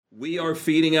We are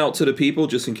feeding out to the people,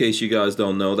 just in case you guys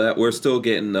don't know that. We're still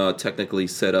getting technically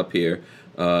set up here.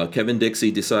 Kevin Dixie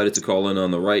decided to call in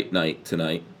on the right night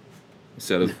tonight.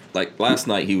 Instead of, like, last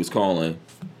night he was calling.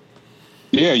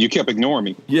 Yeah, you kept ignoring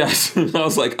me. Yes. I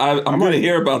was like, I'm going to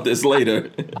hear about this later.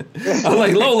 I'm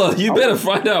like, Lola, you better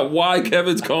find out why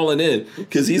Kevin's calling in,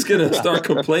 because he's going to start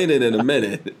complaining in a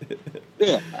minute.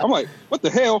 Yeah, I'm like, what the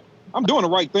hell? I'm doing the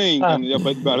right thing,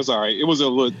 but it's all right. It was a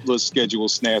little schedule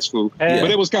snafu,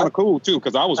 but it was kind of cool too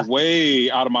because I was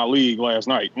way out of my league last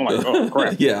night. I'm like, oh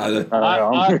crap.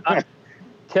 Yeah.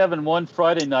 Kevin, one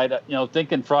Friday night,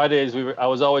 thinking Fridays, I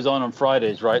was always on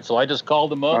Fridays, right? So I just called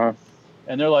them up,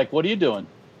 and they're like, "What are you doing?"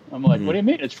 I'm like, "What do you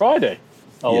mean? It's Friday."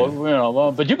 Oh,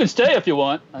 well, but you can stay if you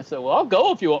want. I said, "Well, I'll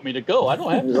go if you want me to go. I don't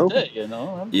have to stay, I'm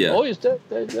always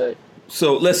stay.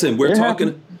 So listen, we're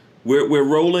talking. We're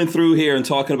rolling through here and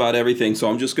talking about everything, so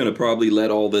I'm just going to probably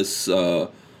let all this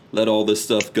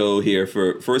stuff go here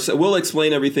for a sec. We'll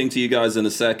explain everything to you guys in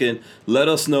a second. Let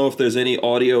us know if there's any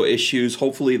audio issues.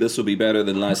 Hopefully this will be better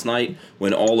than last night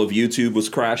when all of YouTube was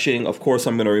crashing. Of course,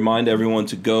 I'm going to remind everyone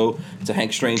to go to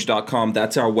hankstrange.com.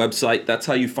 That's our website. That's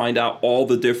how you find out all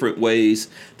the different ways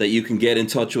that you can get in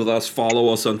touch with us,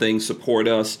 follow us on things, support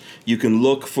us. You can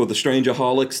look for the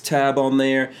Strangerholics tab on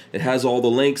there. It has all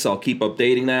the links. I'll keep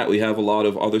updating that. We have a lot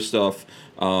of other stuff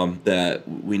that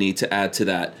we need to add to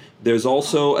that. There's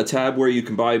also a tab where you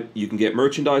can get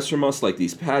merchandise from us, like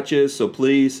these patches. So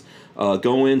please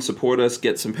go in, support us,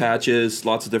 get some patches.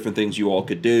 Lots of different things you all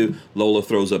could do. Lola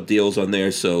throws up deals on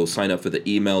there, so sign up for the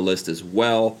email list as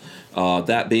well.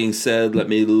 That being said, let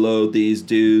me load these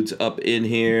dudes up in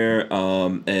here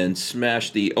and smash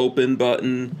the open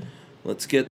button. Let's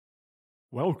get.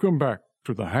 Welcome back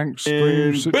to the Hank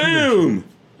Strange Situation. Boom!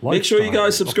 Make sure you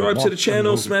guys subscribe to the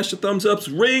channel, smash the thumbs ups,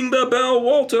 ring the bell,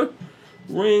 Walter.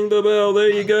 Ring the bell. There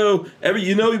you go.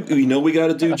 We know we got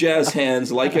to do jazz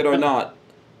hands, like it or not.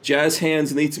 Jazz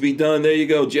hands need to be done. There you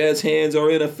go. Jazz hands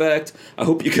are in effect. I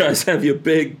hope you guys have your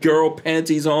big girl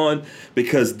panties on,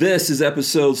 because this is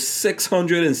episode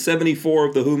 674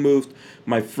 of the Who Moved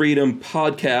My Freedom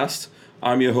podcast.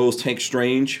 I'm your host, Hank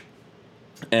Strange,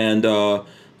 and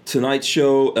tonight's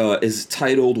show is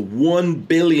titled 1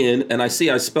 billion, and I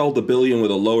spelled the billion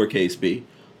with a lowercase b.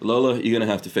 Lola, you're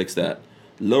gonna have to fix that.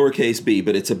 Lowercase b,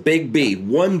 but it's a big B.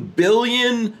 $1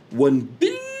 billion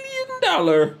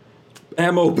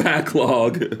ammo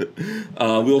backlog.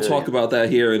 We'll talk about that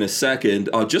here in a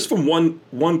second. Just from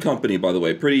one company, by the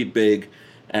way, pretty big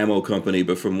ammo company,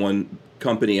 but from one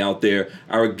company out there.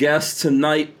 Our guest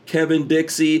tonight, Kevin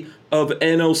Dixie of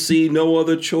NOC, No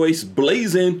Other Choice,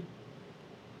 blazing.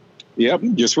 Yep,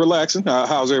 just relaxing.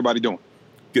 How's everybody doing?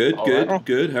 Good.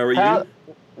 How are you?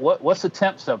 What's the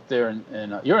temps up there?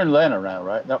 You're in Atlanta now,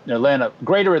 right? No, Atlanta,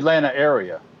 Greater Atlanta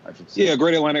area, I should say. Yeah,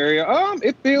 Greater Atlanta area.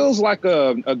 It feels like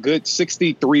a good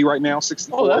 63 right now,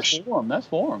 64. Oh,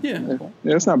 that's warm. Yeah,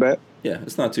 it's not bad. Yeah,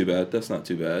 it's not too bad. That's not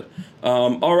too bad.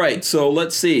 All right, so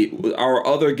let's see. Our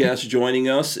other guest joining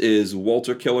us is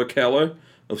Walter Killer Keller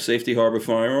of Safety Harbor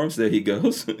Firearms. There he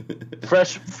goes.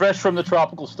 fresh from the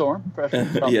tropical storm.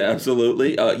 Yeah,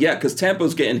 absolutely. Because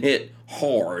Tampa's getting hit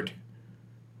hard.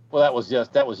 Well, that was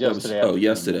yesterday.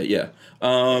 Yesterday, yeah.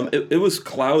 It was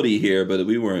cloudy here, but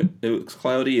we weren't. It was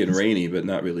cloudy and rainy, but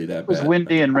not really that bad. It was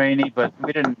windy and rainy, but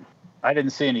I didn't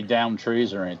see any downed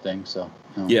trees or anything. So.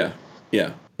 Yeah.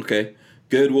 Okay.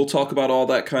 Good. We'll talk about all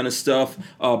that kind of stuff.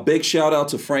 Big shout out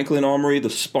to Franklin Armory, the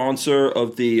sponsor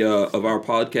of the of our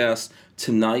podcast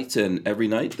tonight and every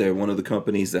night. They're one of the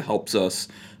companies that helps us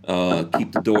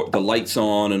keep the lights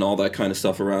on and all that kind of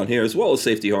stuff around here, as well as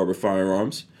Safety Harbor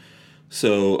Firearms.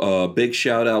 So big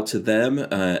shout out to them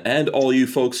and all you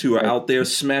folks who are out there.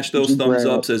 Smash those thumbs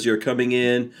ups as you're coming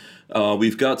in.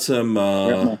 We've got some.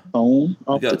 My phone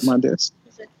off my desk.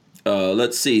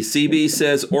 Let's see. CB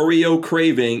says Oreo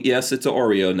craving. Yes, it's an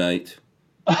Oreo night.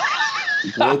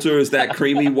 Walter is that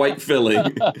creamy white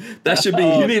filling. That should be.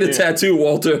 You need a tattoo,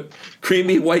 Walter.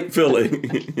 Creamy white filling.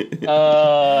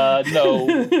 No.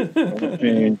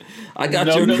 I got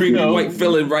your creamy white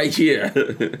filling right here.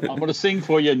 I'm gonna sing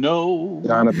for you. No.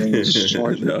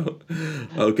 No.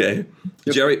 Okay.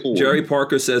 Jerry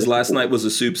Parker says last night was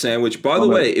a soup sandwich. By the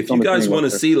way, if you guys want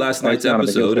to see last night's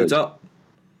episode, it's up.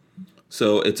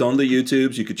 So it's on the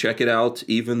YouTubes. You could check it out.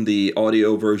 Even the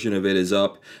audio version of it is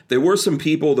up. There were some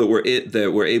people that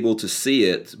were able to see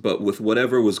it, but with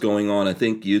whatever was going on, I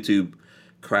think YouTube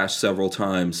crashed several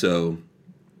times. So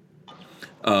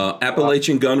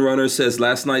Appalachian Gunrunner says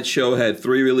last night's show had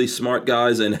 3 really smart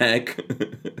guys and Hank.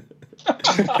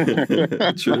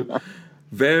 True.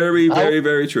 Very, very,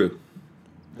 very true.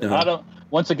 I don't.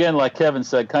 Once again, like Kevin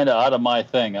said, kind of out of my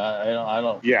thing. I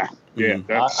don't. Yeah. Yeah.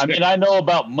 I mean, I know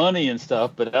about money and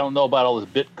stuff, but I don't know about all this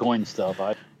Bitcoin stuff.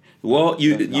 Well,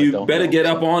 you better get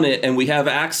up on it, and we have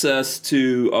access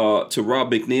to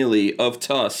Rob McNeely of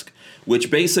Tusk, which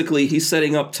basically he's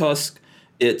setting up Tusk.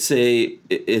 It's a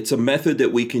method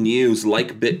that we can use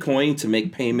like Bitcoin to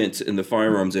make payments in the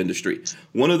firearms industry.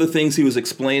 One of the things he was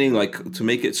explaining, like to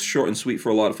make it short and sweet for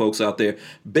a lot of folks out there,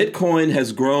 Bitcoin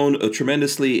has grown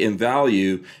tremendously in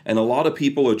value, and a lot of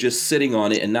people are just sitting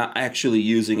on it and not actually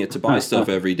using it to buy stuff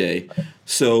every day.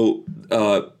 So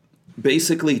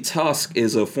basically, Tusk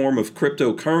is a form of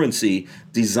cryptocurrency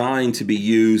designed to be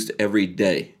used every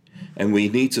day. And we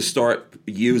need to start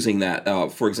using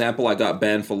that. For example, I got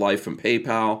banned for life from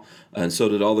PayPal, and so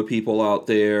did other people out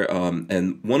there.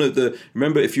 And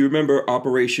if you remember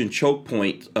Operation Choke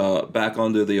Point back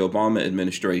under the Obama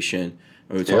administration,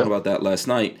 we were talking about that last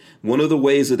night. One of the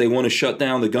ways that they want to shut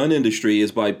down the gun industry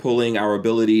is by pulling our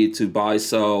ability to buy,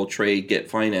 sell, trade,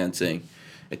 get financing,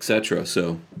 etc.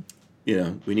 So,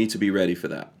 we need to be ready for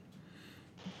that.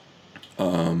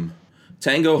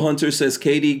 Tango Hunter says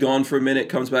KD gone for a minute,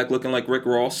 comes back looking like Rick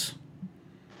Ross.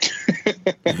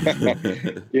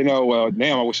 Damn,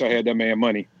 I wish I had that man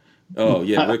money. Oh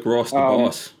yeah, Rick Ross, the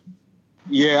boss.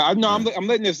 Yeah, I know. I'm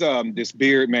letting this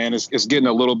beard, man, is getting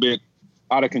a little bit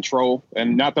out of control,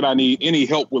 and not that I need any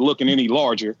help with looking any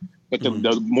larger, but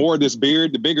the more this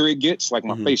beard, the bigger it gets. Like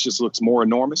my face just looks more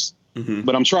enormous.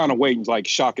 But I'm trying to wait and like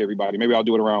shock everybody. Maybe I'll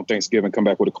do it around Thanksgiving, come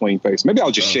back with a clean face. Maybe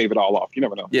I'll just shave it all off. You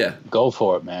never know. Yeah. Go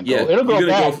for it, man. Yeah. It'll grow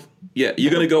back.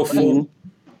 You're going to go full.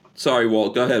 Sorry,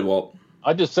 Walt. Go ahead, Walt.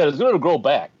 I just said it's going to grow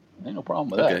back. Ain't no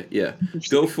problem with that. Okay, yeah.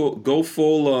 Go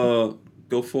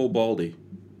full baldy.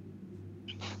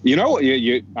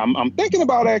 I'm thinking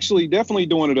about actually definitely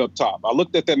doing it up top. I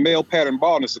looked at that male pattern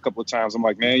baldness a couple of times. I'm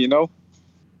like, man,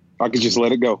 I could just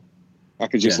let it go.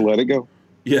 Let it go.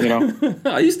 Yeah.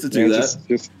 I used to do that.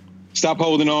 Just stop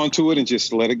holding on to it and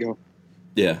just let it go.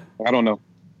 Yeah. I don't know.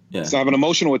 Yeah. So I have an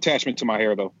emotional attachment to my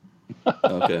hair, though.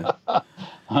 Okay.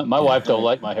 My wife don't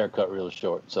like my hair cut real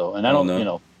short, so and I don't,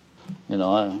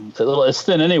 it's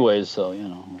thin anyways, so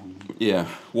Yeah,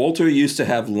 Walter used to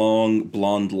have long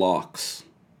blonde locks,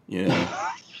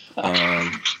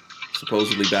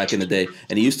 supposedly back in the day,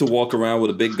 and he used to walk around with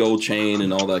a big gold chain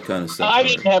and all that kind of stuff. I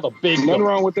didn't have a big. Nothing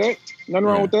wrong with that. Nothing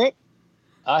wrong with that.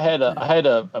 I had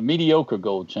a mediocre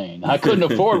gold chain. I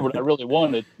couldn't afford what I really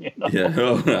wanted.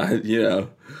 Yeah,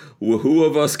 well, who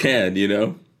of us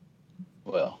can,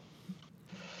 Well,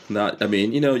 not. I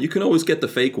mean, you can always get the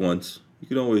fake ones. You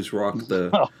can always rock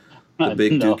the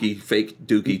big fake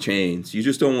dookie chains. You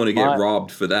just don't want to get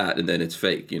robbed for that, and then it's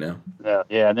fake, Yeah,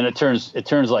 and then it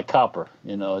turns like copper.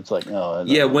 It's like no.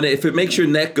 Yeah, if it makes your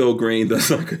neck go green, that's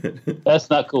not good.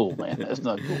 That's not cool, man. That's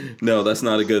not cool. No, that's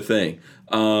not a good thing.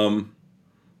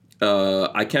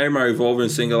 I carry my revolver in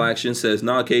single action. Says,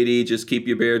 nah, KD, just keep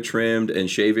your beard trimmed and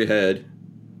shave your head.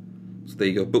 So there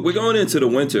you go. But we're going into the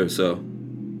winter, so.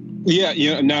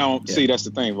 Yeah. Now, see, that's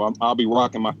the thing. I'll be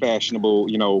rocking my fashionable,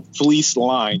 fleece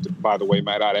lined, by the way,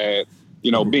 might I add,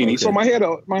 beanie. Okay. So my head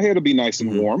will be nice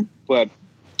and warm. But,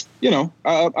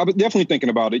 I was definitely thinking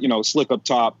about it, slick up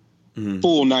top,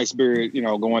 full nice beard,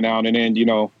 going down. And then,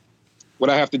 what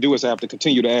I have to do is I have to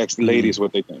continue to ask the ladies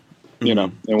what they think.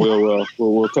 And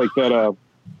we'll take that up,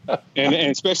 and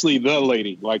especially the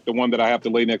lady, like the one that I have to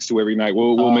lay next to every night.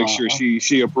 We'll make sure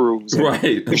she approves.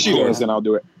 Right. If she does, then I'll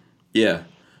do it. Yeah.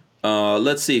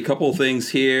 Let's see a couple of things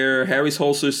here. Harry's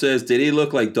Holster says, "Did he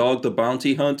look like Dog the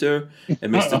Bounty Hunter?"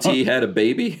 And Mr. T had a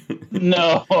baby.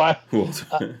 No, I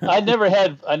never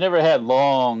had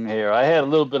long hair. I had a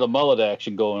little bit of mullet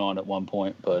action going on at one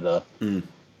point, but it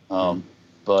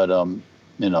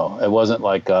wasn't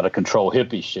like out of control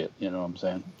hippie shit. You know what I'm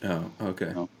saying? Oh,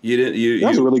 okay. You didn't. That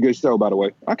was a really good show, by the way.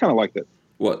 I kind of liked it.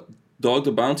 What, Dog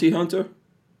the Bounty Hunter?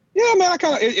 Yeah, man. I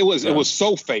kind of it was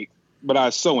so fake, but I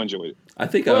so enjoyed it. I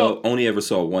think I only ever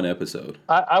saw one episode.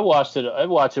 I watched it. I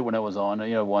watched it when it was on.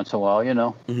 Once in a while.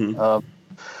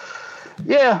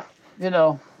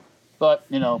 But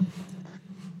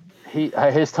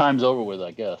his time's over with, I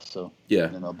guess. So yeah.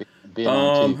 Being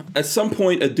on TV. At some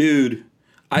point, a dude.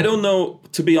 I don't know,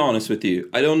 to be honest with you,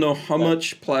 I don't know how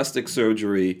much plastic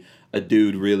surgery a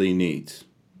dude really needs.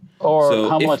 Or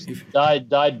how much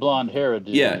dyed blonde hair a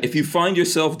dude needs. If you find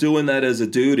yourself doing that as a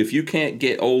dude, if you can't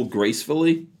get old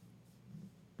gracefully,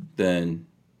 then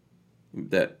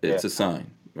it's a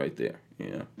sign right there.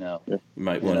 No. You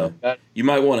might want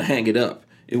to hang it up.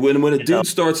 When a dude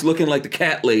starts looking like the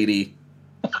cat lady,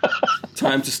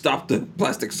 time to stop the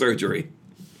plastic surgery.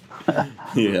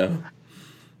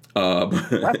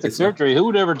 Plastic surgery? Who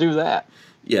would ever do that?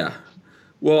 Yeah.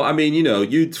 Well, I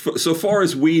mean, so far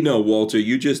as we know, Walter,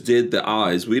 you just did the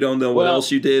eyes. We don't know what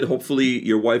else you did. Hopefully,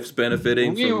 your wife's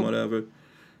benefiting from whatever.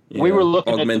 We were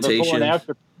looking at the before and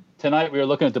after. Tonight, we were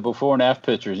looking at the before and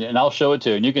after pictures, and I'll show it to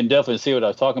you. And you can definitely see what I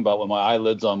was talking about with my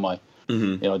eyelids on my,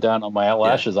 down on my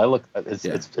lashes. Yeah. I look,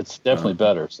 it's definitely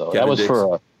better. So Kevin that was Dix.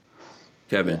 For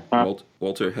Kevin.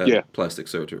 Walter had plastic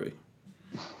surgery,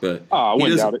 but I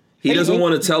wouldn't doubt it. He doesn't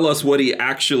want to tell us what he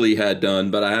actually had done,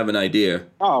 but I have an idea.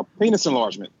 Oh, penis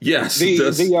enlargement. Yes.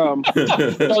 No,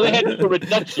 they had to do a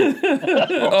reduction.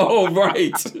 Oh,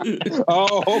 right.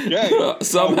 Oh, okay.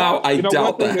 Somehow I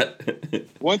doubt that.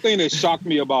 One thing that shocked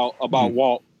me about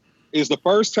Walt is the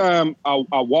first time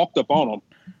I walked up on him.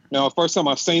 The first time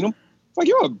I seen him, it's like,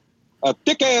 you're a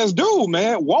thick ass dude,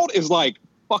 man. Walt is like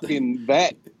fucking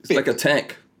that thick. It's like a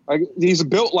tank. Like, he's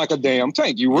built like a damn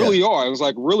tank. You really are. It was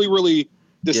like really, really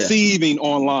deceiving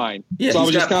online. Yeah, so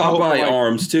he's got Popeye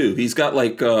arms too. He's got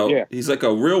like he's like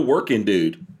a real working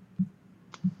dude.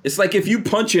 It's like if you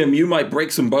punch him, you might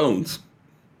break some bones.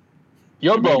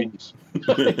 Your bones.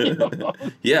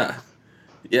 Yeah.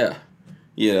 It's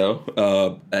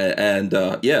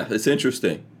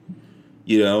interesting.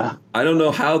 I don't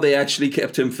know how they actually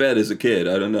kept him fed as a kid.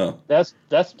 I don't know. That's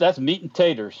meat and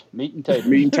taters. Meat and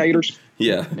taters.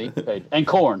 Yeah. Meat and taters. And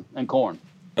corn.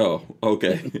 Oh,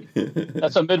 okay.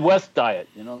 That's a Midwest diet.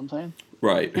 You know what I'm saying?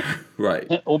 Right.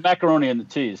 Well, macaroni and the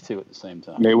cheese too at the same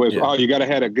time. Oh, you gotta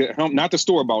have a good, not the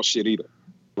store-bought shit either.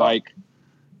 Like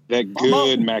that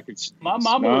good mac and cheese. My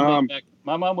mom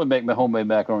would make my homemade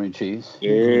macaroni and cheese.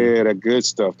 Yeah, that good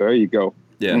stuff. There you go.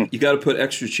 Yeah, you got to put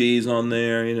extra cheese on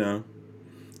there.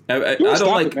 I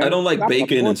don't like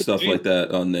bacon and stuff like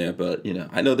that on there, but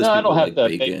I know this. No, I don't have that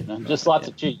bacon. Just lots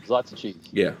of cheese.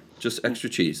 Yeah, just extra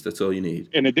cheese. That's all you need.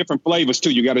 And the different flavors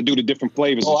too. You got to do the different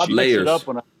flavors. Oh, I mix it up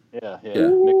when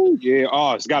Ooh, yeah.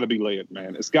 Oh, it's got to be layered,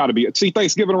 man. It's got to be. See,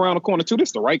 Thanksgiving around the corner too. This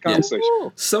is the right conversation. Yeah.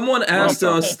 Someone asked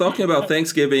us talking about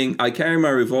Thanksgiving. I carry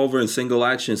my revolver in single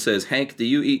action. Says, Hank, do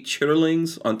you eat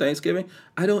chitterlings on Thanksgiving?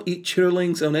 I don't eat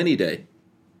chitterlings on any day.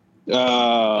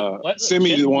 Send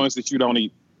me the ones that you don't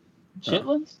eat.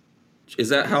 Chitlins? Is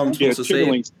that how I'm supposed to say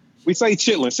it? We say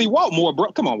chitlins. See, Walt more,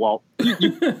 bro. Come on, Walt.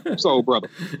 So,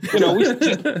 brother. We don't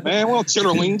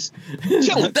chitterlings.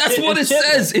 Chitlins. That's what it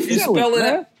says if you spell it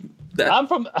out.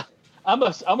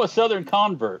 I'm a Southern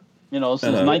convert, since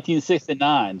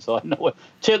 1969. So I know what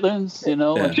chitlins, and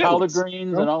collard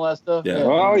greens and all that stuff. Yeah.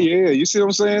 Oh, yeah. You see what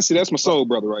I'm saying? See, that's my soul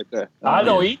brother right there. I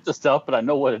don't eat the stuff, but I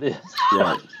know what it is.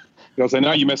 Right. So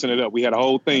now you're messing it up. We had a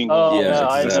whole thing. Oh,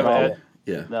 yeah, exactly.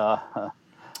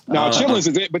 Now, Chitlins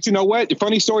is it, but you know what? The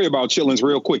funny story about Chitlins,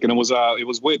 real quick, and it was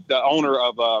with the owner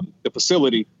of the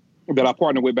facility that I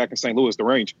partnered with back in St. Louis, the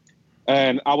Range,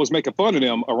 and I was making fun of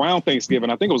them around Thanksgiving.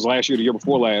 I think it was last year, the year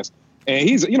before last, and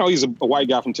he's a white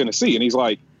guy from Tennessee, and he's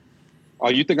like, "Oh,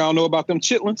 you think I don't know about them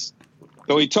Chitlins?"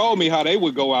 So he told me how they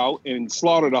would go out and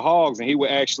slaughter the hogs, and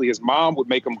his mom would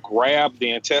make them grab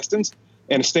the intestines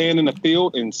and stand in the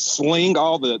field and sling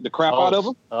all the crap out of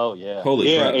them. Oh, yeah.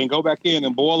 Holy crap. And go back in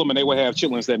and boil them, and they would have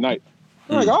chitlins that night.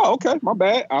 I'm like, oh, okay, my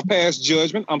bad. I passed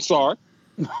judgment. I'm sorry.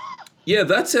 Yeah,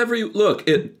 that's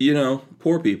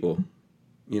poor people.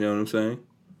 You know what I'm saying?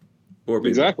 Poor people.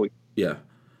 Exactly. Yeah.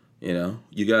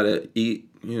 You got to eat,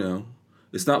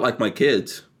 it's not like my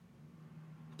kids.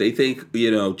 They think,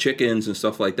 chickens and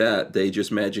stuff like that, they just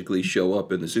magically show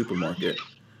up in the supermarket.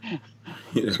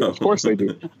 Of course they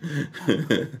do.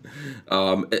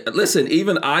 Listen,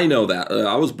 even I know that.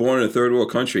 I was born in a third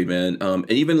world country, man. And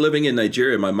even living in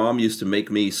Nigeria, my mom used to make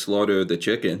me slaughter the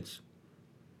chickens.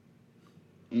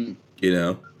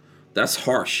 That's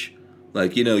harsh.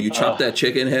 Like, you chop that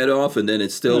chicken head off and then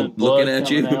it's still looking at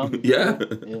you. Yeah.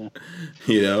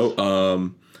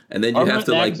 And then you have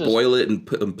to boil it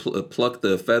and pluck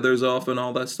the feathers off and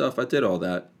all that stuff. I did all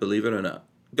that, believe it or not.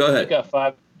 Go ahead.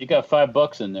 You got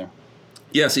 $5 in there.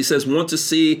 Yes, he says, want to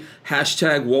see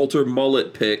 #Walter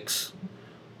Mullet pics.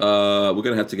 We're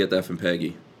going to have to get that from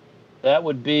Peggy.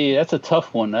 That's a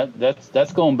tough one.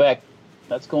 That's going back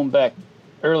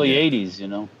early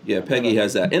 80s, Yeah, Peggy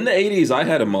has that. In the 80s, I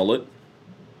had a mullet.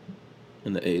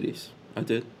 In the 80s. I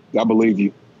did. I believe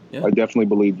you. Yeah. I definitely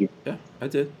believe you. Yeah, I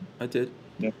did.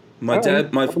 Yeah.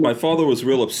 My father was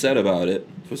real upset about it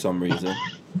for some reason.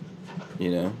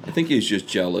 I think he was just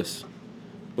jealous.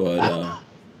 But,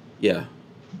 yeah.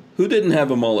 Who didn't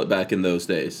have a mullet back in those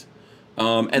days?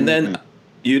 And then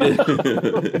you did.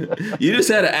 You just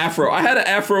had an afro. I had an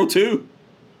afro too.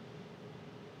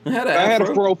 I had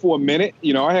a fro for a minute.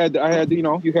 You had to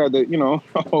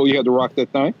rock that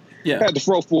thing. Yeah. I had the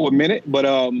fro for a minute, but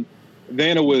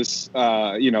then it was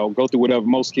go through whatever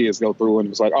most kids go through, and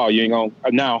it was like, oh, you ain't gonna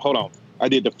now. Hold on, I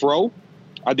did the fro,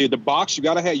 I did the box. You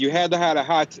had to have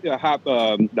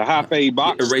the high fade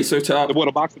box. Eraser top. The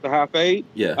water box with the high fade.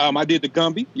 Yeah. I did the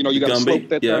Gumby. You know, you got to slope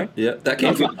that thing. Yeah. That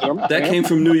came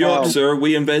from New York, sir.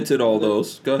 We invented all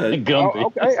those. Go ahead. Gumby.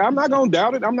 Okay, I'm not gonna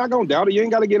doubt it. You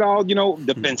ain't got to get all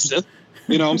defensive.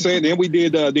 You know what I'm saying? Then we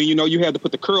did. Then you had to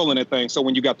put the curl in that thing. So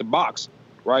when you got the box,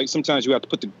 right? Sometimes you have to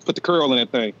put the curl in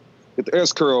that thing. Get the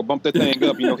S curl, bump that thing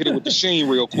up. Hit it with the sheen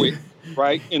real quick.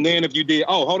 Right, and then if you did,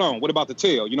 hold on, what about the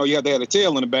tail? You have to have a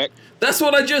tail in the back. That's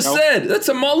what I just said. That's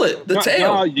a mullet. The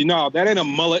tail. No, that ain't a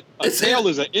mullet. A tail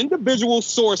is an individual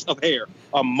source of hair.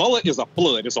 A mullet is a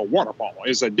flood. It's a waterfall.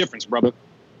 It's a difference, brother.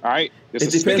 All right. It's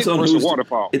it depends on who's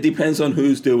waterfall. It depends on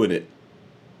who's doing it.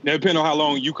 It depends on how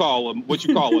long you call what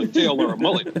you call a tail or a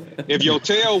mullet. If your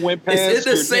tail went past, it's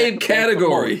in the same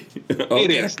category. Okay.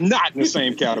 It is not in the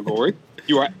same category.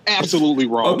 You are absolutely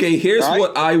wrong. Okay, here's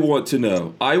what I want to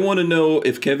know. I want to know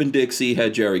if Kevin Dixie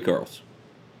had Jerry curls.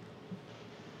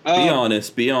 Be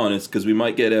honest, because we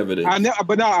might get evidence.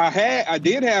 I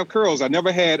did have curls. I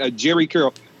never had a Jerry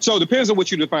curl. So it depends on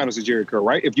what you define as a Jerry curl,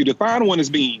 right? If you define one as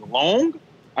being long,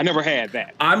 I never had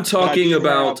that. I'm talking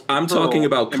about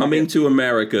Coming to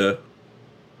America,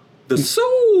 the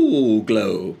Soul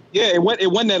Glow. Yeah, it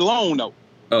wasn't that long though.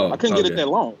 Oh, I couldn't get it that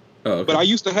long. Oh, okay. But I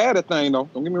used to have that thing though.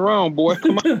 Don't get me wrong, boy.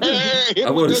 Come on.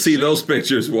 I want to see those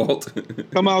pictures, Walt.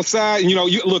 Come outside. You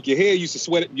look. Your hair used to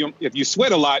sweat. If you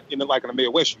sweat a lot, like in the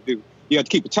Midwest, you do. You have to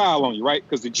keep a towel on you, right?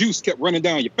 Because the juice kept running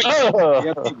down your face. Oh,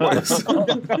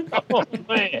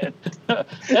 man,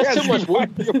 that's too much work.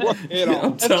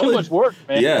 That's too much work,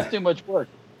 man. Yeah. That's too much work.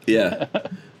 Yeah.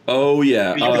 Oh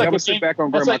yeah. You never sit back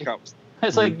on grandma's couch.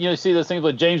 It's like you see those things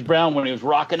with James Brown when he was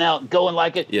rocking out and going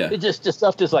like it. Yeah. It just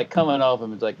stuff just like coming off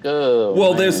him. It's like, oh.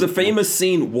 Well, man. there's the famous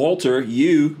scene, Walter.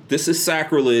 This is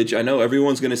sacrilege. I know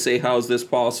everyone's going to say, "How is this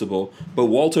possible?" But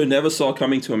Walter never saw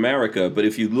Coming to America. But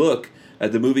if you look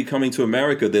at the movie Coming to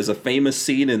America, there's a famous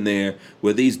scene in there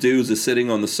where these dudes are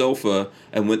sitting on the sofa,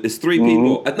 and when it's three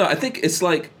people. No, I think it's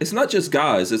not just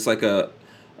guys. It's like a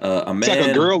man. It's like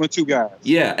a girl and two guys.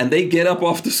 Yeah, and they get up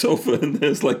off the sofa, and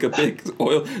there's like a big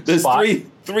oil. There's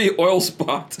three oil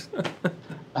spots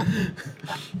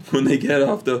when they get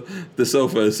off the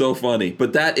sofa. It's so funny.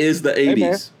 But that is the 80s.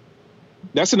 Hey,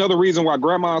 that's another reason why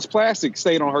Grandma's plastic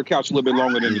stayed on her couch a little bit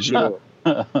longer than it should.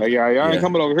 I ain't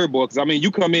coming over here, boy. Because you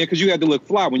come in because you had to look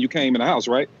fly when you came in the house,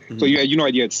 right? Mm-hmm. So you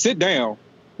had to sit down,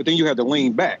 but then you had to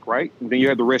lean back, right? And then you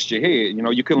had to rest your head.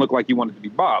 You couldn't look like you wanted to be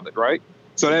bothered, right?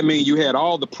 So that means you had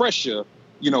all the pressure,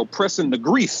 pressing the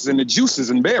grease and the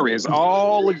juices and berries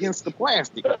all against the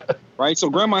plastic, right? So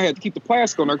Grandma had to keep the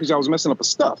plastic on her because I was messing up her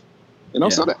stuff.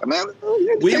 So that, man,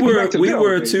 we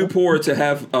were too poor to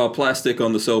have plastic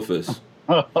on the sofas.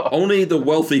 Only the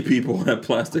wealthy people have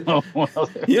plastic.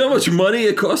 You know how much money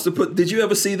it costs to put? Did you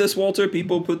ever see this, Walter?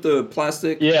 People put the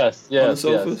plastic on the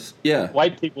sofas. Yes. Yeah,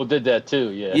 white people did that too.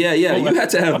 Yeah. Yeah. You had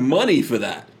to have money for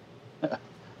that.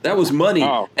 That was money.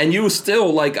 Oh. And you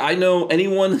still, I know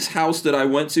anyone's house that I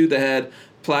went to that had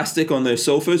plastic on their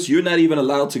sofas, you're not even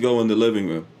allowed to go in the living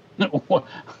room. I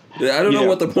don't know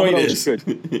what the point is. You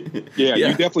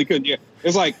definitely couldn't. Yeah.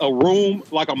 It's like a room,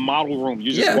 like a model room.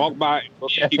 You just walk by and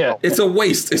keep going. It's a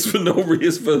waste. It's for no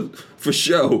reason, for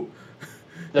show.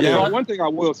 One thing I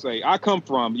will say, I come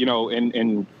from,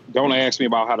 and don't ask me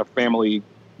about how the family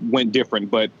went different,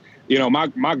 but,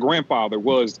 my grandfather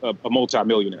was a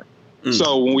multimillionaire.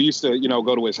 So when we used to,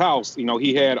 go to his house,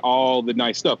 he had all the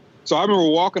nice stuff. So I remember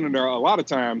walking in there a lot of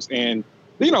times and,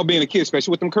 being a kid, especially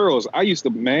with them curls,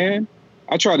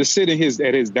 I tried to sit at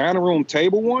his dining room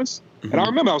table once. Mm-hmm. And I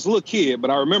remember I was a little kid, but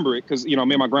I remember it because, me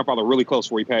and my grandfather were really close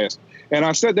before he passed. And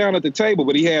I sat down at the table,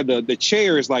 but he had the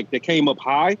chairs that came up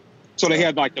high. So they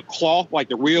had the cloth,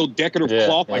 the real decorative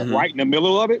cloth, right in the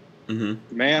middle of it.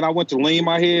 Mm-hmm. Man, I went to lean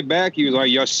my head back. He was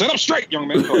like, "Yo, sit up straight, young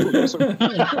man." You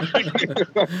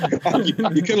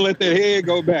couldn't let that head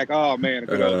go back. Oh, man, the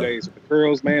good old days with the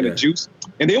curls, man, the juice.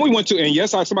 And then we went to, and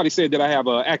somebody said that I have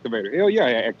an activator. Hell yeah, I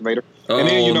had activator. Oh, and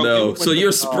then, no. So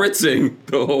you're spritzing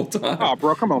the whole time. Oh,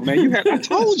 bro, come on, man. I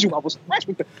told you I was fresh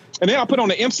with that. And then I put on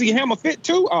the MC Hammer fit,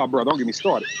 too. Oh, bro, don't get me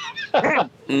started.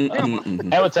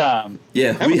 Hammer time.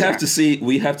 Yeah, we have to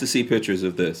see pictures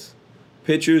of this.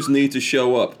 Pictures need to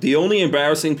show up. The only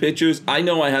embarrassing pictures, I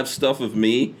know I have stuff of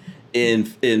me in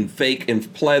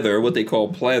pleather, what they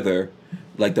call pleather,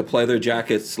 like the pleather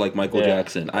jackets like Michael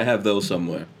Jackson. I have those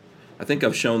somewhere. I think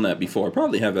I've shown that before. I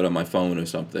probably have it on my phone or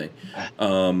something.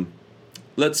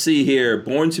 Let's see here.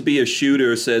 Born to be a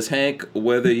Shooter says, Hank,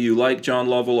 whether you like John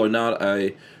Lovell or not,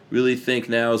 I really think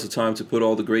now is the time to put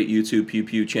all the great YouTube Pew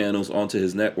Pew channels onto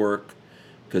his network.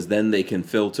 because then they can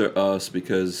filter us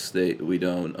because we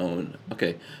don't own.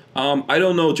 Okay. I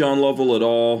don't know John Lovell at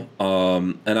all,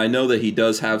 and I know that he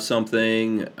does have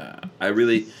something. I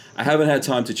haven't had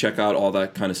time to check out all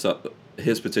that kind of stuff,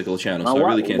 his particular channel, so I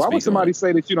really can't speak. Why would somebody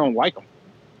say that you don't like him?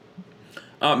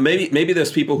 Maybe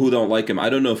there's people who don't like him. I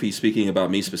don't know if he's speaking about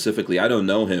me specifically. I don't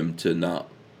know him to not.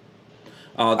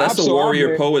 That's the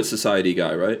Warrior Poet Society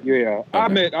guy, right? Yeah.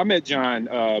 Okay. I met John.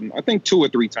 I think 2 or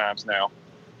 3 times now.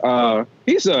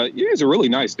 He's a really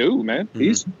nice dude, man. Mm-hmm.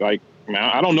 He's like,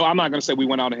 I don't know. I'm not going to say we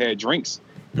went out and had drinks,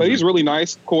 but he's really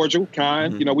nice, cordial,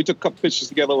 kind. Mm-hmm. We took a couple pictures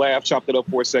together, laughed, chopped it up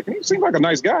for a second. He seemed like a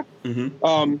nice guy.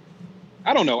 Mm-hmm.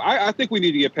 I don't know. I think we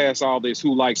need to get past all this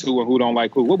who likes who and who don't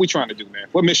like who. What we trying to do, man?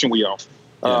 What mission we on?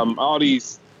 Yeah. All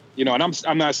these, and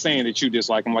I'm not saying that you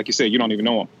dislike him. Like you said, you don't even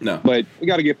know him. No. But we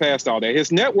got to get past all that.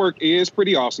 His network is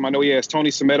pretty awesome. I know he has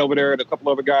Tony Smet over there and a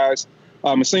couple other guys.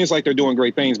 It seems like they're doing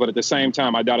great things, but at the same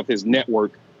time, I doubt if his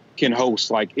network can host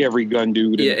like every gun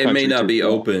dude. Yeah, it may not be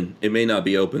open. It may not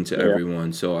be open to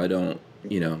everyone. So I don't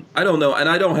know, and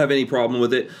I don't have any problem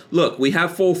with it. Look, we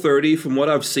have Full30 from what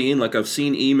I've seen. Like I've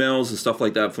seen emails and stuff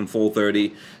like that from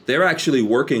Full30. They're actually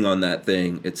working on that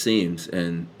thing, it seems,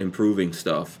 and improving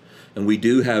stuff. And we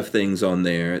do have things on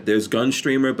there. There's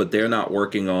Gunstreamer, but they're not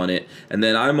working on it. And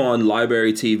then I'm on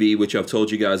Library TV, which I've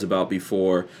told you guys about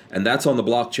before, and that's on the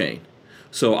blockchain.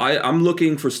 So I'm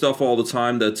looking for stuff all the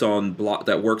time that's on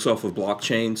that works off of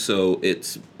blockchain. So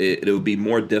it'll be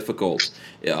more difficult.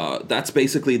 That's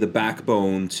basically the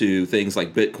backbone to things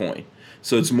like Bitcoin.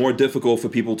 So it's more difficult for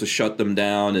people to shut them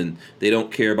down, and they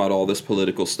don't care about all this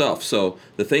political stuff. So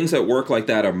the things that work like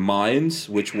that are Minds,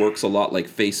 which works a lot like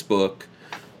Facebook,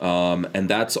 and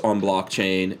that's on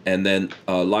blockchain. And then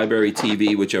Library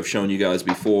TV, which I've shown you guys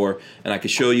before, and I can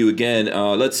show you again.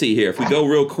 Let's see here. If we go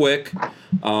real quick,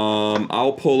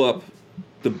 I'll pull up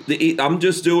I'm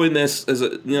just doing this as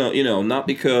a not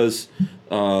because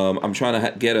I'm trying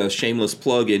to get a shameless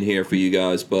plug in here for you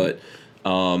guys, but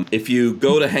if you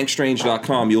go to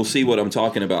hankstrange.com, you'll see what I'm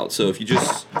talking about. So if you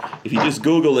just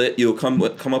Google it, you'll come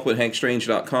up with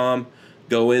hankstrange.com.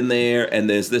 Go in there, and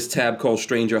there's this tab called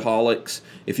Strangerholics.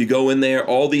 If you go in there,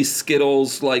 all these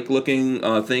Skittles-like looking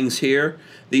things here,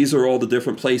 these are all the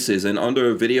different places. And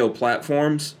under video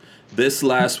platforms, this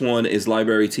last one is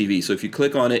Library TV. So if you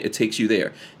click on it, it takes you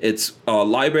there. It's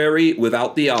Library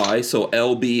without the I, so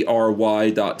LBRY.TV,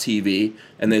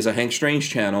 and there's a Hank Strange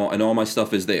channel, and all my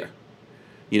stuff is there.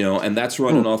 And that's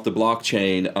running off the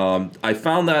blockchain. I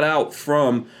found that out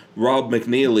from Rob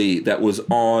McNeely that was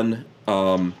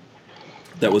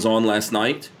on last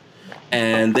night,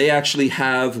 and they actually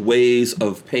have ways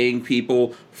of paying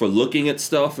people for looking at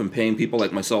stuff and paying people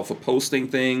like myself for posting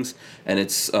things, and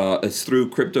it's through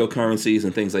cryptocurrencies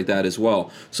and things like that as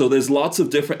well. So there's lots of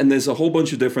different, and there's a whole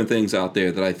bunch of different things out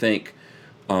there that I think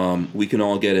we can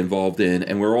all get involved in,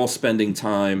 and we're all spending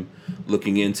time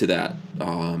looking into that.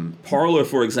 Parler,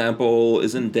 for example,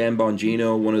 isn't Dan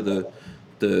Bongino one of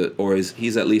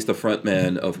he's at least the front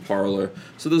man of Parler.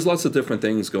 So there's lots of different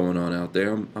things going on out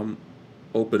there. I'm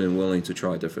open and willing to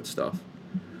try different stuff,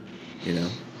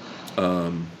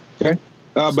 Okay.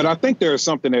 But I think there's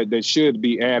something that should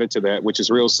be added to that, which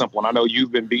is real simple. And I know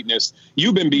you've been beating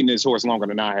this horse longer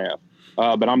than I have.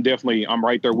 But I'm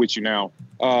right there with you now.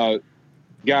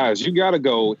 Guys, you got to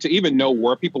go to even know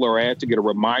where people are at to get a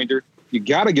reminder. You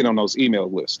got to get on those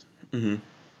email lists. Mm-hmm.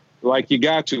 Like you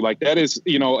got to, like that is,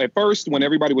 at first when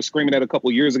everybody was screaming that a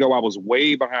couple of years ago, I was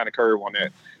way behind the curve on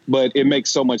that. But it makes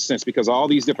so much sense because all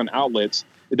these different outlets,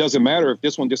 it doesn't matter if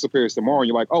this one disappears tomorrow.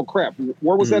 You're like, oh, crap,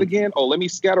 where was that again? Oh, let me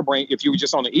scatterbrain. If you were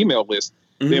just on the email list,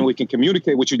 then we can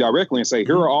communicate with you directly and say,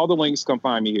 here are all the links. Come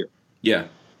find me here. Yeah.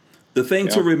 The thing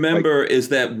to remember is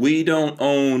that we don't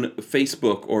own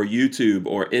Facebook or YouTube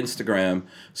or Instagram.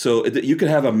 So you could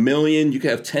have 1 million, you could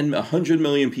have 100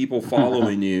 million people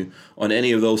following you on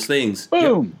any of those things.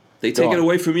 Boom. Yep. They take it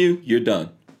away from you, you're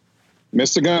done.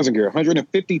 Mr. Guns and Gear,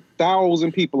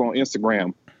 150,000 people on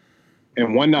Instagram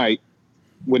in one night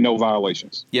with no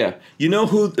violations. Yeah. You know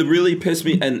who really pissed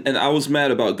me, and I was mad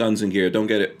about Guns and Gear, don't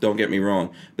get me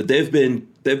wrong. But they've been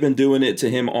doing it to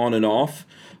him on and off.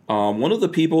 One of the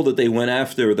people that they went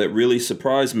after that really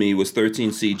surprised me was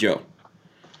 13C Joe.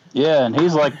 Yeah, and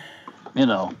he's like,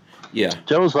 Yeah.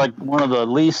 Joe's like one of the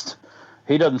least,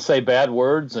 he doesn't say bad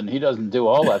words and he doesn't do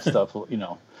all that stuff,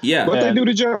 Yeah. What they do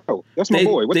to Joe? That's my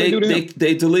boy. What they do to him?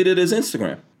 They deleted his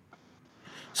Instagram.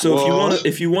 So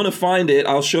if you want to find it,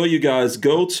 I'll show you guys.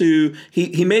 Go to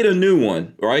he made a new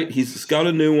one, right? He's got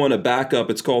a new one, a backup.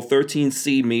 It's called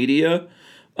 13C Media.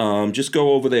 Just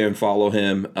go over there and follow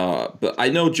him. But I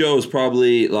know Joe's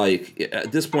probably like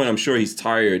at this point, I'm sure he's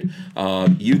tired.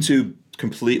 YouTube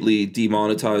completely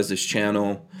demonetized his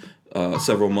channel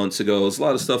several months ago. There's a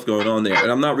lot of stuff going on there,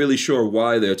 and I'm not really sure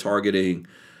why they're targeting.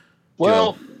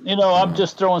 Well, I'm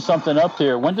just throwing something up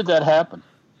here. When did that happen?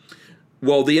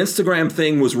 Well, the Instagram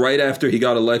thing was right after he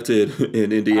got elected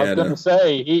in Indiana. I was going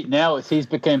to say he's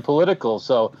became political.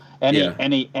 So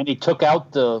he took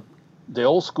out the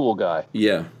old school guy.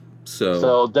 Yeah.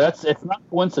 So it's not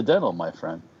coincidental, my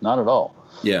friend. Not at all.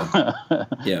 Yeah.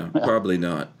 Yeah. Probably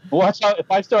not. Watch out! If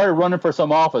I started running for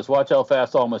some office, watch how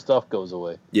fast all my stuff goes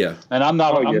away. Yeah. And I'm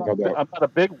not a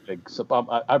big wig, so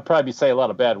I'd probably say a lot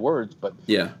of bad words, but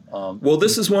yeah. Well,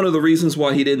 this is one of the reasons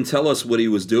why he didn't tell us what he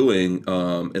was doing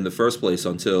in the first place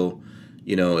until,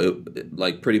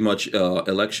 pretty much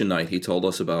election night. He told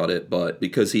us about it, but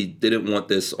because he didn't want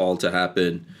this all to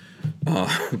happen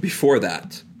before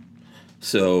that.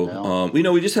 So,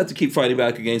 we just have to keep fighting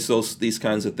back against these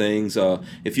kinds of things.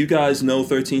 If you guys know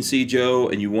 13C Joe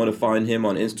and you want to find him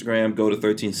on Instagram, go to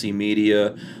 13C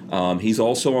Media. He's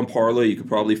also on Parler. You could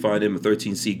probably find him at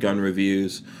 13C Gun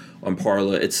Reviews on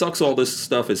Parler. It sucks all this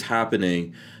stuff is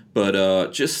happening, but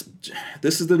this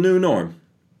is the new norm.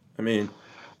 I mean,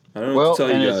 I don't know what to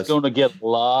tell you guys. It's going to get a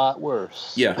lot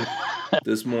worse. Yeah,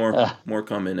 there's more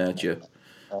coming at you.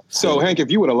 So, Hank,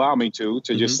 if you would allow me to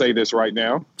just say this right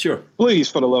now. Sure. Please,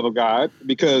 for the love of God,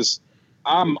 because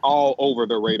I'm all over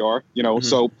the radar,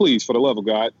 so please, for the love of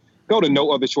God, go to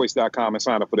nootherchoice.com and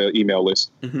sign up for the email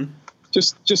list. Mm-hmm.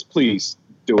 Just please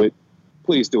do it.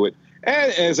 Please do it.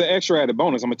 And as an extra added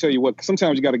bonus, I'm going to tell you what,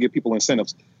 sometimes you got to give people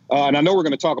incentives. And I know we're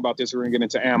going to talk about this. We're going to get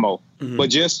into ammo. Mm-hmm. But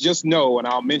just know, and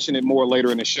I'll mention it more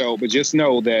later in the show, but just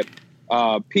know that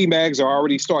PMags are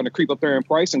already starting to creep up there in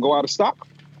price and go out of stock.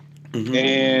 Mm-hmm.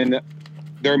 And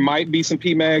there might be some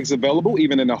PMags available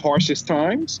even in the harshest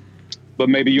times, but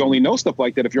maybe you only know stuff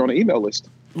like that if you're on an email list.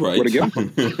 Right. Where to get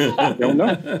them? I don't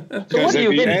know. So what are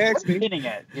you hitting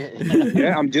at?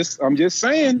 Yeah, I'm just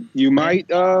saying you might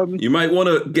you might want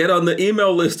to get on the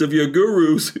email list of your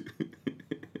gurus.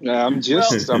 I'm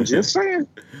just saying.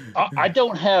 I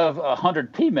don't have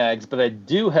 100 PMags, but I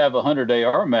do have 100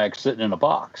 AR mags sitting in a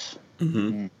box.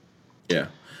 Mm-hmm. Yeah.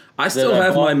 I still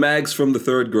have my mags from the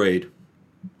third grade.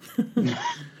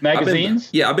 Magazines?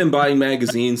 I've been buying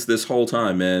magazines this whole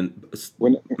time, man.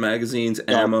 Magazines,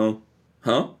 ammo.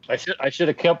 Huh? I should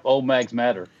have kept Old Mags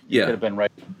Matter. You could have been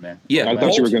right, man. Yeah, I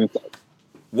thought you were going to.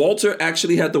 Walter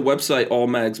actually had the website All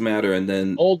Mags Matter, and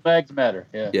then Old Mags Matter.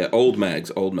 Yeah. Yeah, Old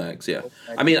Mags. Yeah. Old Mags.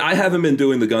 I mean, I haven't been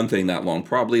doing the gun thing that long.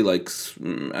 Probably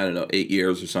 8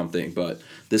 years or something. But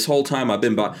this whole time I've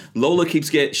been buying. Lola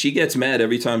she gets mad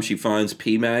every time she finds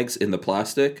PMags in the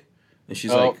plastic, and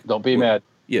she's like, "Don't be mad."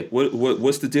 Yeah.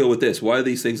 What's the deal with this? Why are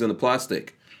these things in the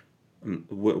plastic?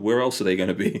 Where else are they going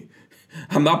to be?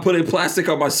 I'm not putting plastic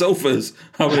on my sofas.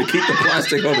 I'm going to keep the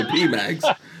plastic on the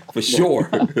PMags. For sure.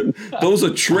 Those are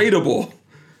tradable.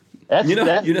 You know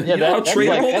how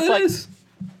tradable that is?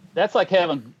 That's like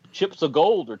having chips of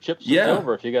gold or chips of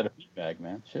silver if you got a PMag,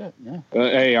 man. Shit, yeah.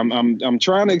 Hey, I'm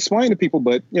trying to explain to people,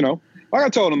 but, like I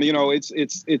told them,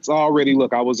 it's already,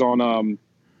 look, I was on,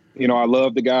 I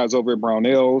love the guys over at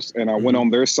Brownells, and I went on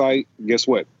their site. Guess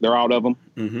what? They're out of them.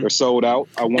 Mm-hmm. They're sold out.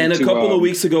 And a couple of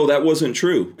weeks ago, that wasn't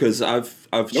true, because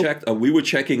I've checked. We were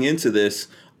checking into this.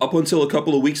 Up until a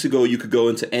couple of weeks ago, you could go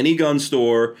into any gun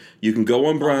store, you can go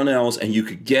on Brownells, and you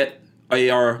could get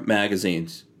AR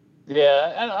magazines.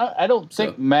 Yeah, I don't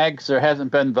think there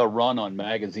hasn't been the run on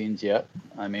magazines yet.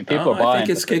 I mean, people are buying.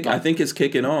 I think it's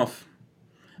kicking off.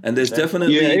 And there's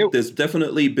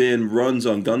definitely been runs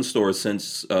on gun stores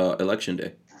since Election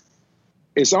Day.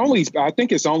 I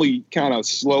think it's only kind of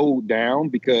slowed down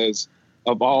because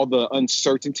of all the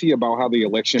uncertainty about how the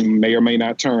election may or may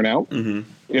not turn out. Mm-hmm.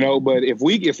 But if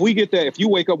we get that, if you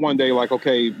wake up one day like,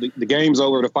 okay, the game's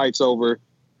over, the fight's over,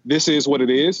 this is what it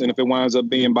is, and if it winds up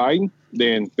being Biden,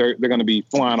 then they're going to be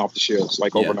flying off the shelves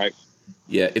overnight.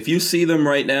 Yeah, if you see them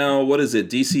right now, what is it?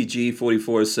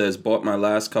 DCG44 says, bought my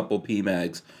last couple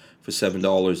PMags for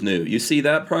 $7 new. You see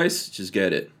that price? Just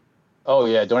get it. Oh,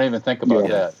 yeah, don't even think about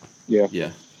that.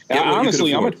 Yeah.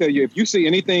 Honestly, I'm going to tell you, if you see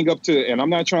anything up to, and I'm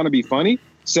not trying to be funny,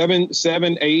 $7,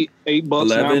 $8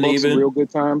 bucks, $9 even. Real good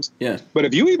times. Yeah. But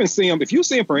if you even see them,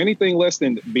 for anything less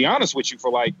than, be honest with you, for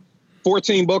like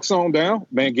 $14 on down,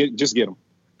 man, just get them.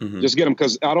 Mm-hmm. Just get them,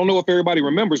 because I don't know if everybody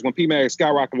remembers when PMags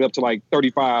skyrocketed up to like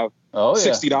 $35,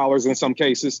 $60 in some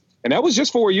cases, and that was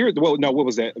just 4 years. Well, no, what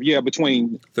was that? Yeah,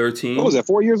 between 13. What was that?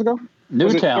 4 years ago?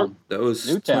 Newtown. That was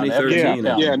Newtown,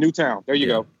 2013. Yeah, Newtown. There you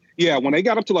go. Yeah, when they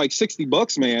got up to like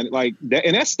 $60, man, like that,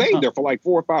 and that stayed there for like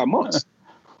 4 or 5 months.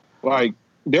 Like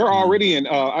they're already in.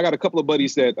 I got a couple of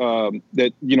buddies that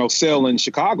sell in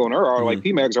Chicago, and like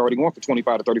PMags are already going for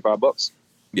 $25 to $35.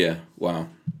 Yeah. Wow.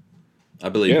 I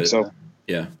believe it. So.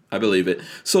 Yeah, I believe it.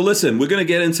 So listen, we're going to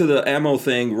get into the ammo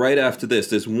thing right after this.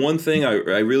 There's one thing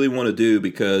I really want to do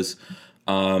because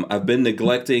I've been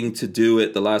neglecting to do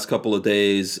it the last couple of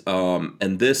days,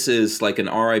 and this is like an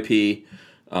RIP.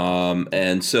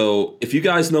 And so if you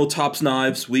guys know Tops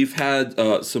Knives, we've had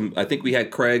I think we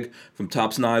had Craig from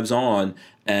Tops Knives on,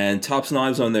 and Tops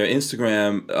Knives on their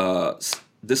Instagram,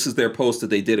 this is their post that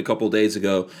they did a couple of days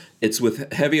ago. It's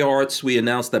with Heavy Hearts. We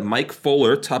announced that Mike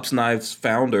Fuller, Tops Knives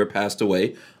founder, passed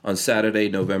away on Saturday,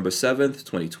 November 7th,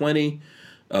 2020.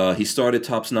 He started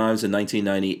Tops Knives in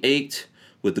 1998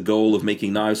 with the goal of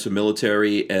making knives for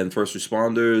military and first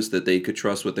responders that they could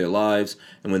trust with their lives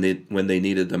and when they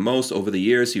needed them most. Over the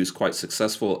years, he was quite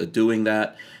successful at doing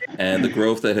that, and the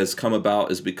growth that has come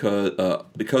about is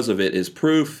because of it is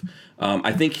proof.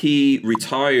 I think he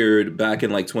retired back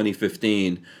in like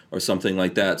 2015 or something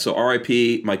like that. So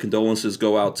RIP, my condolences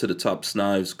go out to the Tops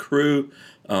Knives crew.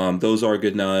 Those are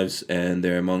good knives, and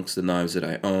they're amongst the knives that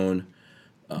I own.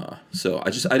 So I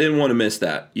didn't want to miss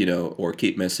that, or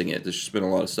keep missing it. There's just been a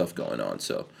lot of stuff going on.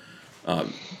 So,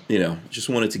 just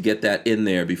wanted to get that in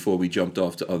there before we jumped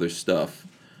off to other stuff.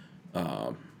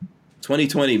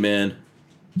 2020, man.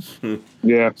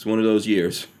 Yeah. It's one of those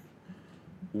years.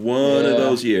 One of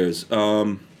those years.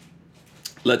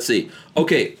 Let's see.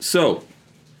 Okay, so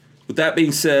with that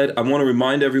being said, I want to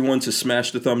remind everyone to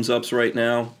smash the thumbs ups right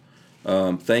now.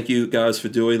 Thank you guys for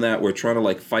doing that. We're trying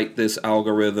to fight this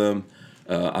algorithm.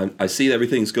 I see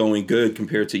everything's going good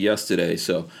compared to yesterday.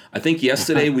 So I think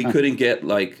yesterday we couldn't get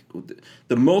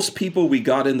the most people we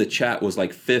got in the chat was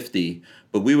 50,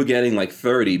 but we were getting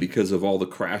 30 because of all the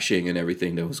crashing and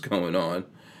everything that was going on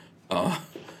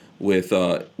with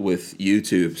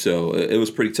YouTube. So it was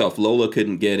pretty tough. Lola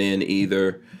couldn't get in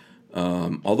either.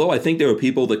 Although I think there were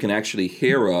people that can actually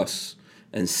hear us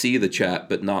and see the chat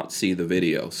but not see the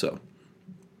video. So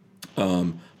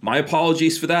my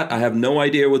apologies for that. I have no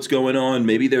idea what's going on.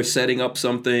 Maybe they're setting up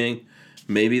something.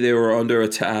 Maybe they were under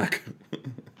attack.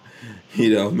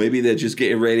 Maybe they're just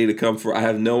getting ready to come for. I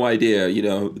have no idea.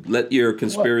 Let your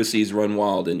conspiracies run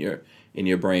wild in your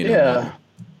brain. Yeah.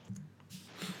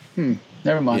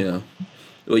 Never mind.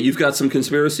 Well, you've got some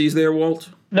conspiracies there, Walt?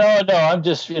 No. I'm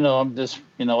just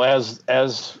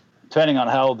as depending on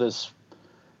how this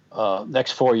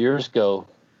next 4 years go,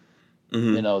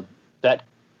 that.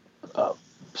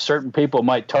 Certain people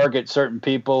might target certain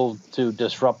people to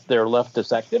disrupt their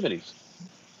leftist activities.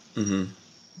 Mm-hmm.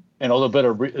 And a little bit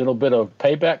of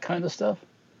payback kind of stuff.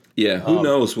 Yeah, who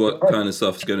knows what kind of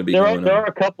stuff is going to be going on. There are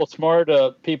a couple smart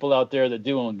people out there that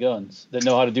do own guns, that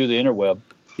know how to do the interweb.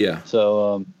 Yeah.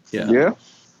 So yeah.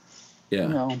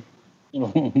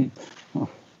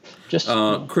 Just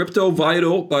Crypto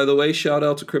Vital, by the way, shout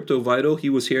out to Crypto Vital. He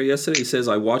was here yesterday. He says,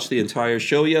 I watched the entire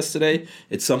show yesterday.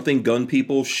 It's something gun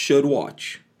people should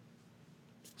watch.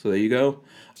 So there you go.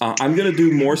 I'm going to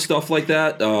do more stuff like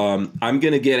that. I'm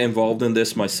going to get involved in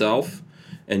this myself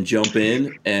and jump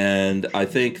in. And I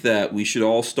think that we should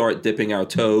all start dipping our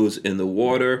toes in the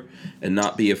water and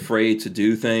not be afraid to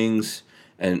do things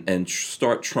and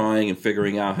start trying and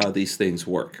figuring out how these things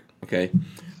work. Okay?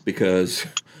 Because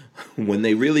when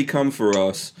they really come for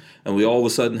us and we all of a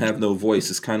sudden have no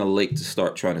voice, it's kind of late to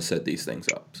start trying to set these things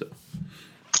up. So,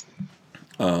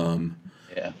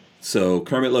 yeah. So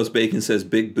Kermit Loves Bacon says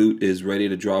Big Boot is ready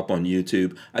to drop on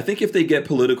YouTube. I think if they get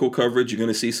political coverage, you're going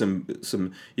to see some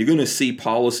you're going to see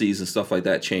policies and stuff like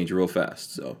that change real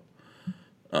fast. So,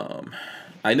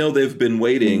 I know they've been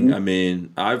waiting. Mm-hmm. I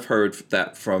mean, I've heard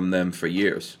that from them for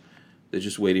years. They're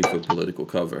just waiting for political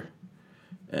cover,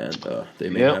 and they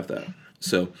may have that.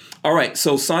 So, all right.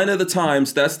 So, Sign of the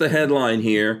Times. That's the headline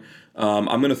here. I'm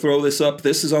going to throw this up.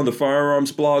 This is on the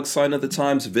Firearms blog. Sign of the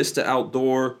Times. Vista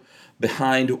Outdoor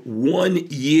behind 1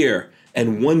 year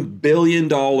and $1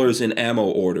 billion in ammo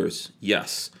orders.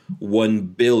 Yes,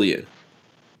 $1 billion.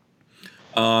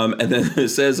 And then it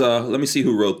says, let me see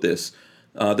who wrote this.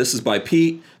 This is by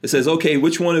Pete. It says, okay,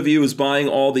 which one of you is buying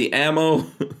all the ammo?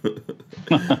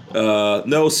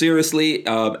 No, seriously,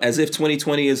 as if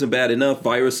 2020 isn't bad enough.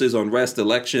 Viruses, unrest,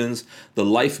 elections, the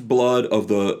lifeblood of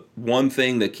the one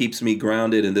thing that keeps me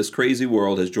grounded in this crazy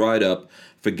world has dried up.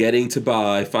 Forgetting to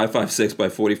buy 5.56 by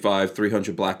 45,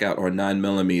 300 blackout, or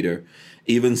 9mm.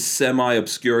 Even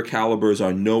semi-obscure calibers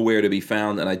are nowhere to be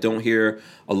found, and I don't hear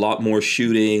a lot more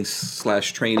shooting /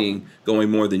 training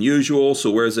going more than usual. So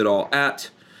where's it all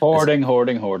at? Hoarding.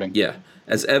 Yeah.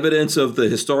 As evidence of the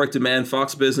historic demand,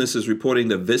 Fox Business is reporting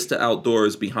that Vista Outdoor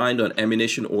is behind on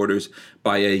ammunition orders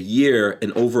by a year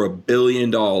and over $1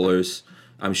 billion.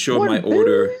 I'm sure my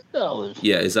order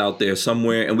is out there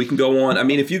somewhere, and we can go on. I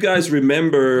mean, if you guys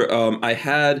remember, I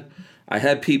had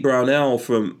Pete Brownell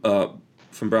from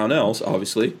from Brownells,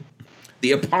 obviously,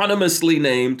 the eponymously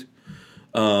named,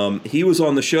 he was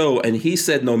on the show, and he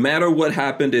said no matter what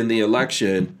happened in the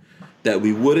election, that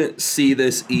we wouldn't see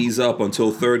this ease up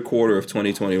until third quarter of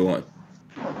 2021.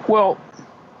 Well,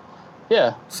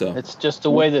 yeah. So it's just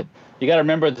the way that you got to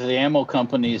remember that the ammo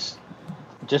companies,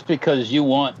 just because you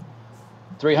want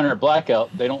 300 blackout,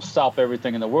 they don't stop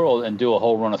everything in the world and do a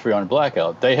whole run of 300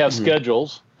 blackout. They have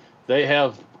schedules, they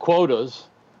have quotas.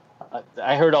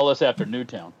 I heard all this after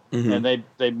Newtown, and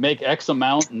they make X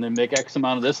amount, and they make X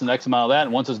amount of this and X amount of that,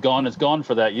 and once it's gone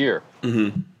for that year.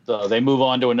 So they move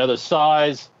on to another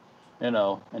size, and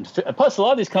plus a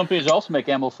lot of these companies also make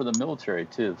ammo for the military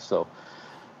too. So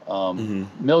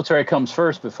military comes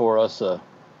first before us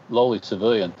lowly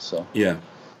civilians. So yeah,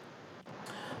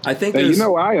 I think hey,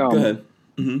 go ahead.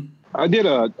 I did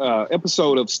a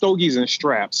episode of Stogies and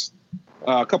Straps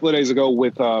a couple of days ago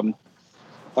with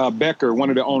Becker, one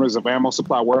of the owners of Ammo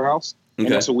Supply Warehouse. Okay.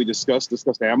 And that's what we discussed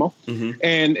ammo.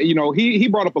 And, he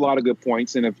brought up a lot of good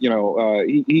points. And,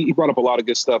 he brought up a lot of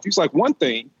good stuff. He's like, one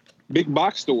thing, big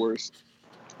box stores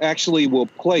actually will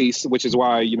place, which is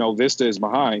why, Vista is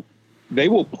behind. They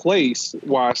will place,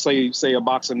 why say a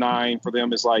box of 9 for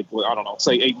them is like, I don't know,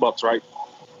 say $8, right?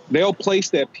 They'll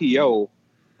place that PO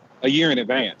a year in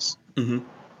advance.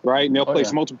 Right. And they'll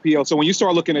place multiple POs. So when you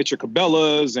start looking at your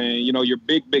Cabela's and, your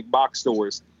big box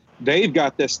stores, they've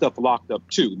got that stuff locked up,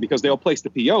 too, because they'll place the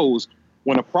POs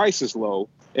when the price is low.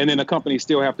 And then the companies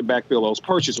still have to backfill those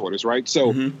purchase orders. Right.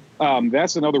 So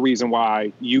that's another reason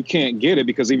why you can't get it,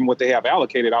 because even what they have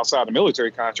allocated outside the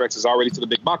military contracts is already to the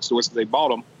big box stores because they bought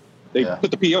them. They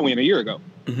put the PO in a year ago.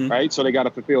 Right. So they got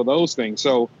to fulfill those things.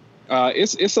 So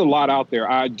it's a lot out there.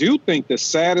 I do think the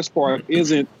saddest part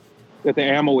isn't that the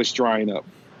ammo is drying up.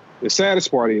 The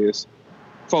saddest part is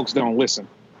folks don't listen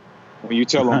when you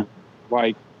tell them,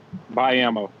 like, buy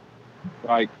ammo.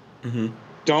 Like,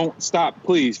 don't stop,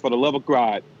 please, for the love of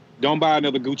God. Don't buy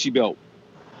another Gucci belt.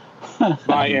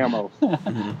 Buy ammo.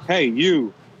 Hey,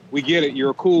 we get it.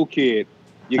 You're a cool kid.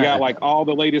 You got, like, all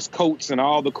the latest coats and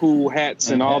all the cool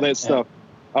hats and all that stuff.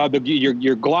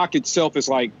 Your Glock itself is,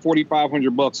 like,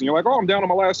 $4,500. And you're like, oh, I'm down on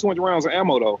my last 200 rounds of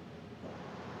ammo,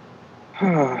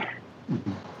 though.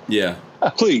 Yeah.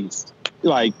 Please.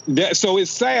 Like that. So it's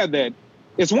sad that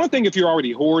it's one thing if you're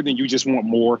already hoarding and you just want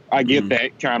more. I get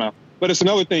that kind of, but it's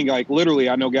another thing. Like literally,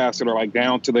 I know guys that are like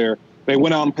down to they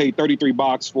went out and paid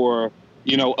 $33 for,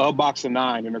 a box of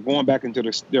 9, and they're going back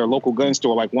into their local gun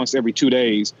store like once every 2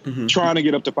 days, trying to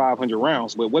get up to 500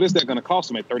 rounds. But what is that going to cost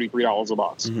them at $33 a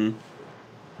box?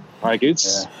 Like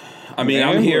it's. Yeah. I mean,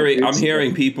 I'm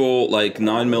hearing people like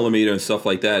 9mm and stuff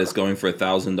like that is going for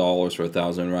 $1,000 for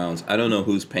 1,000 rounds. I don't know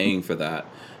who's paying for that,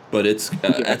 but it's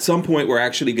at some point we're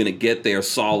actually going to get there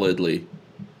solidly,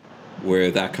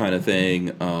 where that kind of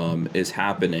thing is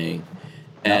happening.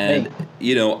 And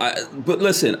but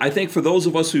listen, I think for those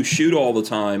of us who shoot all the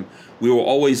time, we were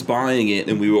always buying it,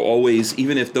 and we were always,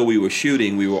 even if though we were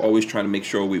shooting, we were always trying to make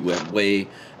sure we went way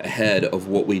ahead of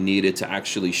what we needed to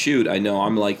actually shoot. I know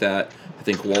I'm like that. I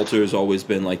think Walter's always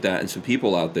been like that, and some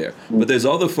people out there. But there's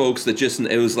other folks that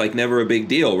it was like never a big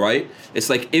deal, right? It's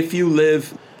like if you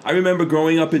live, I remember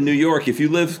growing up in New York, if you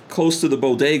live close to the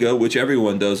bodega, which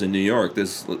everyone does in New York,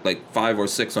 there's like 5 or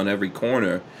 6 on every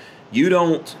corner, you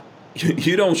don't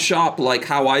shop like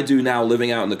how I do now living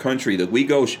out in the country. That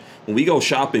when we go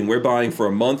shopping, we're buying for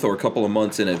a month or a couple of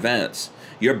months in advance.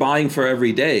 You're buying for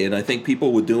every day, and I think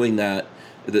people were doing that.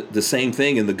 The same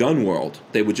thing in the gun world.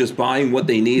 They were just buying what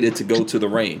they needed to go to the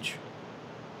range.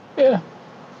 Yeah.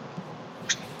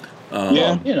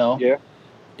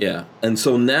 Yeah. And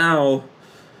so now,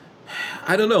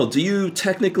 I don't know. Do you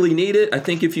technically need it? I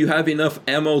think if you have enough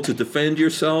ammo to defend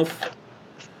yourself,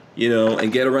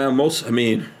 and get around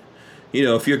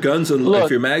if your guns and if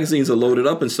your magazines are loaded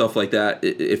up and stuff like that,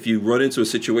 if you run into a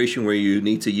situation where you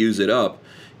need to use it up,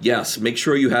 yes, make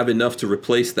sure you have enough to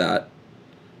replace that.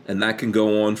 And that can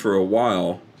go on for a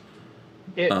while.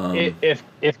 If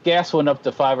gas went up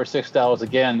to $5 or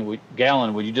 $6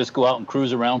 gallon, would you just go out and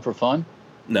cruise around for fun?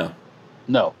 No.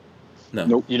 Nope.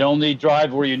 You'd only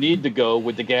drive where you need to go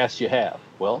with the gas you have.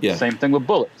 Well, same thing with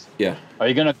bullets. Yeah. Are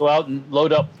you going to go out and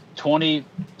load up 20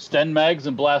 Sten mags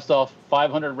and blast off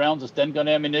 500 rounds of Sten gun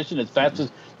ammunition as fast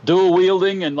as dual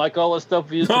wielding and like all this stuff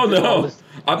we used to do? No.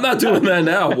 I'm not doing that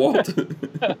now, Walt.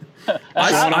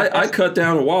 I cut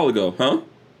down a while ago, huh?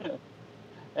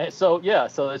 And so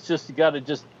it's just, you got to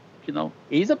just,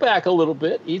 ease it back a little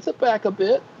bit, I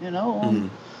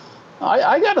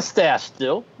got a stash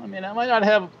still. I mean, I might not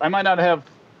have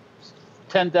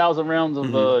 10,000 rounds of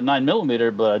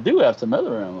 9mm, but I do have some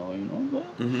other ammo,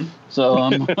 So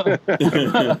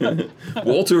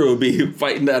Walter will be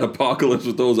fighting that apocalypse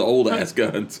with those old ass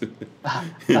guns. I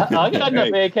got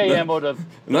enough AK ammo to.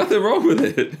 Nothing wrong with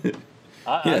it.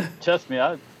 Trust me,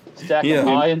 I stack them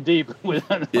high and deep with.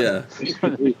 Yeah.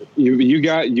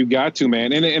 You got to,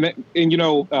 man. And you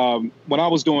know, when I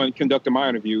was conducting my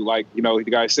interview, like, you know, the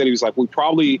guy said, he was like,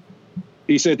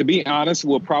 he said, to be honest,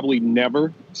 we'll probably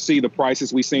never see the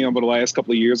prices we've seen over the last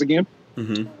couple of years again.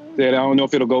 That I don't know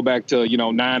if it'll go back to, you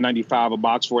know, $9.95 a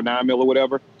box for a 9mm or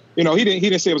whatever. You know, he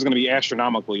didn't say it was going to be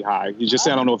astronomically high. He just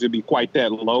said, I don't know if it'd be quite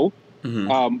that low.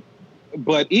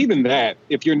 But even that,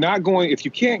 if you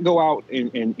can't go out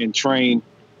and train,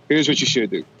 here's what you should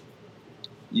do.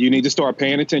 You need to start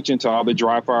paying attention to all the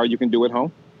dry fire you can do at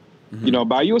home. You know,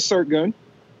 buy you a SIRT gun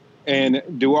and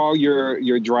do all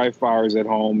your dry fires at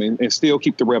home and still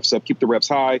keep the reps up, keep the reps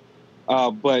high.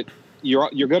 But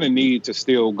you're going to need to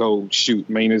still go shoot.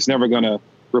 I mean, it's never going to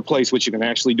replace what you can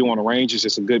actually do on a range. It's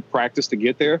just a good practice to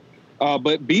get there.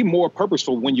 But be more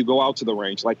purposeful when you go out to the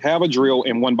range. Like, have a drill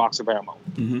and one box of ammo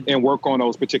and work on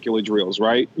those particular drills,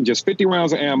 right? Just 50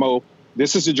 rounds of ammo.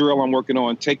 This is the drill I'm working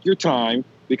on. Take your time,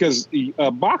 because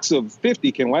a box of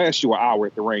 50 can last you an hour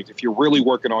at the range if you're really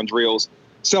working on drills,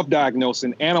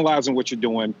 self-diagnosing, analyzing what you're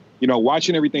doing, you know,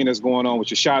 watching everything that's going on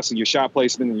with your shots and your shot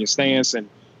placement and your stance and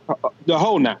the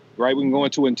whole nine, right? We can go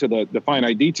into the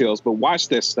finite details, but watch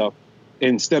that stuff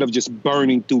instead of just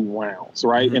burning through rounds,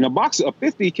 right? And a box of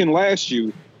 50 can last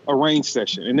you a range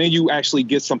session, and then you actually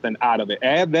get something out of it.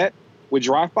 Add that with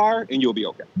dry fire, and you'll be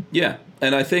okay. Yeah,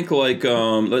 and I think, like,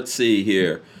 let's see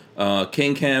here.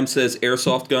 King Cam says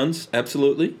airsoft guns.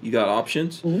 Absolutely, you got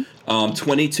options.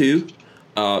 22.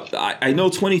 I know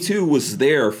 22 was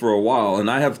there for a while,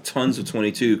 and I have tons of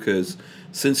 22 because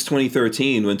since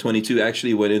 2013, when 22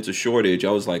 actually went into shortage,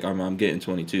 I was like, I'm getting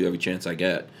 22 every chance I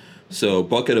get. So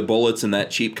bucket of bullets and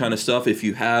that cheap kind of stuff. If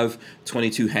you have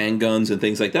 22 handguns and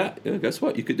things like that, guess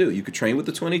what you could do? You could train with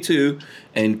the 22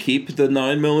 and keep the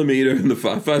 9mm and the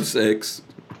 5.56.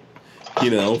 You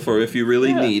know, for if you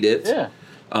really need it.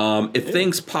 If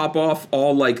things pop off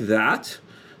all like that,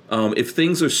 if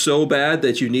things are so bad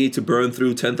that you need to burn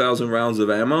through 10,000 rounds of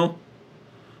ammo,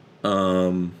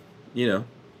 you know,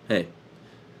 hey,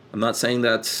 I'm not saying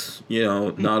that's, you know,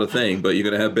 not a thing, but you're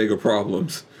going to have bigger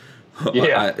problems. And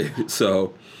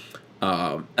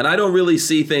I don't really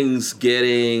see things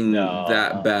getting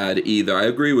that bad either. I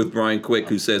agree with Brian Quick,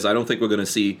 who says, I don't think we're going to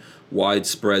see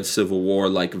widespread civil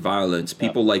war-like violence.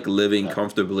 People like living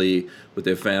comfortably with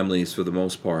their families for the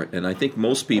most part. And I think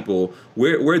most people,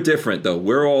 we're different, though.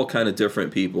 We're all kind of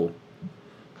different people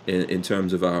in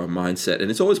terms of our mindset.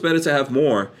 And it's always better to have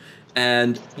more.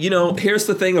 And, you know, here's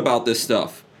the thing about this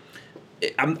stuff.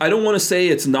 I don't want to say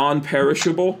it's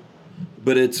non-perishable,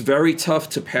 but it's very tough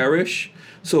to perish.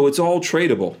 So it's all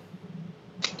tradable.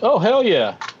 Oh, hell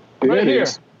yeah. Right here.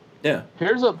 Yeah.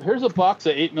 Here's a box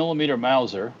of 8mm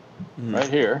Mauser right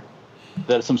here.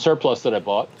 That's some surplus that I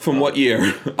bought. From what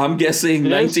year? I'm guessing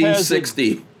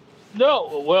 1960.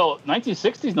 No, well,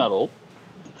 1960 is not old.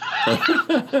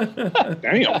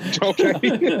 Damn. Okay.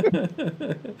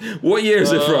 What year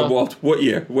is it from, Walt? What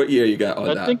year? What year you got on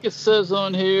that? I think it says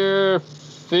on here,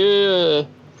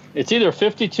 it's either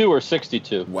 52 or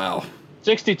 62. Wow.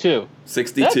 62.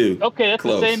 62. That's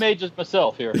close. the same age as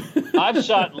myself here. I've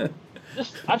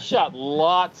shot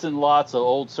lots and lots of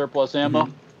old surplus ammo,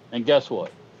 and guess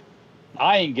what?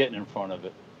 I ain't getting in front of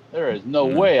it. There is no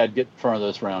way I'd get in front of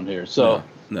this round here. So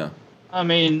no. I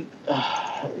mean,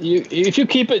 if you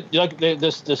keep it like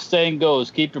this saying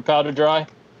goes, keep your powder dry,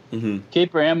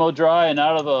 keep your ammo dry, and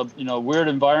out of a weird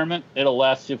environment, it'll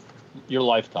last you your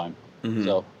lifetime.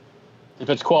 So if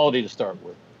it's quality to start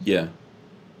with. Yeah.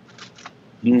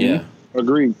 Yeah.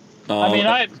 Agreed. I mean,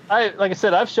 I like I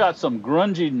said, I've shot some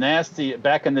grungy, nasty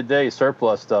back in the day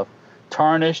surplus stuff,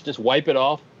 tarnished, just wipe it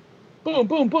off, boom,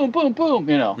 boom, boom, boom, boom.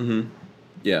 You know.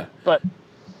 Yeah. But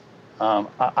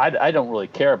I don't really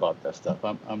care about that stuff.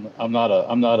 I'm not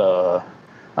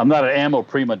an ammo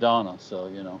prima donna.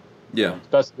 So Yeah.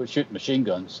 Especially with shooting machine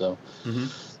guns. So.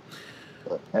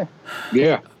 But, hey.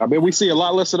 Yeah, I bet we see a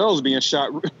lot less of those being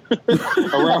shot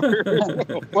around here.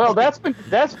 Well, that's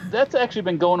actually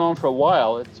been going on for a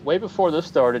while. It's way before this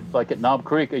started, like at Knob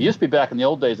Creek. It used to be back in the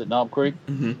old days at Knob Creek,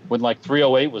 when like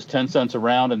 308 was 10 cents a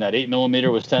round and that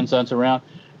 8mm was 10 cents a round.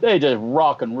 They just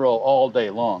rock and roll all day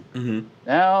long.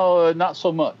 Now, not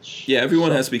so much. Yeah,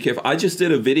 everyone has to be careful. I just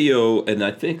did a video, and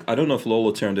I don't know if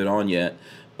Lola turned it on yet,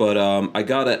 but I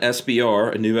got a new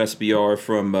SBR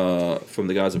from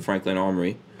the guys at Franklin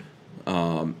Armory,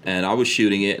 and I was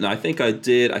shooting it, and I think I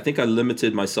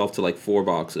limited myself to like 4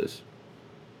 boxes,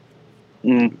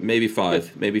 maybe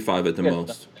 5 at the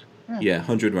most. Yeah,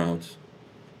 100 rounds.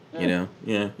 You know,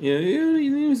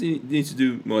 he needs to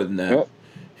do more than that.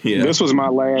 Yeah. This was my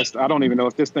last. I don't even know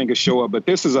if this thing could show up, but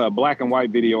this is a black and white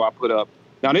video I put up.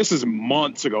 Now, this is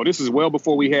months ago. This is well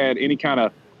before we had any kind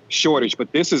of shortage,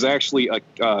 but this is actually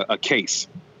a case.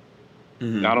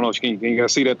 Mm-hmm. I don't know if can you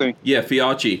guys see that thing? Yeah,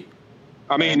 Fiocchi.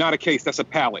 I mean, not a case. That's a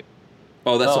pallet.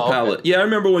 Oh, that's a pallet. Okay. Yeah, I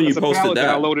remember when you posted that.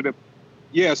 I loaded it.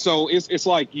 Yeah, so it's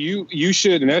like you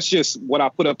should, and that's just what I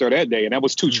put up there that day, and that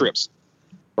was 2 trips.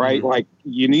 Right? Mm-hmm. Like,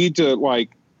 you need to, like,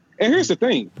 and here's the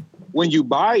thing. When you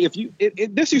buy,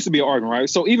 this used to be an argument, right?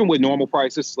 So even with normal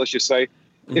prices, let's just say,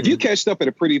 if you catch stuff at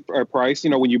a pretty price,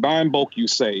 when you buy in bulk, you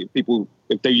save. People,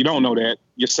 you don't know that,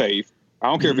 you save. I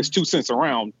don't care if it's 2 cents a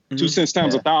round. 2 cents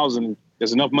times 1,000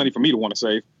 is enough money for me to want to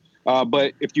save.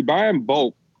 But if you buy in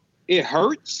bulk, it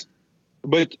hurts.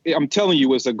 But I'm telling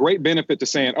you, it's a great benefit to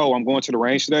saying, oh, I'm going to the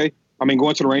range today. I need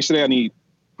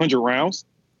 100 rounds.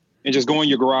 And just go in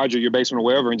your garage or your basement or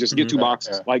wherever and just get 2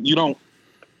 boxes. Yeah. Like, you don't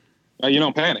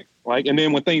panic. Like, and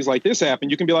then when things like this happen,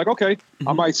 you can be like, okay,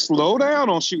 I might slow down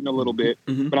on shooting a little bit,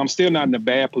 but I'm still not in a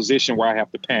bad position where I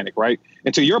have to panic, right?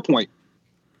 And to your point,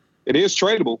 it is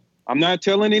tradable. I'm not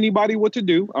telling anybody what to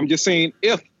do. I'm just saying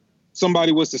if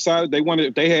somebody was decided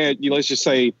if they had, let's just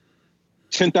say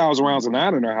 10,000 rounds of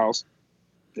 9 in their house,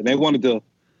 and they wanted to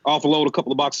offload a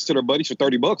couple of boxes to their buddies for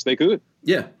 $30, they could.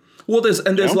 Yeah. Well,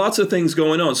 there's lots of things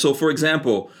going on. So, for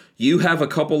example, you have a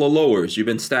couple of lowers. You've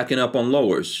been stacking up on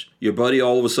lowers. Your buddy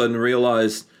all of a sudden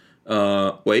realized,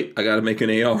 wait, I got to make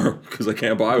an AR because I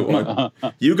can't buy one.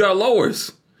 You got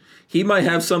lowers. He might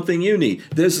have something you need.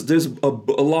 There's a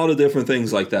lot of different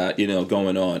things like that,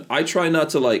 going on. I try not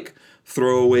to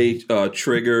throw away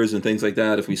triggers and things like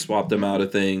that if we swap them out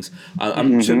of things.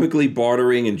 I'm typically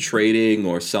bartering and trading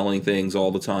or selling things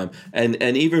all the time. And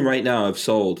even right now we've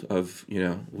sold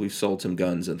some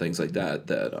guns and things like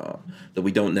that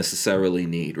we don't necessarily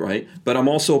need, right? But I'm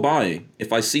also buying.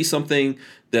 If I see something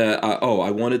that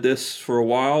I wanted this for a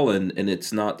while and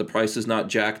it's not, the price is not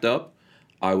jacked up,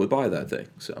 I would buy that thing.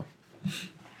 So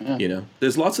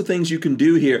there's lots of things you can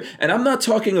do here. And I'm not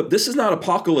talking this is not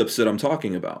apocalypse that I'm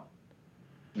talking about.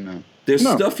 No. There's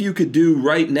stuff you could do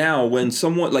right now when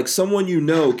someone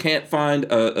can't find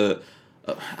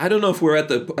I don't know if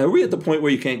are we at the point where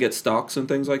you can't get stocks and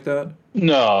things like that?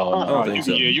 No. I don't think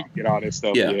so. Yeah, you can get all that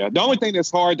stuff. Yeah. The only thing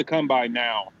that's hard to come by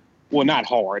now, well, not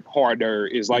harder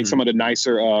is some of the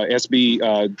nicer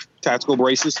SB tactical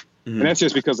braces. And that's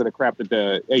just because of the crap that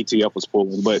the ATF was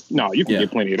pulling. But no, you can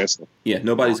get plenty of that stuff. Yeah,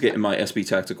 nobody's getting my SB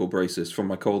tactical braces from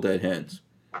my cold dead hands.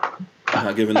 I'm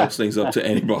not giving those things up to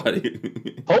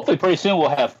anybody. Hopefully pretty soon we'll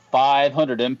have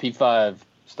 500 MP5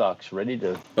 stocks ready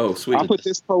to... Oh, sweet. I put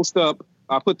this up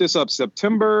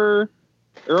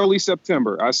early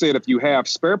September. I said if you have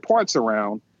spare parts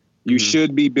around, you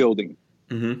should be building.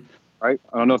 Right?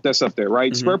 I don't know if that's up there,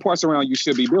 right? Spare parts around, you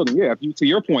should be building. Yeah, to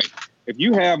your point, if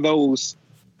you have those...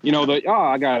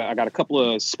 I got a couple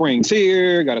of springs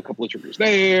here, got a couple of triggers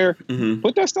there.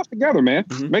 Put that stuff together, man.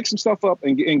 Make some stuff up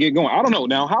and get going. I don't know.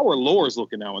 Now, how are lowers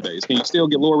looking nowadays? Can you still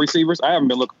get lower receivers? I haven't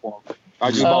been looking for them. I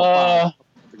just bought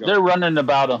 5. They're running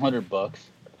about $100.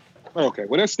 Okay,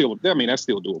 well that's still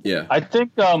doable. Yeah, I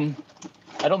think I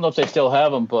don't know if they still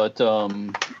have them, but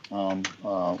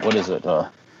what is it?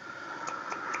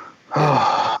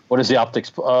 What is the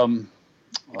Optics?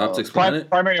 Optics Planet?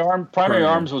 Primary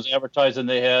Arms was advertising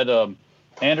they had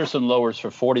Anderson lowers for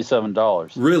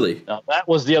 $47. Really? Now, that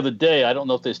was the other day. I don't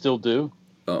know if they still do.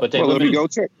 But let me go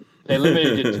check. They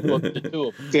limited it to 2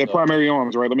 of them. Yeah, Primary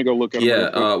Arms, right? Let me go look at it.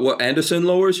 Yeah, what, Anderson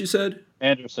lowers, you said?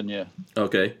 Anderson, yeah.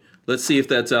 Okay. Let's see if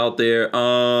that's out there.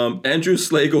 Andrew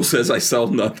Slagle says I sell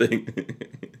nothing.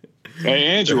 Hey,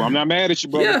 Andrew, I'm not mad at you,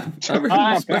 brother. Yeah,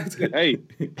 I respect it. Hey,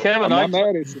 Kevin, I'm not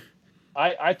mad at you.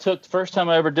 I took the first time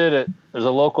I ever did it. There's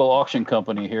a local auction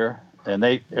company here, and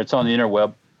it's on the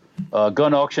interweb,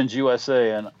 Gun Auctions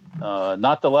USA, and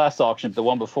not the last auction, but the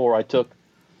one before. I took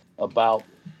a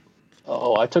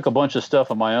bunch of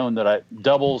stuff of my own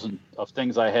doubles and of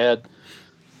things I had.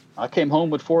 I came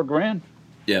home with $4,000.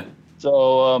 Yeah.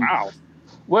 So wow.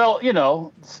 Well,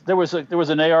 there was an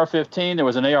AR-15, there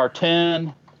was an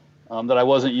AR-10. That I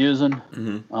wasn't using,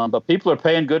 but people are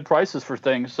paying good prices for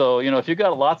things. So if you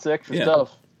got lots of extra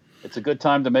stuff, it's a good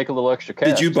time to make a little extra cash.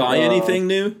 Did you buy anything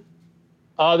new?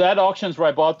 That auction's where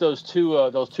I bought those two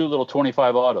little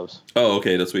 25 autos. Oh,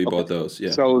 okay, that's where you bought those.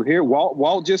 Yeah. So here,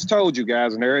 Walt just told you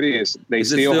guys, and there it is. They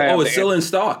still have. Oh, it's still in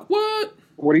stock. What?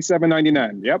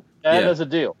 $47.99. Yep. That is a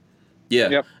deal. Yeah.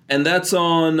 Yep. And that's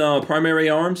on Primary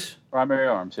Arms? Primary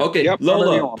Arms. Yeah. Okay, Yep,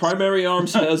 Lola, Primary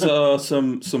Arms has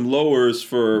some lowers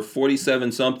for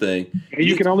 47 something. And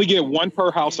you can only get one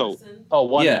per household. Oh,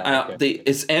 one. Yeah, now. Okay.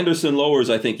 it's Anderson lowers,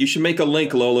 I think. You should make a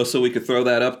link, Lola, so we could throw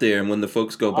that up there and when the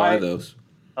folks go buy those.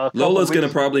 Lola's going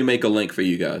to probably make a link for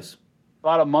you guys.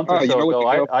 About a month or so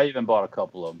ago, I even bought a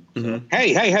couple of them. Mm-hmm.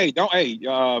 Hey,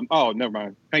 oh, never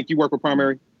mind. Hank, you work with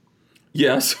Primary?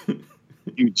 Yes.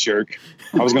 You jerk.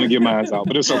 I was going to get mine out,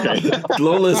 but it's okay.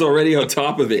 Lola's already on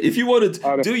top of it. If you wanted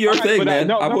to do your thing, man,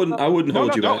 I wouldn't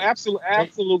hold you back.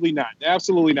 Absolutely not.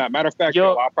 Absolutely not. Matter of fact,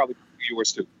 I'll probably do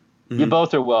yours too. You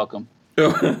both are welcome.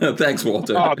 Thanks,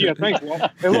 Walter. Oh, yeah, thanks, Walter.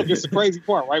 Hey, look, it's the crazy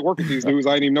part, right? Working with these dudes,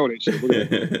 I didn't even know that shit.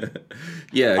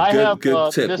 Yeah,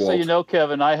 good tip, just Walt. so you know,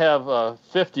 Kevin, I have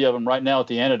 50 of them right now at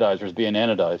the anodizers being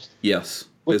anodized. Yes.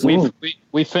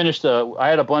 We finished, I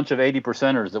had a bunch of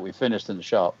 80%ers that we finished in the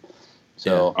shop.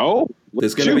 So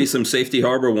there's going to be some Safety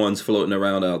Harbor ones floating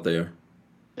around out there.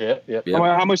 Yeah.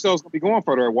 How much those going to be going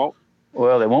for there, Walt?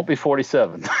 Well, they won't be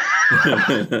 47.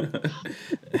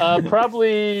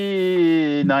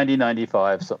 Probably 90,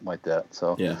 95, something like that.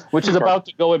 So, which is about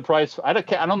to go in price. I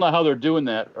don't know how they're doing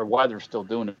that or why they're still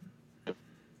doing it.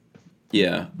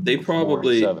 Yeah, they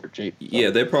probably. Cheap, so. Yeah,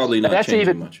 they're probably not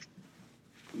changing much.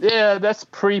 Yeah, that's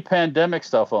pre-pandemic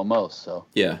stuff almost. So.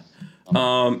 Yeah.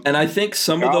 And I think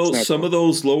some of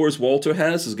those lowers Walter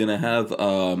has is going to have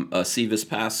a Civis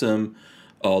Passum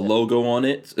logo on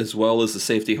it, as well as the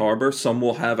Safety Harbor. Some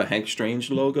will have a Hank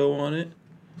Strange logo on it.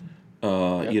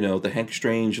 You know, the Hank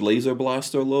Strange Laser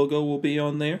Blaster logo will be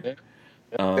on there.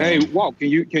 Hey, Walt, can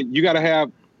you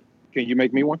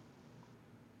make me one?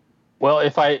 Well,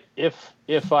 if I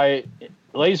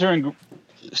laser engrave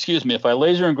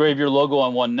your logo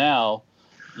on one now,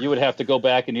 you would have to go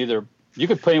back and you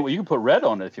could put red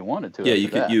on it if you wanted to.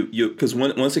 Yeah, you because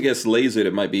once it gets lasered,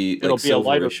 it might be it'll be a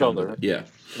lighter color. Yeah,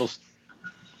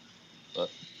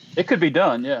 it could be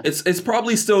done. Yeah, it's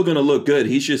probably still going to look good.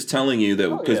 He's just telling you that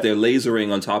because they're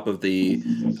lasering on top of the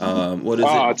what is it?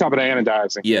 On top of the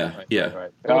anodizing. Yeah, right. yeah.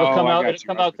 It'll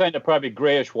come out kind of probably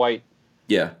grayish white.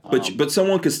 Yeah, but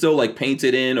someone could still like paint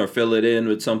it in or fill it in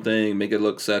with something, make it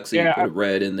look sexy. Yeah, put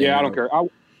red in there. Yeah, I don't care. I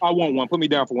want one. Put me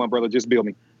down for one, brother. Just bill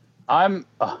me. I'm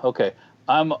okay.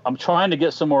 I'm trying to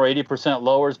get some more 80%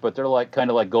 lowers, but they're kind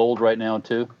of like gold right now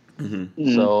too.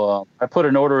 Mm-hmm. So I put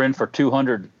an order in for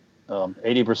 200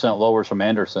 80% lowers from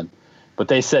Anderson, but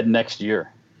they said next year.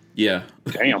 Yeah.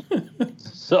 Damn.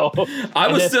 So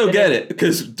I would still get it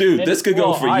because, dude, this could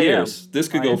go for years. This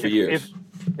could go for years.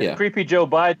 If Creepy Joe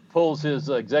Biden pulls his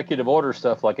executive order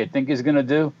stuff like I think he's going to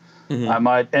do, I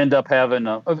might end up having.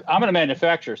 I'm a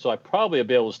manufacturer, so I probably will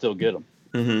be able to still get them.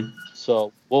 Mm-hmm.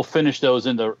 So we'll finish those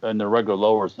in the regular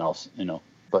lowers now,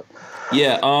 But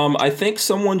I think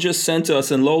someone just sent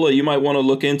us, and Lola, you might want to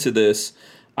look into this.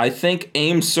 I think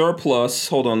AIM Surplus.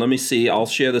 Hold on, let me see. I'll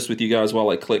share this with you guys while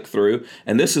I click through.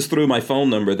 And this is through my phone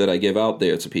number that I give out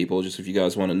there to people, just if you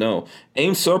guys want to know.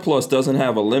 AIM Surplus doesn't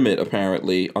have a limit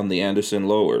apparently on the Anderson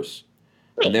lowers,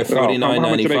 and they're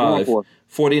 $49.95.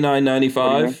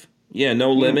 $49.95. Yeah,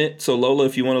 no limit. So Lola,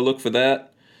 if you want to look for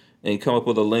that and come up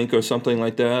with a link or something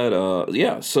like that,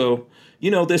 So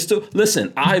there's still.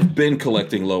 Listen, I've been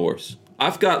collecting lowers.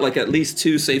 I've got at least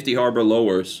 2 Safety Harbor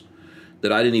lowers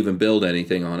that I didn't even build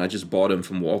anything on. I just bought them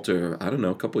from Walter, I don't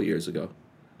know, a couple of years ago.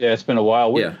 Yeah, it's been a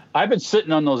while. Yeah. I've been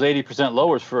sitting on those 80%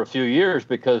 lowers for a few years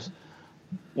because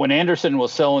when Anderson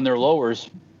was selling their lowers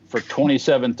for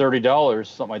 $27, $30,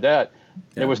 something like that,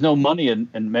 there was no money in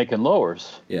making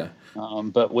lowers. Yeah.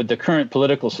 But with the current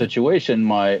political situation,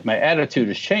 my attitude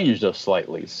has changed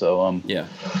slightly. So yeah.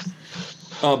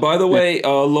 By the way,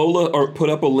 Lola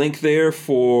put up a link there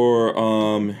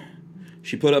for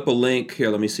she put up a link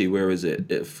here. Let me see. Where is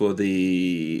it?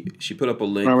 She put up a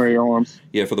link. Primary Arms.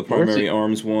 Yeah, for the Primary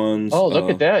Arms ones. Oh,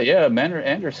 look at that. Yeah,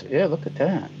 Anderson. Yeah, look at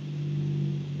that.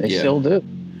 They still do.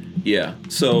 Yeah.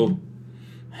 So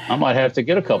I might have to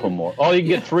get a couple more. Oh, you can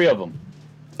get 3 of them.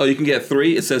 Oh, you can get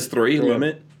 3? It says 3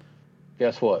 limit?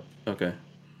 Guess what? Okay.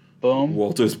 Boom.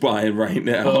 Walter's buying right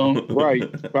now. Boom. Right.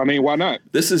 I mean, why not?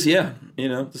 This is,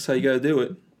 this is how you got to do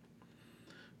it.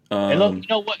 And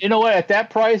look, you know what? At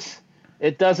that price,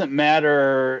 it doesn't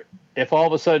matter if all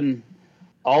of a sudden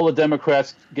all the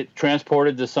Democrats get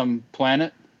transported to some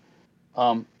planet.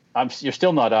 You're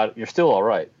still not out. You're still all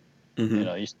right.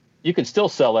 Mm-hmm. You can still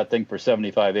sell that thing for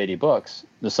 $75, $80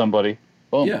 to somebody.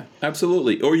 Boom. Yeah,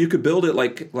 absolutely. Or you could build it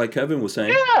like Kevin was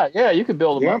saying. Yeah, you could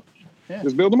build them up. Yeah.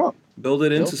 Just build them up. Build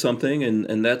it into something,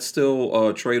 and that's still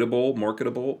tradable,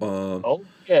 marketable.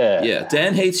 Yeah. Yeah.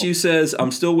 Dan Hates You says,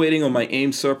 I'm still waiting on my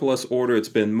AIM Surplus order. It's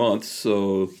been months,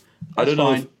 so I don't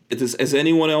know if Has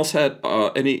anyone else had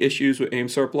any issues with aim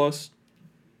surplus?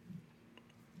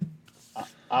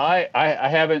 I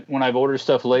haven't when I've ordered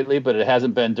stuff lately, but it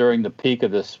hasn't been during the peak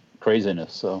of this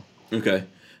craziness. So okay.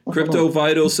 Crypto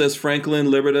Vital says Franklin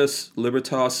Libertas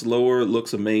lower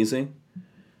looks amazing.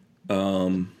 They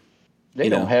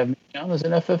don't have me down as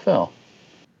an FFL.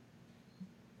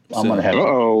 I'm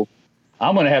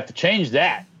gonna have to change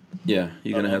that. Yeah,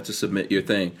 you're gonna have to submit your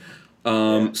thing.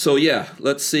 So yeah,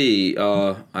 let's see.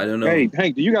 I don't know. Hey,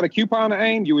 Hank, do you got a coupon to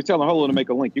AIM? You were telling Holo to make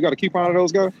a link. You got a coupon of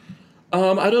those guys?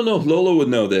 I don't know. Lola would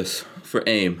know this for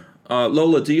AIM.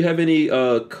 Lola, do you have any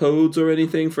codes or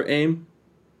anything for AIM?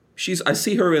 I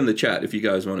see her in the chat. If you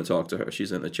guys want to talk to her,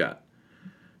 she's in the chat.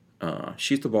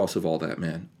 She's the boss of all that,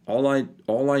 man. All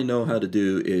I know how to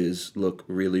do is look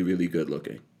really, really good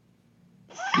looking.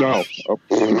 No.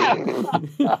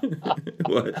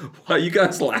 Why are you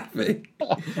guys laughing?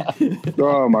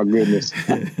 Oh my goodness.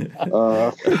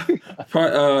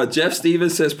 Jeff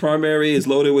Stevens says primary is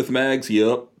loaded with mags.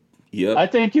 Yep. I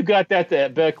think you got that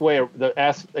back way.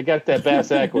 I got that bass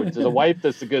backwards. There's a wife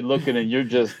that's good looking, and you're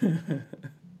just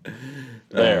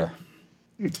there.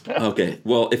 Okay.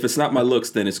 Well, if it's not my looks,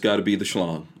 then it's got to be the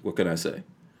schlong. What can I say?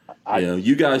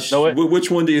 You guys.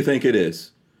 Which one do you think it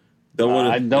is? Don't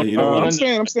want to.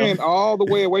 I'm staying all the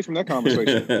way away from that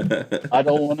conversation. I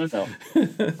don't want to know.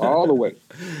 All the way.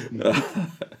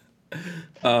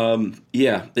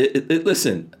 Yeah.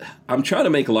 Listen, I'm trying to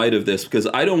make light of this because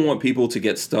I don't want people to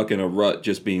get stuck in a rut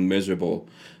just being miserable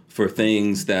for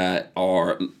things that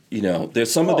are,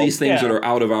 there's some of these things that are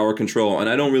out of our control, and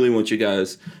I don't really want you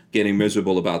guys getting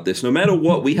miserable about this. No matter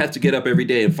what, we have to get up every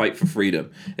day and fight for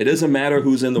freedom. It doesn't matter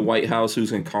who's in the White House,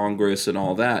 who's in Congress, and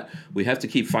all that. We have to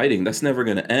keep fighting. That's never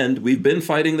going to end. We've been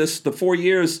fighting this the 4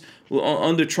 years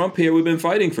under Trump here. We've been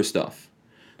fighting for stuff.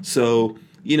 So,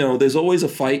 there's always a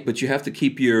fight, but you have to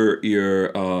keep your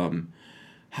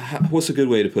what's a good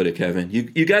way to put it, Kevin?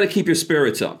 You got to keep your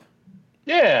spirits up.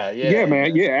 Yeah,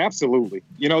 man. Yeah, absolutely.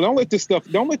 Don't let this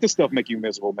stuff make you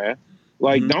miserable, man.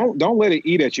 Like, don't let it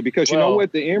eat at you, because you know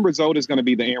what? The end result is going to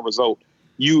be the end result.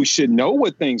 You should know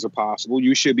what things are possible.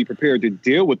 You should be prepared to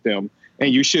deal with them,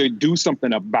 and you should do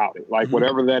something about it. Like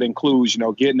whatever that includes,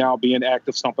 getting out, being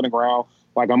active, stomping the ground,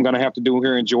 like I'm going to have to do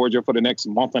here in Georgia for the next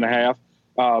month and a half.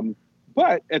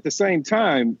 But at the same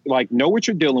time, like, know what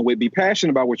you're dealing with, be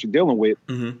passionate about what you're dealing with,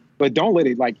 but don't let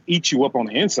it like eat you up on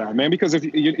the inside, man, because if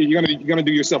you're gonna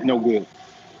do yourself no good.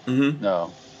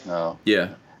 No. Yeah.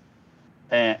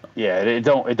 And it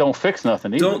don't fix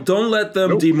nothing either. Don't let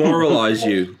them demoralize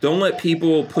you. Don't let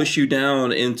people push you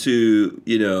down into,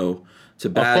 to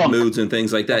bad moods and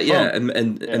things like that.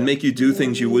 And make you do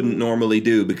things you wouldn't normally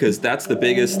do, because that's the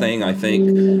biggest thing I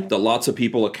think that lots of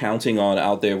people are counting on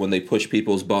out there when they push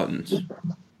people's buttons.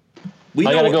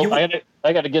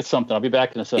 I gotta get something. I'll be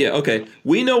back in a second. Yeah, okay.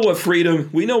 We know what freedom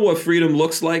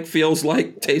looks like, feels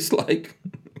like, tastes like.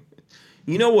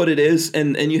 You know what it is,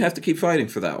 and you have to keep fighting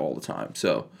for that all the time.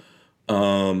 So,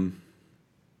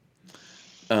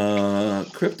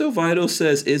 Crypto Vital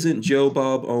says, isn't Joe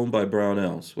Bob owned by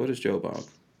Brownells? What is Joe Bob?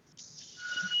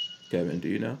 Kevin, do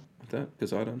you know that?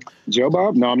 Because I don't. Joe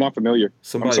Bob? No, I'm not familiar.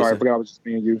 I'm sorry, I forgot I was just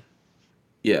being you.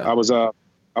 Yeah. I was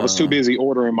too busy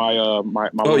ordering my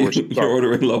lowers. You're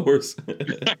ordering lowers?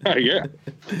 Yeah.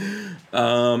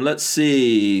 Let's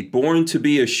see. Born to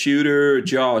be a shooter,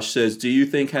 Josh says, do you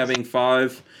think having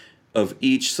 5 of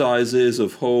each sizes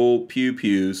of whole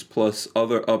pew-pews plus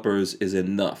other uppers is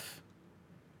enough?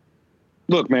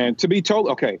 Look, man, to be told,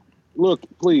 okay, look,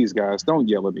 please, guys, don't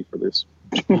yell at me for this.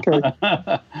 Okay?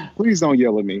 Please don't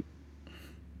yell at me.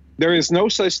 There is no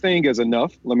such thing as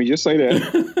enough. Let me just say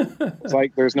that. It's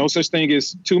like there's no such thing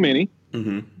as too many.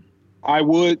 I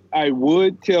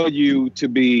would tell you to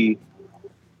be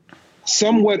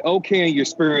somewhat okay in your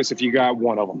spirits if you got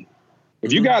one of them.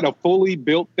 If you got a fully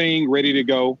built thing ready to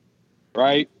go,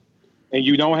 right, and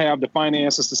you don't have the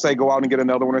finances to say go out and get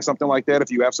another one or something like that,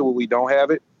 if you absolutely don't have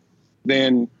it,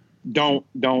 then don't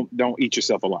eat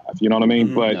yourself alive. You know what I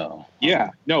mean? But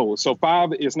so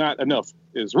 5 is not enough.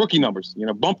 It's rookie numbers.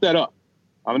 Bump that up.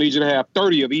 I'm gonna need you to have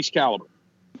 30 of each caliber,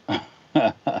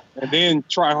 and then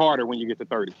try harder when you get to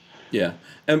 30. Yeah,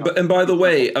 and by the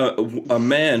way,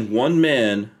 one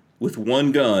man with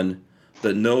one gun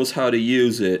that knows how to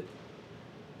use it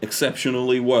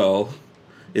exceptionally well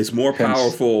is more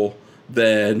powerful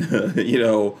than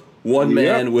one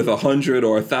man with 100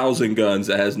 or 1,000 guns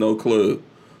that has no clue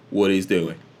what he's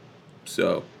doing.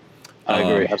 So I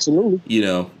agree. Absolutely.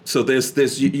 So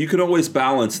there's you can always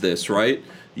balance this, right?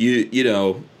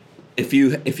 If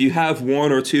you have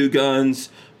 1 or 2 guns,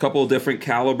 a couple of different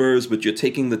calibers, but you're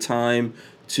taking the time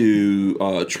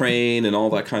to train and all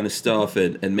that kind of stuff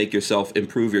and make yourself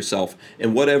improve yourself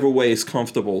in whatever way is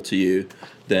comfortable to you,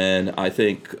 then I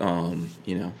think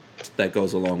that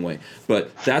goes a long way.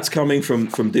 But that's coming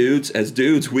from dudes. As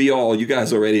dudes, you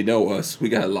guys already know us. We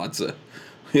got lots of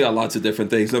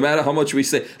different things. No matter how much we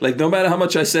say, like no matter how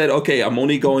much I said, okay, I'm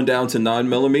only going down to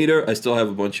 9mm, I still have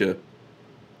a bunch of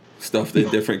stuff in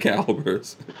different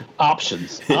calibers.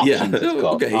 Options. Yeah.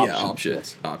 Okay.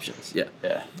 Options. Yeah. Options. Yeah.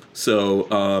 Yeah.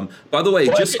 So, by the way,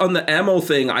 just on the ammo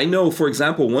thing, I know, for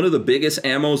example, one of the biggest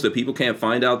ammos that people can't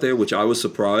find out there, which I was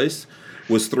surprised,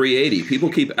 was 380. People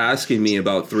keep asking me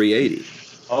about 380.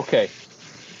 Okay.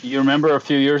 You remember a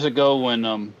few years ago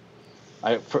when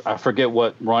I forget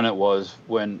what run it was,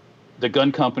 when the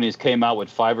gun companies came out with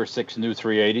 5 or 6 new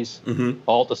 380s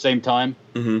all at the same time,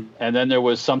 and then there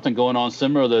was something going on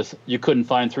similar to this. You couldn't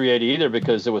find 380 either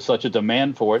because there was such a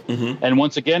demand for it. And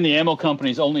once again, the ammo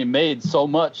companies only made so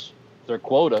much, their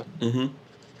quota.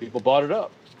 People bought it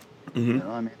up. You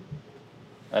know, I mean,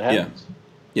 that happens.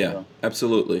 Yeah, so.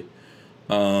 Absolutely.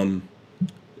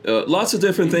 Lots of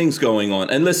different things going on.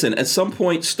 And listen, at some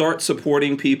point, start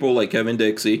supporting people like Kevin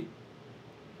Dixie.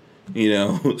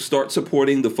 Start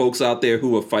supporting the folks out there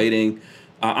who are fighting.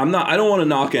 I don't want to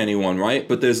knock anyone, right?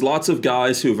 But there's lots of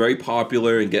guys who are very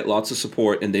popular and get lots of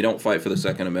support, and they don't fight for the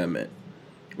Second Amendment,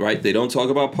 right? They don't talk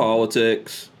about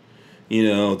politics.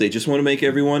 They just want to make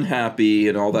everyone happy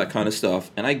and all that kind of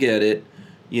stuff. And I get it.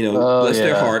 Bless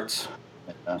their hearts.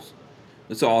 Yeah.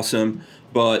 It's awesome.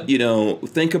 But,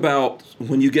 think about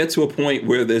when you get to a point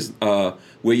where there's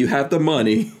where you have the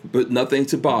money but nothing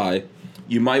to buy.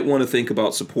 You might want to think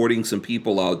about supporting some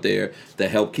people out there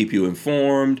that help keep you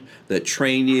informed, that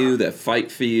train you, that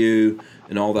fight for you,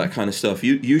 and all that kind of stuff.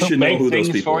 You should know who those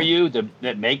people are.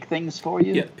 That make things for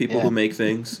you? Yeah, people who make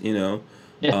things,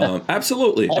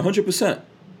 Absolutely, 100%.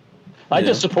 I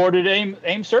just supported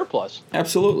AIM Surplus.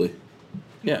 Absolutely.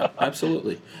 Yeah,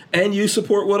 absolutely. And you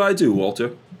support what I do,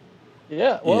 Walter.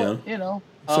 Yeah, well,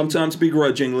 sometimes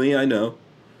begrudgingly, I know.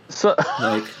 So,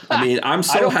 I'm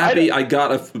so happy I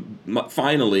got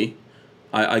finally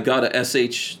I got a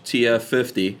SHTF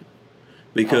 50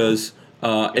 because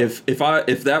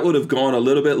if that would have gone a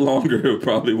little bit longer, it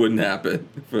probably wouldn't happen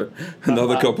for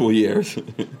another couple of years.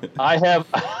 I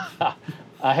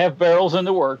have barrels in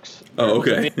the works. Oh,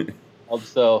 okay.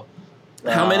 So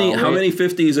how many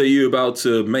 50s are you about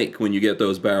to make when you get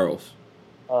those barrels?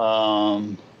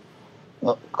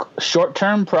 Short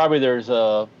term, probably there's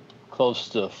close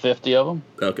to 50 of them.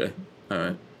 Okay, all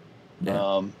right.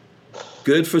 Yeah.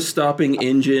 Good for stopping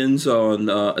engines on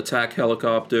attack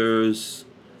helicopters.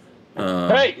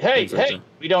 Hey!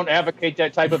 We don't advocate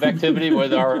that type of activity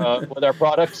with our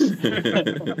products.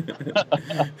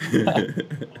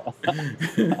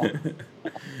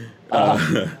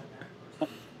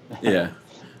 Yeah.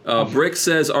 Brick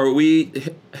says, "Are we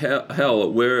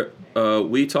hell? Where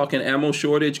we talking ammo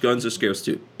shortage? Guns are scarce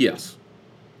too." Yes.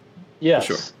 Yes.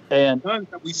 For sure. And guns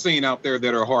that we've seen out there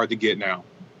that are hard to get now.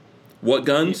 What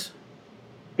guns?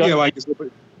 Yeah, like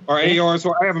or ARs.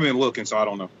 I haven't been looking, so I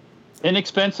don't know.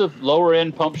 Inexpensive, lower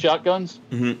end pump shotguns.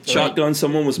 Shotguns.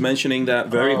 Someone was mentioning that.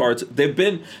 Very hard.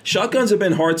 Shotguns have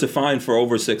been hard to find for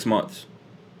over 6 months.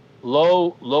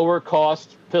 Lower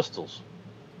cost pistols.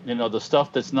 The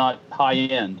stuff that's not high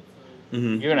end.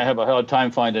 You're gonna have a hard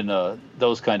time finding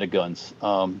those kind of guns.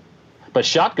 But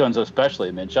shotguns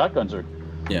especially, man. Shotguns are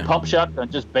pump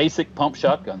shotguns, just basic pump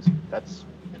shotguns. That's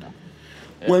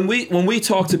When we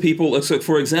talk to people, it's like,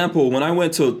 for example, when I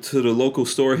went to the local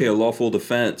store here, Lawful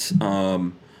Defense,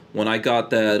 when I got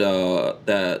that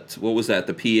what was that,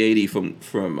 the P80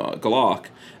 from Glock,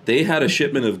 they had a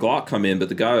shipment of Glock come in, but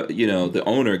the guy, the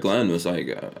owner, Glenn, was like,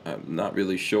 I'm not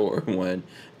really sure when,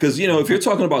 because if you're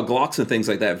talking about Glocks and things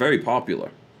like that, very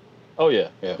popular. Oh yeah.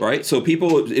 Right. So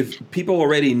if people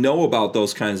already know about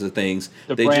those kinds of things,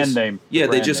 they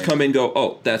just come and go,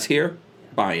 oh, that's here,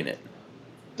 buying it.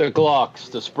 The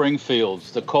Glocks, the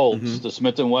Springfields, the Colts, the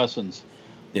Smith & Wessons.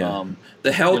 Yeah.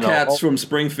 The Hellcats from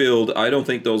Springfield, I don't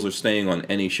think those are staying on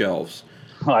any shelves.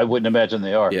 I wouldn't imagine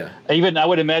they are. Yeah. Even I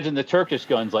would imagine the Turkish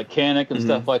guns like Canik and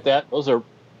stuff like that,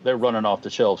 they're running off the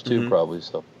shelves too, probably.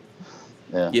 So.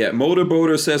 Yeah. Yeah.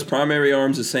 Motorboater says Primary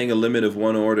Arms is saying a limit of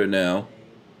 1 order now.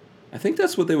 I think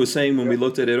that's what they were saying when we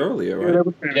looked at it earlier, right?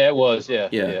 Yeah, it was. Yeah.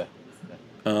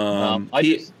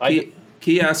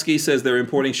 Kiaski says they're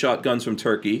importing shotguns from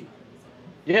Turkey.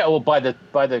 Yeah, well, by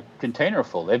the container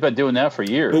full. They've been doing that for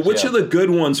years. But which are the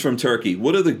good ones from Turkey?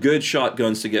 What are the good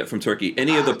shotguns to get from Turkey?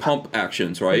 Any of the pump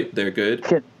actions, right? They're good?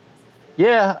 Can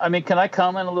I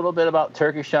comment a little bit about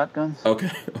Turkish shotguns?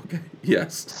 Okay,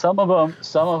 yes. Some of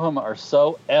them are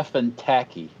so effing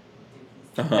tacky.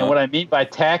 And what I mean by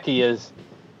tacky is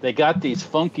they got these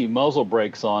funky muzzle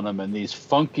brakes on them and these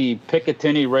funky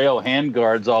Picatinny rail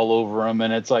handguards all over them,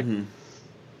 and it's like,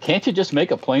 can't you just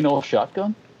make a plain old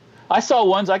shotgun? I saw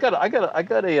ones. I got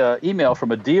a email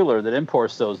from a dealer that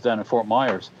imports those down in Fort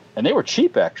Myers, and they were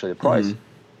cheap actually, the price,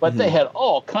 but they had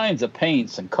all kinds of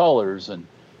paints and colors, and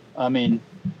I mean,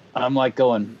 I'm like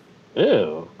going,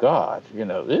 ew, God, ew,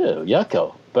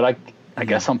 yucko. But I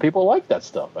guess some people like that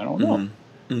stuff. I don't know.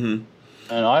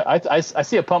 And I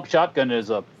see a pump shotgun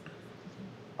as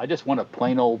I just want a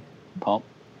plain old pump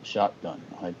shotgun.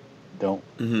 I don't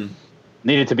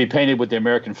need it to be painted with the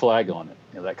American flag on it.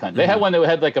 That kind. They had one that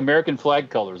had like American flag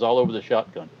colors all over the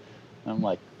shotgun. I'm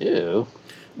like, ew.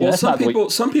 Well, some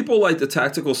people like the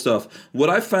tactical stuff. What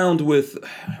I found with,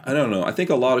 I don't know, I think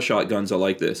a lot of shotguns are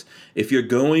like this. If you're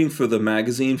going for the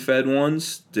magazine-fed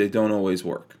ones, they don't always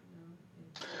work.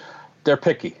 They're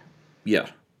picky. Yeah.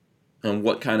 And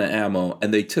what kind of ammo.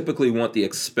 And they typically want the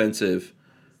expensive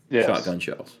shotgun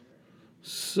shells.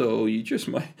 So you just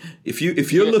might, if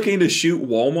you're looking to shoot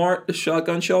Walmart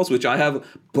shotgun shells, which I have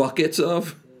buckets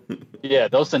of. Yeah,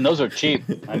 those are cheap.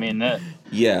 I mean,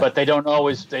 but they don't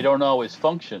always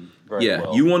function very well.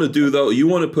 Yeah, you want to do those. You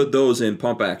want to put those in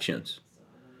pump actions.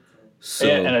 So,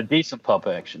 and a decent pump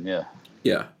action, yeah.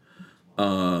 Yeah.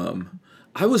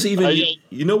 I was even.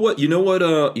 You know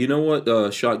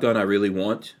what shotgun I really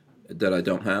want that I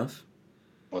don't have.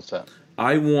 What's that?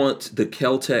 I want the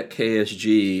Kel-Tec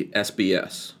KSG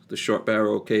SBS, the short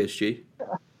barrel KSG.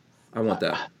 I want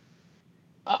that.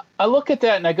 I look at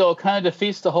that and I go, it kind of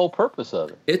defeats the whole purpose of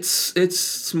it. It's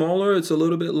smaller. It's a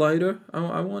little bit lighter.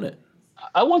 I want it.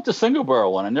 I want the single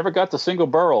barrel one. I never got the single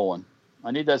barrel one.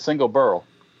 I need that single barrel.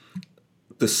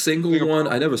 The single one?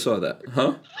 I never saw that.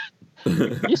 Huh?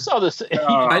 You saw this.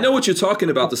 I know what you're talking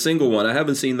about. The single one. I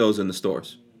haven't seen those in the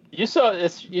stores. You saw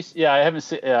it. I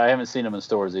haven't seen them in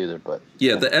stores either. But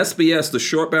yeah, the SBS, the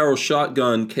short barrel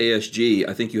shotgun KSG,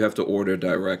 I think you have to order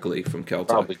directly from Kel-Tec.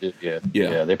 Probably do.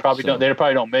 Yeah. They probably don't. They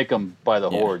probably don't make them by the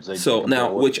hordes. They so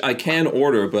now, which I can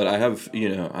order, but I have,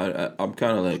 I'm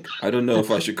kind of like, I don't know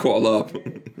if I should call up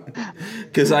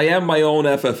because I am my own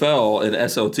FFL and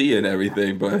SLT and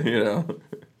everything, but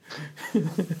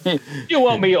You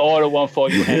want me to order one for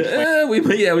you? We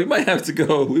might have to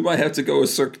go. We might have to go a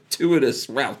circuitous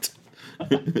route.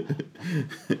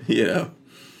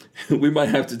 We might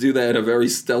have to do that in a very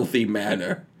stealthy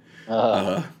manner.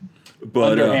 But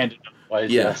underhanded.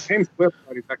 James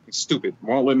website is acting stupid.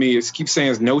 Won't let me. It keeps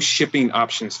saying no shipping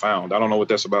options found. I don't know what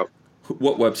that's about.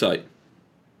 What website?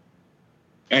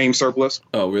 AIM Surplus.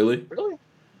 Oh, really? Really?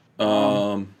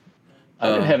 I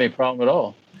didn't have any problem at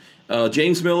all.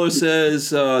 James Miller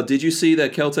says, did you see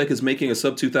that Kel-Tec is making a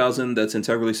sub 2000 that's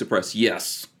integrally suppressed?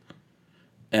 Yes.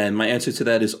 And my answer to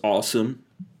that is awesome.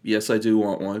 Yes, I do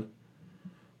want one.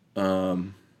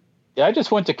 Yeah, I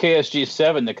just went to KSG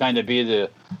 7 to kind of be the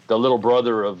little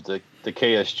brother of the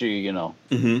KSG,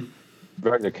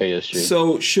 regular KSG.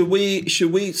 So should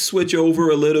we switch over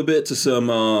a little bit to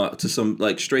some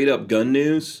like straight up gun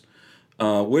news?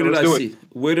 Where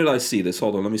did I see this?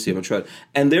 Hold on, let me see if I tried.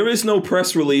 And there is no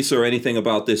press release or anything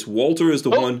about this. Walter is the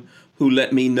one who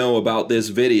let me know about this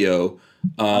video.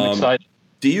 I'm excited.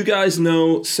 Do you guys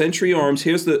know Century Arms?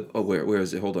 Here's the where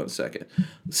is it? Hold on a second.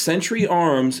 Century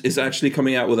Arms is actually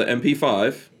coming out with an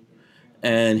MP5,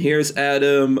 and here's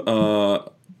Adam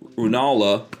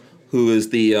Runala, who is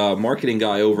the marketing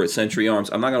guy over at Century Arms.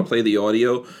 I'm not going to play the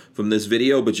audio from this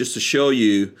video, but just to show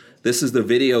you. This is the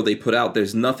video they put out.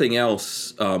 There's nothing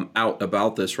else out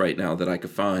about this right now that I could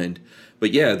find.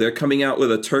 But yeah, they're coming out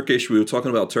with a Turkish, we were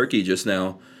talking about Turkey just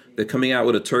now. They're coming out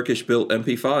with a Turkish-built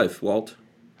MP5, Walt.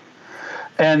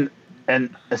 And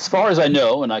as far as I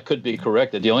know, and I could be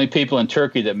corrected, the only people in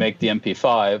Turkey that make the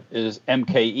MP5 is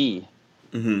MKE,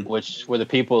 which were the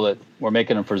people that were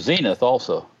making them for Zenith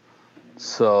also.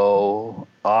 So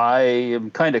I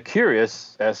am kind of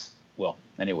curious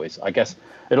anyways, I guess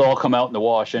it'll all come out in the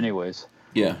wash anyways.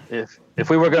 Yeah. If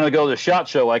we were going to go to the SHOT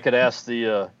Show, I could ask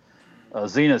the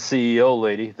Zenith CEO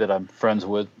lady that I'm friends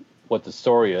with what the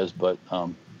story is, but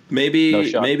maybe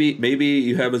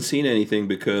you haven't seen anything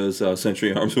because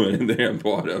Century Arms went in there and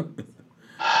bought them.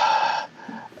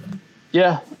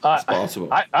 Yeah, it's possible.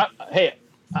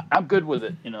 I'm good with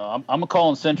it. I'm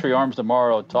calling Century Arms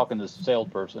tomorrow, talking to the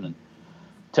salesperson, and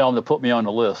tell them to put me on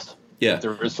the list. Yeah, if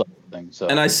there is something. So.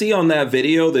 And I see on that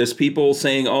video, there's people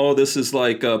saying, "Oh, this is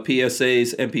like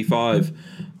PSA's MP5."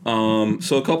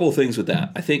 So a couple of things with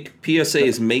that. I think PSA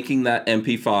is making that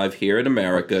MP5 here in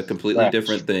America, completely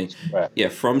different thing. Yeah,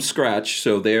 from scratch.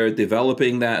 So they're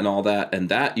developing that and all that, and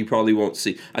that you probably won't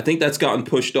see. I think that's gotten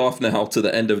pushed off now to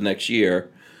the end of next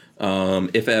year,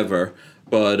 if ever.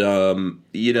 But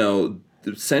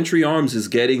Century Arms is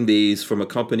getting these from a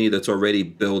company that's already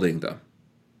building them.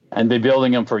 And been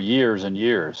building them for years and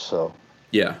years. So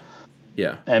yeah.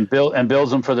 And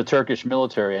builds them for the Turkish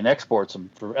military and exports them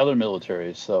for other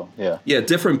militaries. So yeah. Yeah,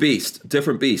 different beast.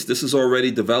 This is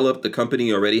already developed. The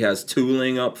company already has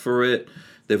tooling up for it.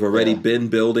 They've already been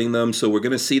building them. So we're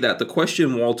going to see that. The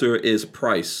question, Walter, is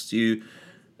price.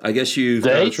 I guess you've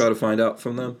got to try to find out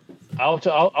from them.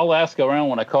 I'll ask around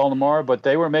when I call tomorrow, but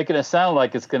they were making it sound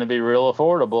like it's going to be real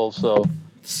affordable. So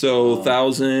 $1,000,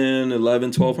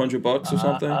 $1,100, $1,200 or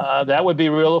something. That would be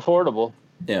real affordable.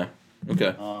 Yeah.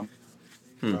 Okay.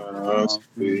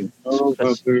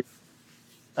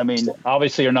 I mean,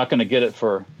 obviously, you're not going to get it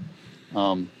for.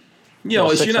 You're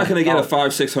not going to get a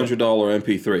 $500-$600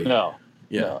 MP3. No.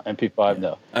 Yeah. No, MP5.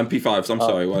 No. MP5s. I'm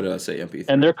sorry. Why did I say MP3?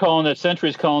 And they're calling it.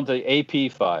 Century's calling it the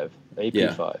AP5.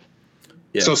 AP5.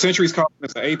 Yeah. So Century's calling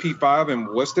this the AP5, and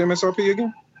what's the MSRP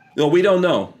again? No, we don't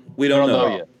know. We don't know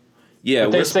yet. Yeah,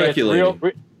 we're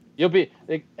speculating. You'll be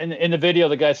in the video.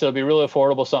 The guy said it'll be really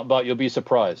affordable. Something about you'll be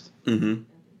surprised. Mm-hmm.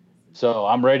 So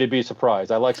I'm ready to be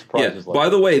surprised. I like surprises. Yeah. By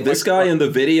the way, this guy in the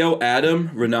video, Adam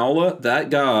Rinalda, that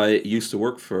guy used to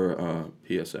work for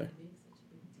PSA.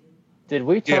 Did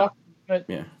we talk?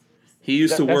 Yeah. He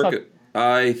used to work at.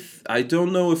 I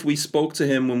don't know if we spoke to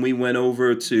him when we went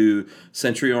over to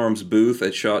Century Arms booth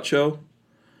at SHOT Show.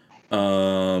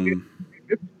 Bigfoot.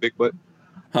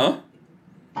 Huh?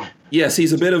 Yes,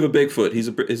 he's a bit of a Bigfoot. He's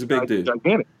a big dude.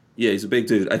 Gigantic. Yeah, he's a big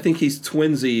dude. I think he's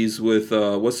twinsies with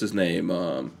what's his name?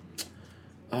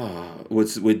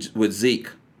 With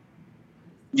Zeke.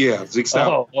 Yeah, Zeke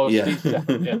Stout. Yeah. Zeke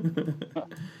Stout,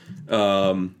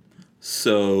 yeah.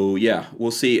 So yeah, we'll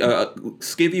see.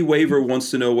 Skivvy Waver wants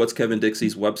to know what's Kevin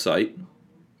Dixie's website.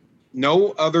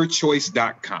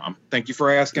 NoOtherChoice.com. Thank you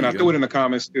for asking. I threw it in the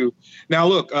comments too. Now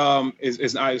look,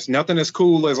 it's nothing as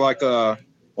cool as like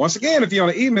once again, if you're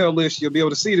on the email list, you'll be able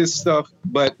to see this stuff.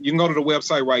 But you can go to the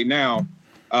website right now,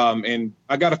 and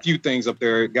I got a few things up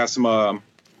there. Got some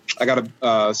I got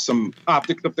some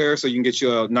optics up there, so you can get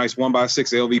you a nice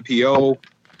 1x6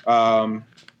 LVPO.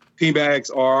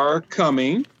 P-bags are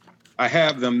coming. I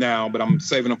have them now, but I'm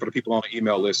saving them for the people on the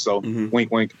email list. So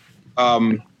wink, wink.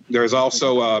 There's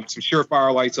also some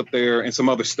Surefire lights up there and some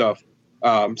other stuff.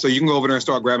 So you can go over there and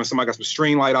start grabbing some. I got some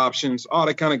string light options, all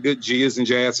that kind of good jizz and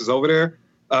jazz is over there.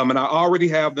 And I already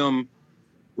have them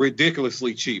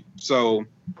ridiculously cheap. So if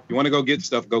you want to go get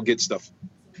stuff, go get stuff.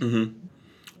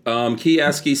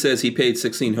 Kioski says he paid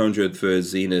 $1,600 for his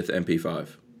Zenith MP5.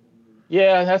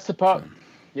 Yeah, that's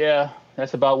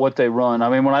that's about what they run. I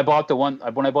mean, when I bought the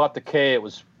K, I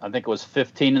think it was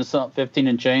 15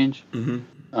 and change. And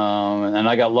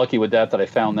I got lucky with that I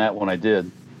found that when I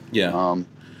did. Yeah.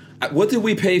 What did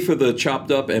we pay for the chopped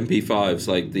up MP5s,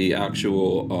 like the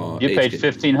actual? You paid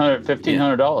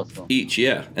 $1,500 each,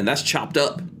 yeah, and that's chopped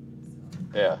up.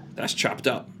 Yeah, that's chopped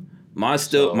up. Mine's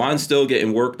still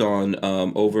getting worked on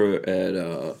over at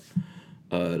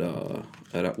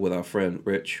with our friend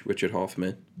Richard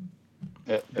Hoffman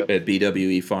at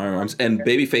BWE Firearms, and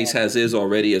Babyface has his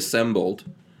already assembled.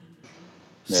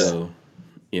 So,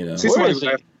 See, somebody was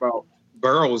asking about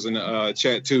barrels in the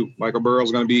chat too. Like a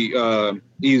barrel's going to be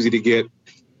easy to get.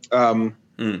 Barrels.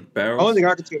 Only thing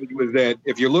I can tell you is that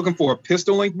if you're looking for a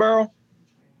pistol length barrel,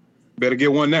 better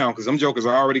get one now because them jokers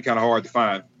are already kind of hard to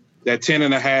find. That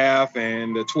 10.5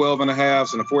 and the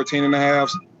 12.5s and the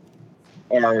 14.5s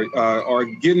are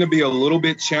getting to be a little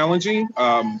bit challenging.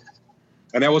 And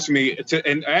that was for me.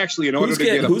 And actually, in order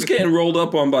who's getting rolled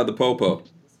up on by the popo?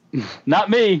 Not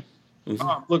me.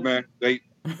 Look, man, they're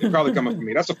probably coming for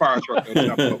me. That's a fire truck.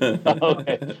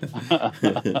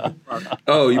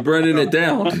 Oh, you're burning it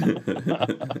down.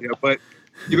 Yeah, but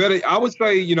you better. I would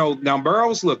say, now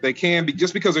barrels. Look, they can be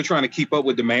just because they're trying to keep up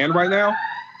with demand right now.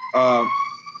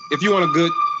 If you want a good,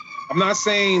 I'm not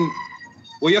saying.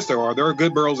 Well, yes, there are. There are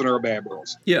good barrels and there are bad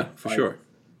barrels. Yeah, for sure.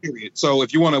 Period. So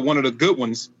if you want one of the good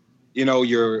ones,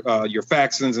 your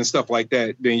Faxons and stuff like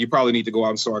that, then you probably need to go out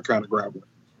and start trying to grab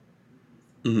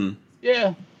one.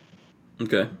 Yeah.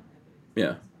 Okay.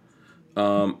 Yeah.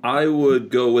 I would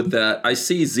go with that. I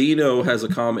see Zeno has a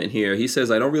comment here. He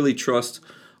says, I don't really trust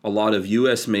a lot of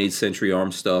U.S.-made Century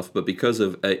Arms stuff, but because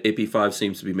of AP5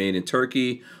 seems to be made in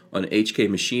Turkey on HK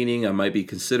Machining, I might be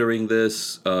considering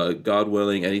this. God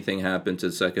willing, anything happen to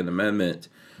the Second Amendment.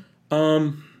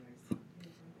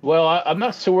 Well, I'm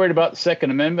not so worried about the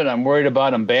Second Amendment. I'm worried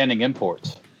about them banning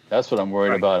imports. That's what I'm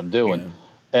worried about them doing. Yeah.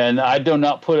 And I do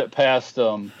not put it past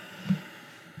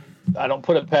I don't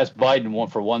put it past Biden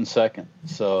for 1 second.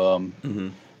 So,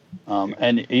 and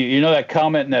that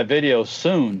comment in that video,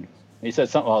 soon, he said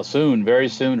something about soon, very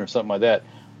soon, or something like that.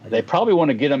 They probably want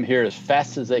to get them here as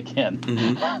fast as they can.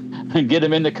 Mm-hmm. Get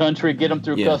them in the country, get them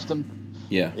through custom.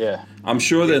 Yeah. Yeah. I'm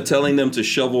sure they're telling them to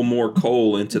shovel more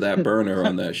coal into that burner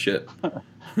on that ship.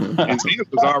 And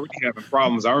Zenith was already having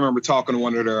problems. I remember talking to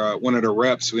one of their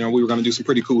reps. We were going to do some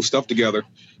pretty cool stuff together.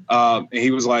 And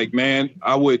he was like, man,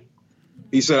 I would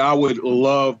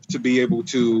love to be able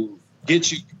to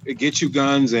get you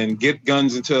guns and get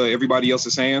guns into everybody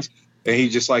else's hands. And he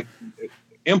just like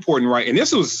importing, right. And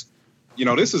this is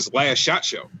Last Shot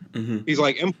Show. Mm-hmm. He's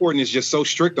like, importing is just so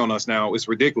strict on us now. It's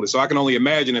ridiculous. So I can only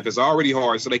imagine if it's already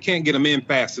hard. So they can't get them in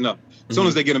fast enough. As soon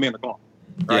as they get them in, they're gone.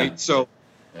 Right. Yeah. So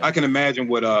I can imagine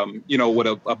what a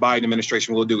Biden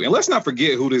administration will do. And let's not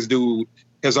forget who this dude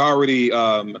has already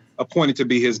appointed to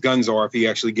be his gun czar if he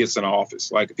actually gets in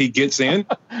office. Like if he gets in,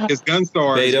 his gun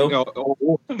czar is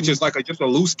just like just a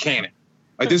loose cannon.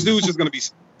 Like this dude's just going to be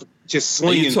just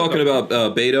slinging. Are you talking about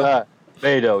Beto?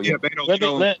 Beto. Yeah,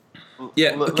 Beto.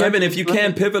 Yeah, Kevin, if you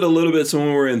can pivot a little bit so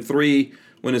when we're in three,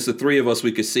 when it's the three of us,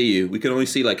 we could see you. We can only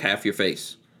see like half your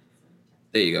face.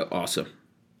 There you go. Awesome.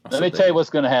 Let me tell you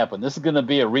what's going to happen. This is going to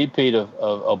be a repeat of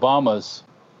Obama's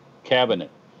cabinet.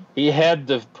 He had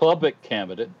the public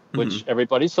cabinet, which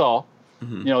everybody saw.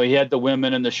 Mm-hmm. He had the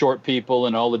women and the short people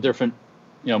and all the different,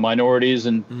 minorities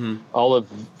and all of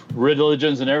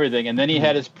religions and everything. And then he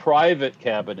had his private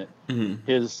cabinet,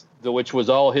 which was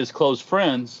all his close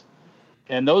friends.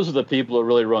 And those are the people that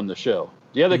really run the show.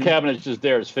 The other cabinet's just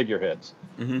there as figureheads,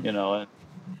 And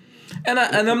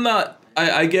I'm not.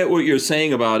 I get what you're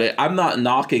saying about it. I'm not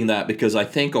knocking that because I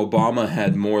think Obama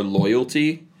had more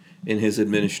loyalty in his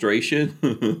administration,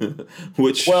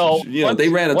 which they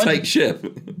ran a tight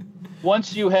ship.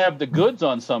 Once you have the goods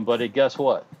on somebody, guess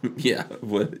what? Yeah.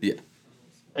 Why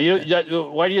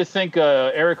do you think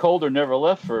Eric Holder never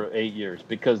left for 8 years?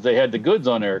 Because they had the goods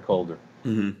on Eric Holder.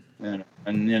 Mm-hmm.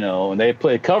 And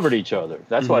they covered each other.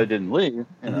 That's why they didn't leave.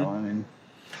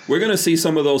 We're going to see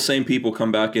some of those same people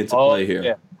come back into play here.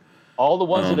 Yeah. All the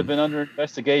ones that have been under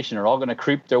investigation are all going to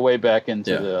creep their way back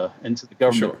into the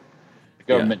government, the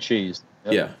government cheese.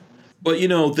 Yep. Yeah. But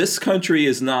this country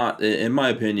is not, in my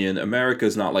opinion, America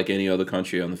is not like any other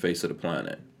country on the face of the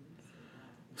planet.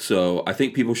 So I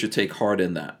think people should take heart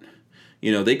in that.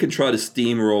 They can try to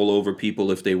steamroll over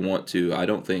people if they want to. I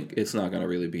don't think it's not going to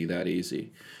really be that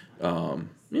easy.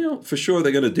 For sure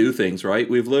they're going to do things, right?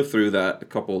 We've lived through that a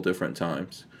couple of different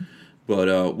times.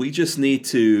 But we just need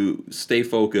to stay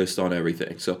focused on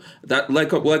everything. So that,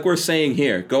 like we're saying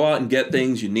here, go out and get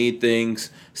things. You need things.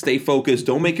 Stay focused.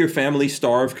 Don't make your family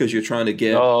starve because you're trying to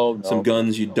get some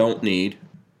guns you don't need.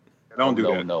 Don't do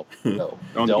that. No.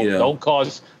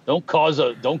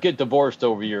 Don't get divorced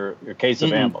over your case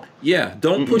of ammo. Yeah,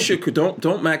 don't push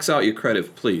don't max out your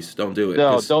credit, please. Don't do it.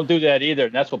 No, don't do that either.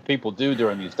 And that's what people do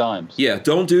during these times. Yeah,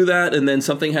 don't do that. And then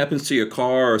something happens to your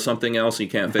car or something else, and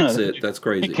you can't fix it. That's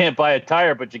crazy. You can't buy a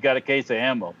tire, but you got a case of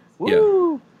ammo.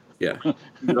 Woo! Yeah.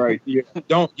 Right. Yeah.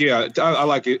 I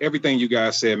like it. Everything you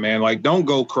guys said, man. Like, don't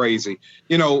go crazy.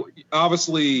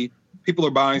 Obviously, people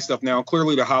are buying stuff now.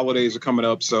 Clearly, the holidays are coming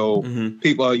up, so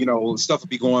people, stuff will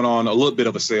be going on a little bit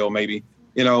of a sale, maybe.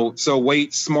 So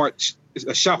wait, smart,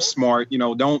 shop smart.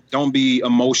 Don't be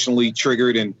emotionally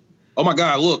triggered and, oh my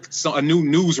God, look, a new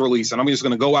news release, and I'm just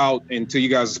going to go out and, to you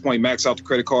guys' point, max out the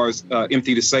credit cards,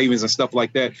 empty the savings and stuff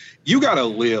like that. You got to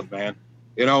live, man.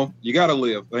 You got to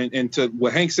live. And to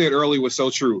what Hank said earlier was so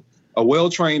true. A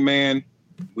well-trained man,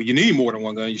 well, you need more than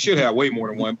one gun. You should have way more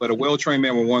than one, but a well-trained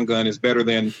man with one gun is better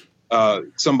than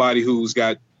somebody who's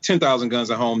got 10,000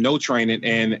 guns at home, no training,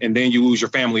 and then you lose your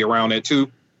family around that too.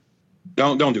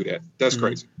 Don't do that. That's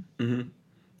crazy. Mm-hmm.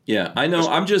 Yeah, I know.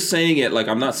 I'm just saying it like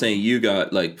I'm not saying you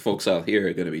got like folks out here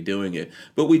are going to be doing it,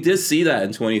 but we did see that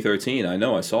in 2013. I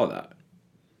know I saw that.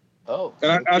 Oh,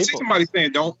 and I see somebody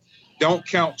saying don't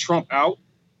count Trump out.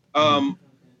 However,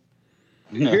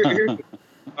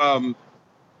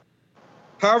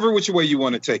 which way you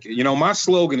want to take it. My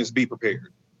slogan is be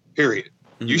prepared. Period.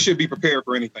 You should be prepared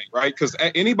for anything, right? Because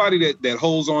anybody that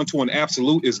holds on to an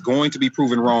absolute is going to be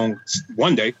proven wrong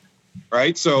one day,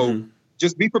 right? So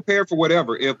just be prepared for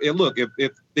whatever.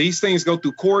 If these things go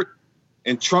through court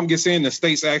and Trump gets in, the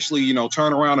states actually,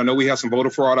 turn around. I know we have some voter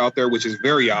fraud out there, which is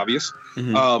very obvious.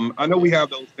 I know we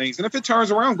have those things. And if it turns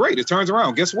around, great. It turns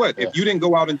around. Guess what? Yeah. If you didn't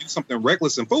go out and do something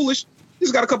reckless and foolish, you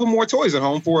just got a couple more toys at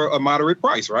home for a moderate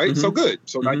price, right? So good.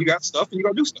 So now you got stuff and you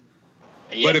got to do stuff.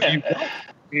 Yeah. But if you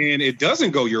and it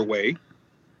doesn't go your way,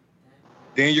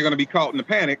 then you're going to be caught in the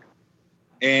panic.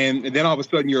 And then all of a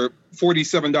sudden your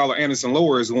 $47 Anderson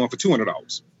lower is going for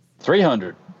 $200.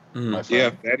 $300.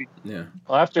 Yeah.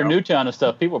 Well, after Newtown and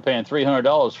stuff, people are paying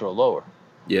 $300 for a lower.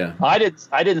 Yeah. I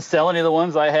didn't sell any of the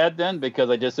ones I had then because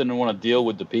I just didn't want to deal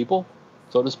with the people,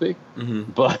 so to speak.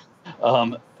 Mm-hmm. But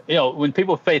when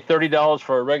people pay $30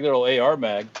 for a regular AR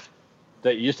mag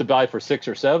that you used to buy for $6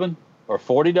 or $7 or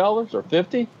 $40 or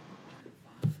 $50,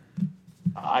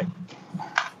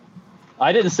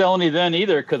 I didn't sell any then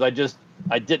either because I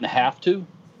didn't have to.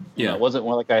 Yeah. It wasn't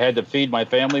like I had to feed my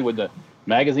family with the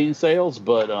magazine sales,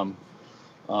 but and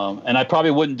I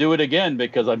probably wouldn't do it again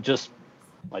because I just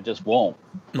won't.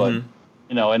 But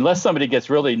unless somebody gets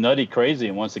really nutty crazy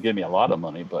and wants to give me a lot of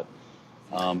money, but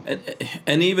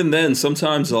and even then,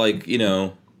 sometimes like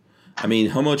I mean,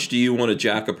 how much do you want to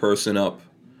jack a person up?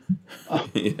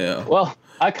 Yeah. Well,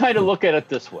 I kind of look at it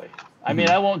this way. I mean,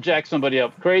 I won't jack somebody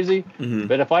up crazy,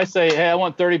 but if I say, "Hey, I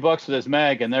want $30 for this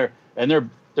mag," and they're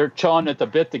chawing at the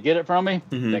bit to get it from me,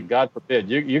 then God forbid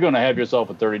you're going to have yourself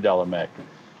a $30 mag.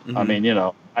 I mean,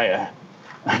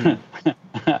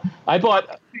 I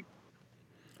bought.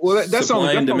 Well, that's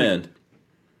supply and demand.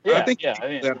 Yeah,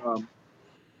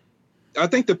 I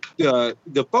think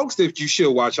the folks that you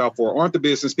should watch out for aren't the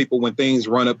business people when things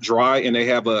run up dry and they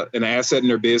have an asset in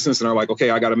their business and are like, okay,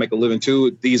 I got to make a living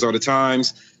too. These are the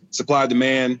times, supply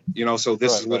demand, so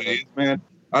this is what it is, man.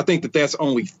 I think that's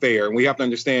only fair. And we have to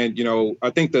understand, I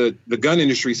think the gun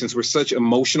industry, since we're such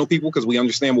emotional people, because we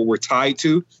understand what we're tied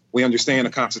to, we understand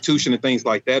the Constitution and things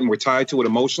like that, and we're tied to it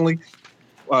emotionally.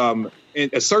 And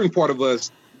a certain part of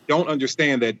us don't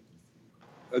understand that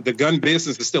the gun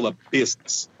business is still a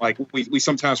business. Like we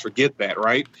sometimes forget that,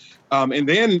 right? And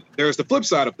then there's the flip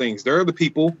side of things. There are the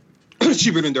people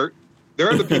cheaper than dirt. There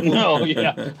are the people. Oh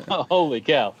yeah! Holy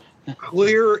cow!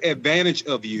 Clear advantage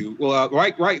of you. Well,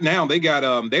 right now they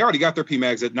already got their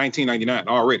PMags at $19.99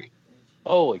 already.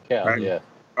 Holy cow! Right? Yeah.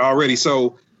 Already.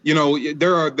 So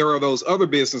there are those other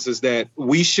businesses that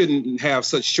we shouldn't have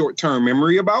such short-term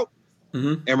memory about,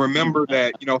 and remember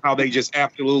that how they just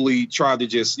absolutely try to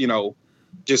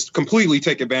just completely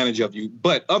take advantage of you.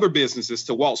 But other businesses,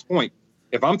 to Walt's point,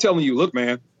 if I'm telling you, look,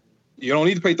 man, you don't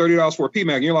need to pay $30 for a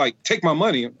PMag, and you're like, take my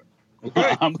money.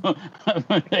 Okay.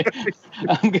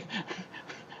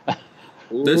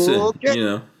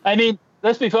 Listen, I mean,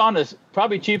 let's be honest.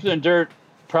 Probably cheaper than dirt.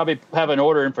 Probably have an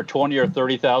order in for 20 or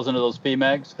 30,000 of those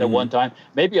PMags at one time,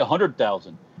 maybe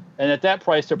 100,000. And at that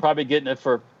price, they're probably getting it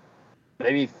for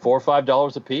maybe $4 or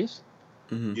 $5 a piece.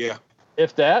 Yeah,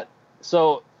 if that.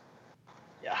 So.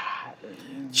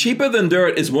 Cheaper than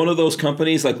dirt is one of those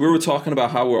companies. Like we were talking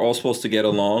about how we're all supposed to get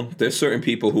along. There's certain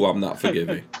people who I'm not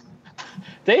forgiving.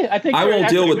 I won't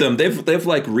deal with them. They've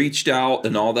like reached out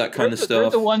and all that kind of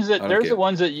stuff. There's the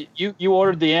ones that you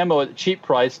ordered the ammo at a cheap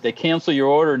price. They cancel your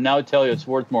order and now tell you it's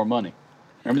worth more money.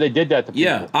 Remember they did that to people.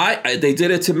 Yeah, they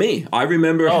did it to me. I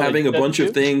remember having a bunch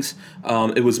of things.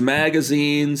 It was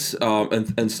magazines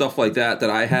and stuff like that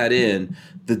I had in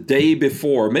the day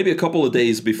before, maybe a couple of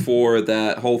days before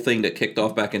that whole thing that kicked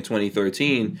off back in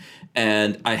 2013.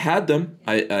 And I had them.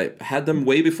 I had them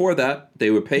way before that. They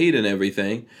were paid and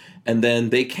everything. And then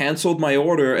they canceled my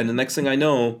order. And the next thing I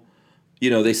know,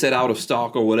 they said out of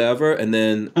stock or whatever. And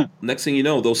then next thing you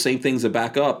know, those same things are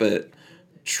back up at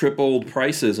tripled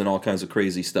prices and all kinds of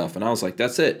crazy stuff. And I was like,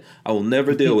 that's it. I will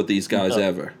never deal with these guys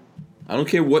ever. I don't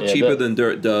care what cheaper than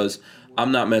dirt does.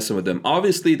 I'm not messing with them.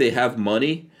 Obviously, they have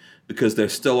money because they're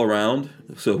still around.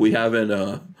 So we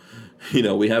haven't,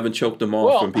 we haven't choked them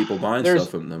off from people buying stuff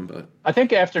from them. But I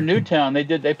think after Newtown,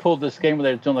 they pulled this game where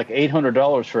they were doing like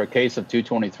 $800 for a case of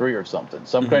 223 or something,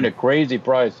 some kind of crazy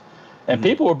price, and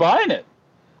people were buying it.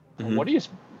 What do you?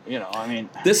 I mean,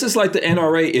 this is like the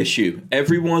NRA issue.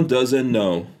 Everyone doesn't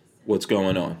know what's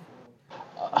going on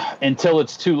until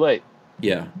it's too late.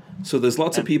 Yeah. So there's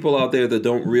lots of people out there that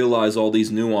don't realize all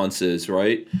these nuances,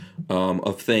 right,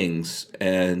 of things.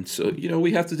 And so,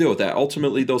 we have to deal with that.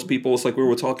 Ultimately, those people, it's like we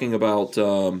were talking about,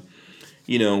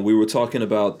 we were talking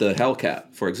about the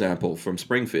Hellcat, for example, from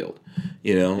Springfield.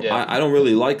 I don't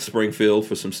really like Springfield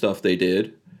for some stuff they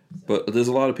did, but there's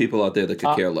a lot of people out there that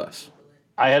could care less.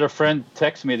 I had a friend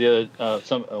text me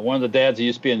one of the dads who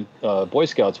used to be in Boy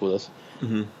Scouts with us.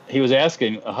 He was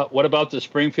asking, what about the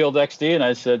Springfield XD? And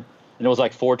I said, and it was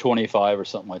like $425 or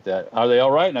something like that. Are they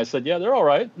all right? And I said, yeah, they're all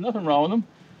right. Nothing wrong with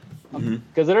them.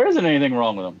 Because there isn't anything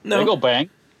wrong with them. No. They go bang.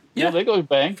 Yeah, they go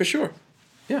bang. For sure.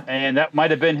 Yeah. And that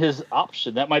might have been his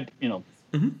option. That might,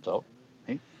 so.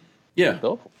 Yeah.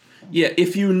 Yeah,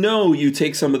 if you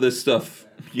take some of this stuff,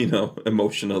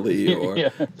 emotionally or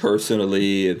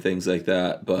personally and things like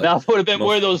that. But now, if it would have been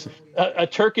one of those, a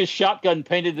Turkish shotgun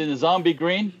painted in a zombie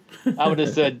green, I would have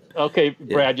said, okay,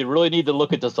 Brad, you really need to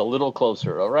look at this a little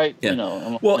closer, all right?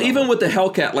 Yeah. Even with the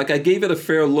Hellcat, like I gave it a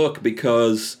fair look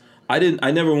because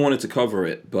I never wanted to cover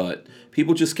it, but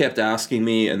people just kept asking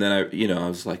me, and then I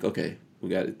was like, okay, we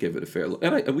got to give it a fair look,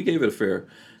 and we gave it a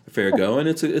fair go, and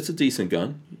it's a decent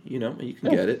gun, and you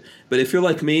can get it. But if you're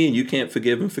like me and you can't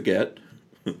forgive and forget,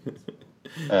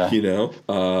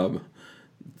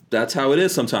 that's how it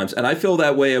is sometimes, and I feel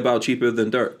that way about Cheaper Than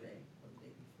Dirt.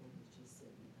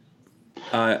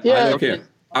 I don't care.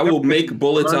 I will make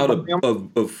bullets out of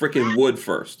freaking wood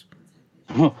first.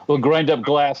 We'll grind up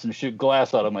glass and shoot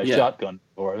glass out of my shotgun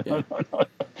for it. Yeah.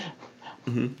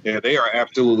 Yeah, they are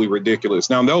absolutely ridiculous.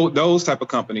 Now, those type of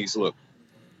companies, look,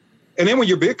 and then when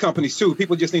you're big companies too,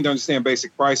 people just need to understand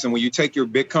basic price. And when you take your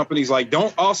big companies, like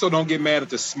don't get mad at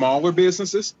the smaller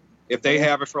businesses if they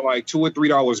have it for like $2 or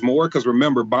 $3 more, because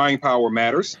remember, buying power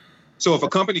matters. So if a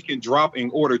company can drop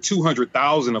and order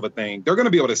 200,000 of a thing, they're going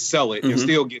to be able to sell it and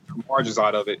still get their margins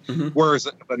out of it. Whereas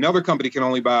if another company can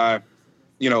only buy,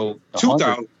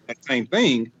 2,000 that same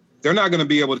thing, they're not going to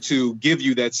be able to give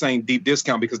you that same deep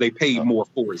discount because they paid more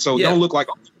for it. So don't look like,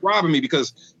 you're robbing me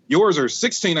because yours are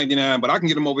 $16.99, but I can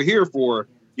get them over here for,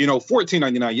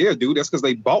 $14.99. Yeah, dude, that's because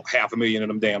they bought 500,000 of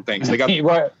them damn things. They got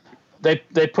right.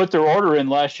 They put their order in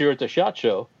last year at the SHOT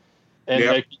Show,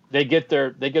 and they get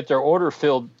their order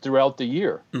filled throughout the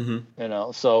year.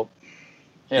 So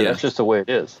that's just the way it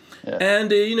is. Yeah.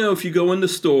 And if you go in the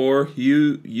store,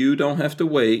 you don't have to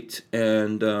wait,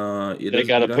 and they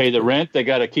got to pay the rent. They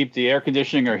got to keep the air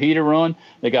conditioning or heater on.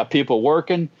 They got people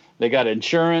working. They got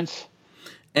insurance,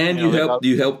 and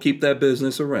you help keep that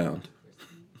business around.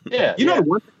 Yeah, the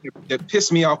one thing that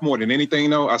pissed me off more than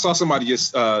anything, though, I saw somebody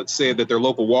just said that their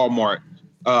local Walmart,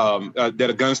 that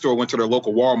a gun store went to their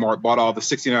local Walmart, bought all the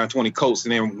 6920 Colts,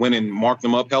 and then went and marked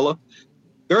them up hella.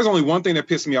 There's only one thing that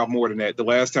pissed me off more than that. The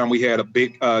last time we had a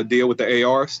big deal with the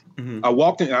ARs, I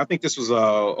walked in. I think this was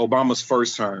Obama's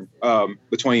first term,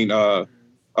 between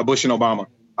Bush and Obama.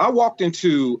 I walked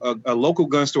into a local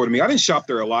gun store to me. I didn't shop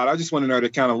there a lot. I just went in there to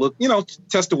kind of look,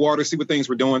 test the water, see what things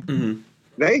were doing.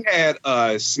 They had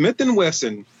Smith &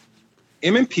 Wesson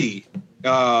M&P,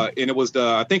 and it was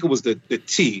I think it was the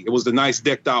T. It was the nice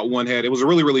decked out one. It was a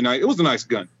really, really nice. It was a nice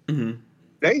gun.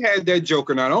 They had that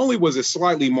joker. Not only was it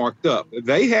slightly marked up,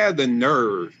 they had the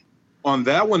nerve on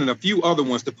that one and a few other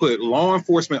ones to put law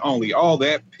enforcement only. All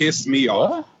that pissed me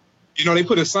off. They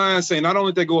put a sign saying not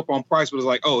only did they go up on price, but it's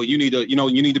like, oh, you need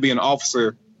to be an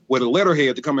officer with a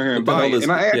letterhead to come in here and buy it.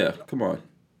 And I asked, come on.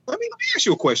 Let me ask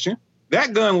you a question.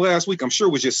 That gun last week, I'm sure,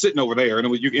 was just sitting over there, and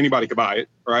anybody could buy it,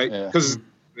 right? Because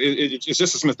it's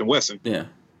just a Smith & Wesson. Yeah.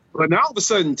 But now all of a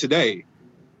sudden today,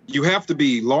 you have to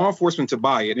be law enforcement to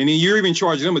buy it. And then you're even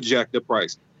charging them a jacked up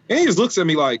price. And he just looks at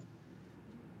me like,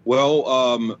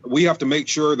 well, we have to make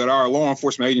sure that our law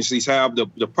enforcement agencies have the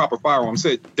proper firearms.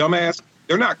 I said, dumbass,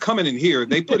 they're not coming in here.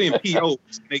 They put in POs.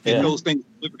 And they get those things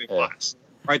delivered in lots,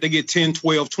 right? They get 10,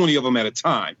 12, 20 of them at a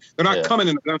time. They're not coming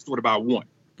in the gun store to buy one,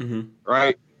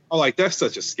 right? Oh, like, that's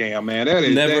such a scam, man.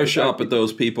 Never shop at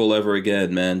those people ever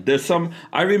again, man.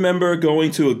 I remember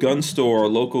going to a gun store, a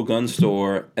local gun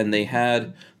store, and they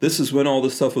had, this is when all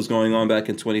this stuff was going on back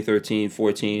in 2013,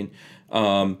 14,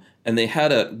 and they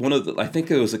had I think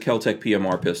it was a Kel-Tec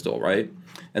PMR pistol, right?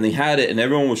 And they had it, and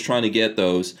everyone was trying to get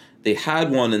those. They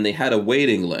had one, and they had a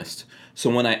waiting list. So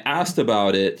when I asked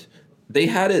about it, they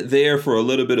had it there for a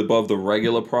little bit above the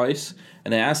regular price,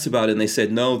 and I asked about it, and they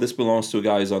said, no, this belongs to a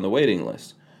guy who's on the waiting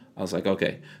list. I was like,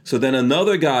 okay. So then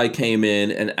another guy came in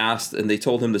and asked, and they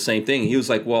told him the same thing. He was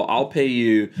like, well, I'll pay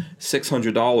you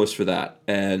 $600 for that.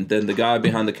 And then the guy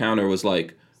behind the counter was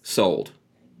like, sold.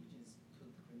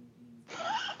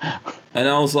 And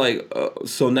I was like,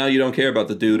 so now you don't care about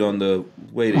the dude on the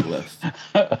waiting list?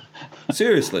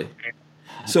 Seriously.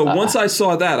 So once I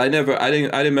saw that, I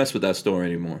didn't mess with that store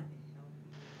anymore.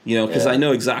 Because I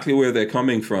know exactly where they're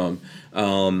coming from.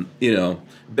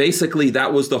 Basically,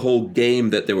 that was the whole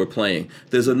game that they were playing.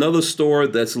 There's another store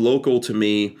that's local to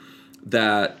me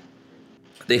that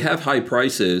they have high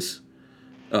prices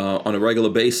on a regular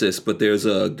basis, but there's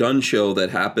a gun show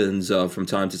that happens from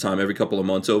time to time, every couple of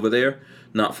months over there,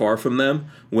 not far from them.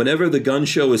 Whenever the gun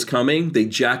show is coming, they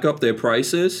jack up their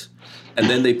prices, and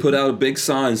then they put out big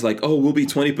signs like, oh, we'll be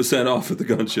 20% off at the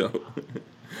gun show.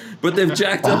 But they've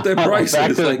jacked up their prices.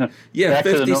 50,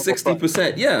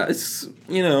 60%. Yeah, it's,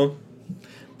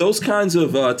 those kinds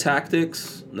of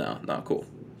tactics, no, not cool.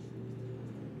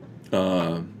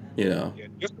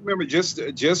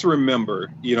 Just remember,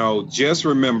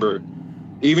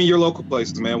 even your local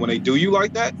places, man, when they do you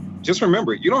like that, just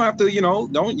remember, you don't have to, you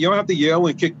don't have to yell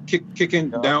and kicking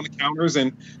down the counters,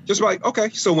 and just like, okay,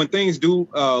 so when things do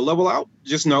level out,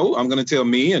 just know I'm going to tell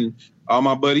me and all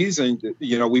my buddies, and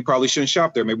we probably shouldn't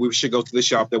shop there. Maybe we should go to the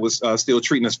shop that was still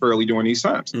treating us fairly during these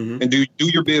times, and do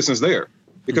your business there,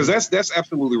 because that's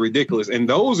absolutely ridiculous. And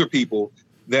those are people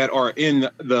that are in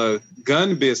the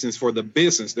gun business for the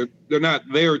business. They're not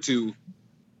there to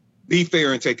be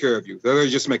fair and take care of you. They're there to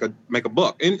just make a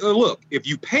buck. And look, if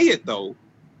you pay it though,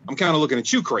 I'm kind of looking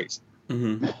at you crazy.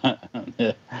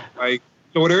 Like,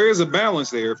 so there is a balance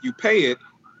there. If you pay it,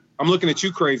 I'm looking at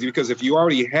you crazy, because if you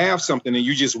already have something and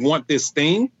you just want this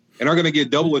thing and are going to get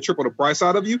double or triple the price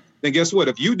out of you, then guess what?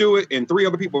 If you do it and 3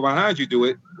 other people behind you do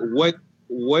it,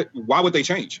 why would they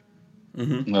change?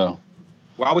 No.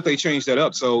 Why would they change that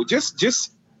up? So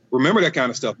just remember that kind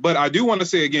of stuff. But I do want to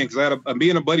say again, because me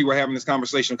and a buddy were having this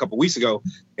conversation a couple of weeks ago.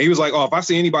 And he was like, "Oh, if I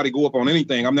see anybody go up on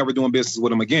anything, I'm never doing business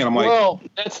with them again." I'm like, "Well,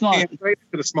 that's not to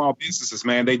the small businesses,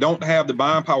 man. They don't have the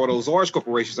buying power of those large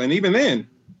corporations. And even then,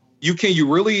 can you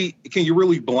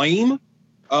really blame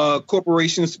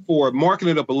corporations for marking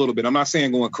it up a little bit? I'm not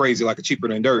saying going crazy like a cheaper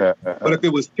than dirt, but if it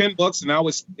was $10 and now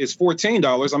it's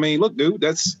 $14, I mean, look, dude,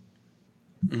 that's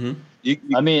you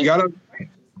gotta.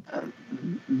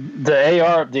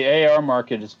 The AR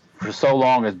market is for so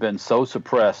long has been so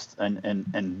suppressed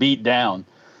and beat down.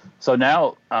 So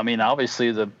now, I mean,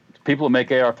 obviously the people who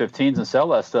make AR-15s and sell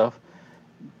that stuff,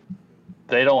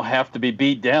 they don't have to be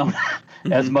beat down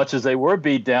as much as they were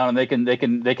beat down, and they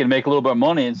can make a little bit of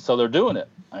money, and so they're doing it.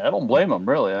 I don't blame them,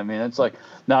 really. I mean, it's like,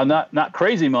 now not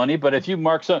crazy money, but if you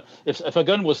mark some, if a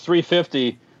gun was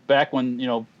 $350 back when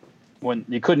you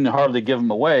couldn't hardly give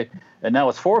them away, and now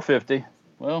it's $450.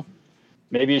 Well,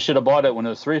 maybe you should have bought it when it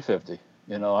was $350.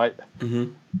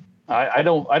 I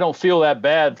don't feel that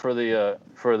bad for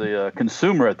the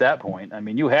consumer at that point. I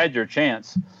mean, you had your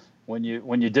chance when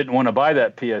you didn't want to buy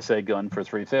that PSA gun for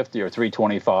 $350 or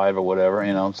 $325 or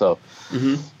whatever. So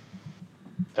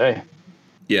hey,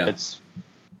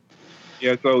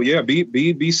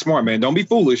 be smart, man. Don't be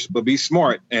foolish, but be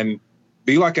smart and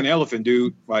be like an elephant,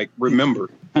 dude. Like,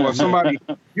 remember, if somebody,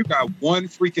 you got one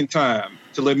freaking time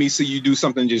to let me see you do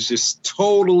something just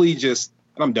totally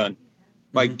I'm done.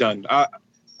 Like, done.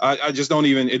 I just don't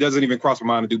even, it doesn't even cross my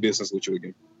mind to do business with you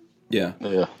again. Yeah.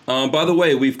 By the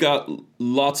way, we've got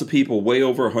lots of people, way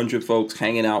over 100 folks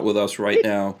hanging out with us right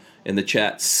now in the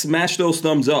chat. Smash those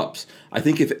thumbs ups. I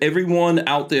think if everyone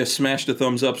out there smashed the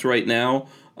thumbs ups right now,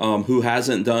 who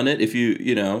hasn't done it, if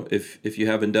you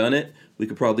haven't done it, we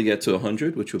could probably get to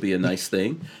 100, which would be a nice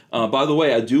thing. By the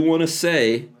way, I do want to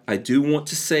say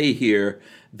here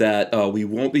that we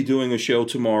won't be doing a show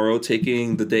tomorrow,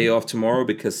 taking the day off tomorrow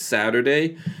because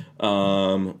Saturday,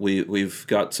 we've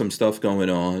got some stuff going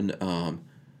on.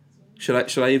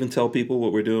 Should I even tell people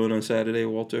what we're doing on Saturday,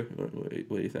 Walter? What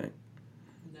do you think?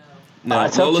 No,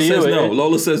 Lola says no.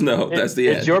 Lola says no. That's the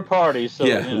end. It's your party, so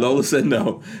Lola said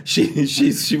no.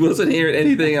 She wasn't hearing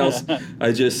anything else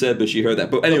I just said, but she heard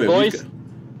that. But anyway,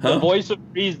 the voice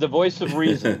of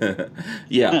reason.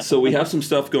 Yeah. So we have some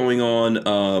stuff going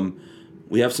on.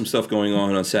 We have some stuff going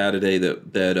on Saturday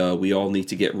that we all need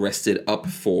to get rested up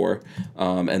for,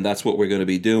 and that's what we're going to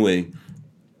be doing.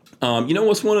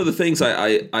 What's one of the things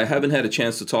I haven't had a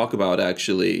chance to talk about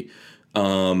actually.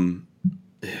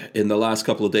 In the last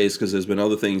couple of days, because there's been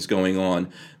other things going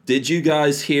on. Did you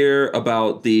guys hear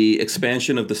about the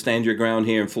expansion of the Stand Your Ground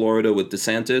here in Florida with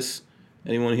DeSantis?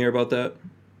 Anyone hear about that?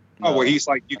 Oh, where he's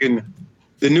like, the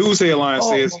news headline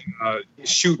says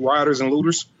shoot rioters and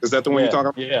looters. Is that the one you're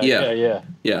talking about?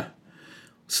 Yeah.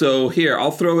 So here, I'll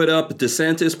throw it up.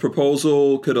 DeSantis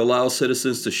proposal could allow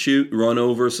citizens to shoot, run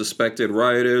over suspected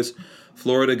rioters.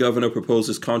 Florida governor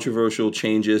proposes controversial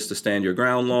changes to Stand Your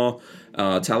Ground law.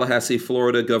 Tallahassee,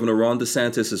 Florida, Governor Ron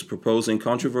DeSantis is proposing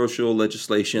controversial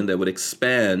legislation that would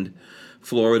expand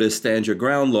Florida's Stand Your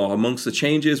Ground law. Amongst the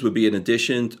changes would be an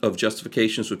addition of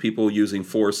justifications for people using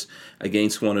force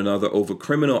against one another over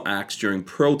criminal acts during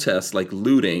protests like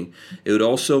looting. It would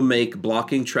also make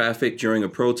blocking traffic during a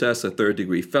protest a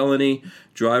third-degree felony.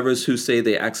 Drivers who say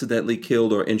they accidentally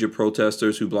killed or injured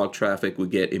protesters who block traffic would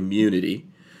get immunity.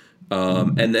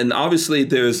 And then obviously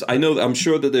I'm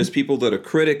sure that there's people that are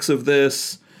critics of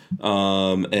this,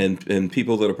 and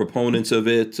people that are proponents of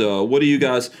it. What do you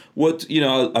guys,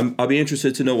 I'll be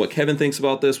interested to know what Kevin thinks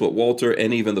about this, what Walter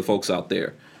and even the folks out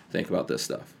there think about this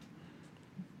stuff.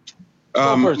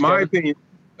 My opinion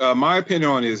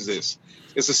on it is this.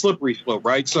 It's a slippery slope,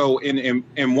 right? So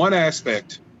in one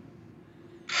aspect,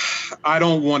 I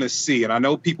don't want to see, and I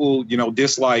know people,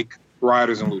 dislike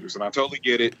rioters and looters, and I totally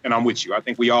get it, and I'm with you. I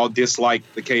think we all dislike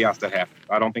the chaos that happens.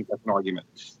 I don't think that's an argument.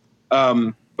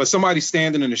 But somebody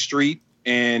standing in the street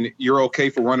and you're okay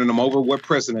for running them over, what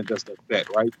precedent does that set,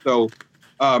 right? So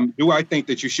Do I think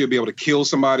that you should be able to kill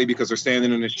somebody because they're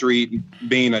standing in the street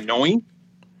being annoying?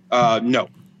 No.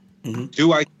 Mm-hmm.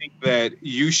 Do I think that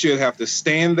you should have to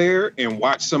stand there and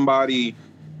watch somebody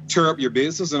tear up your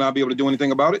business and not be able to do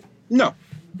anything about it? No.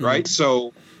 Mm-hmm. Right.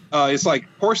 So it's like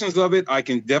portions of it. I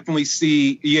can definitely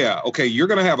see. Yeah. OK, you're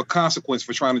going to have a consequence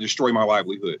for trying to destroy my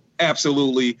livelihood.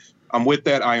 Absolutely. I'm with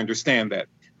that. I understand that.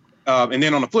 And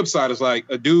then on the flip side, it's like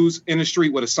a dude's in the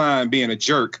street with a sign being a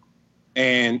jerk.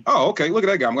 And, oh, OK, look at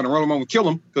that guy. I'm going to run him over and kill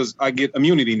him because I get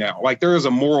immunity now. Like there is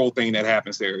a moral thing that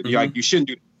happens there. Mm-hmm. Like you shouldn't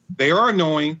do. They are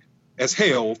annoying as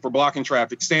hell for blocking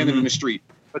traffic, standing in the street.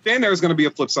 But then there's going to be a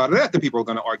flip side of that people are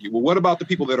going to argue. Well, what about the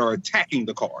people that are attacking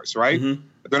the cars, right? Mm-hmm.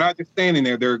 They're not just standing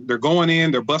there. They're going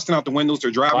in. They're busting out the windows.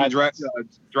 They're driving,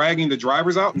 dragging the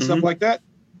drivers out and stuff like that.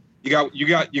 You're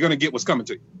going to get what's coming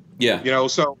to you. Yeah. You know,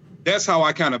 so that's how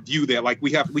I kind of view that. Like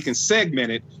we can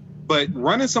segment it, but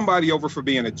running somebody over for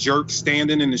being a jerk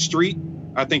standing in the street,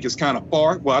 I think is kind of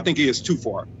far. Well, I think it is too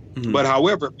far. Mm-hmm. But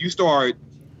however, if you start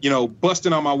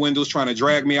busting out my windows, trying to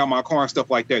drag me out my car and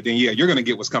stuff like that, then yeah, you're going to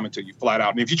get what's coming to you flat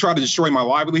out. And if you try to destroy my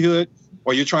livelihood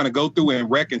or you're trying to go through and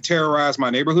wreck and terrorize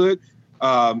my neighborhood,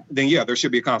 then yeah, there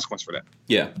should be a consequence for that.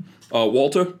 Yeah.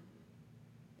 Walter?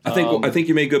 I think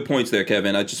you made good points there,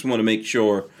 Kevin. I just want to make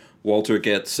sure Walter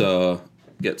gets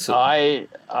I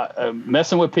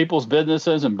messing with people's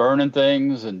businesses and burning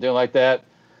things and doing like that,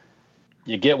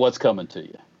 you get what's coming to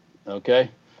you.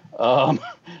 Okay?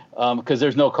 Because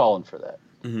there's no calling for that.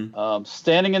 Mm-hmm.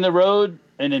 Standing in the road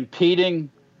and impeding,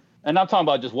 and I'm talking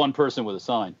about just one person with a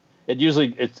sign.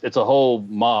 It's a whole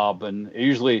mob, and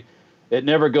it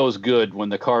never goes good when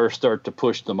the cars start to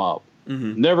push the mob.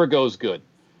 Mm-hmm. Never goes good.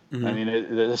 Mm-hmm. I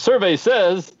mean, the survey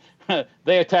says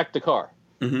they attacked the car.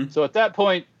 Mm-hmm. So at that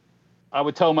point, I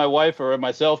would tell my wife or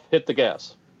myself, hit the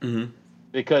gas,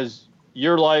 because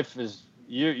your life is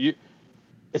you.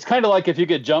 It's kind of like if you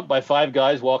get jumped by 5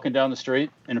 guys walking down the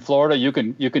street in Florida, you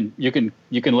can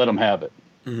let them have it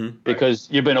because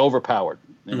you've been overpowered.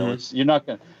 You know, you're not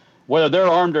going to, whether they're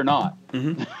armed or not.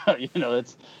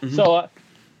 So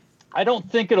I don't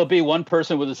think it'll be one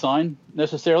person with a sign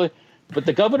necessarily, but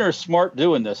the governor is smart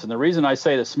doing this, and the reason I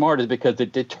say it's smart is because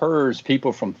it deters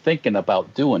people from thinking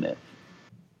about doing it.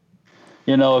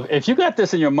 You know, if you got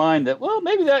this in your mind that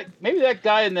maybe that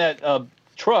guy in that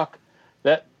truck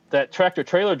that tractor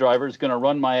trailer driver is going to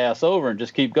run my ass over and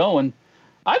just keep going,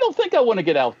 I don't think I want to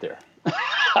get out there.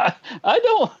 I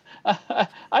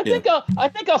think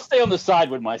I'll stay on the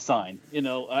side with my sign. You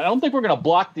know, I don't think we're going to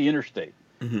block the interstate.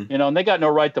 Mm-hmm. You know, and they got no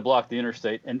right to block the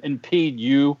interstate and impede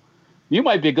you. You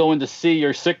might be going to see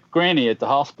your sick granny at the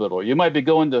hospital. You might be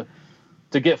going to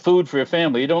get food for your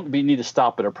family. You don't need to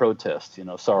stop at a protest. You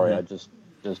know, sorry, I just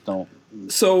don't.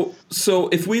 So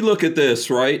if we look at this,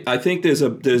 right, I think there's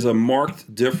a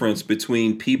marked difference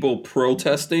between people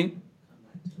protesting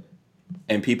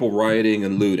and people rioting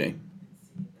and looting.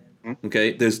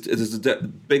 Okay, there's a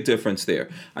big difference there.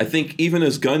 I think even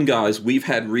as gun guys, we've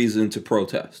had reason to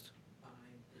protest.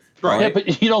 Right. Yeah,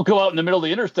 but you don't go out in the middle of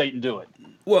the interstate and do it.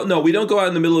 Well, no, we don't go out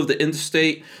in the middle of the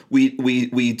interstate.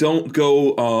 We don't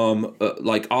go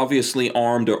like obviously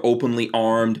armed or openly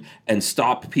armed and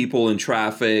stop people in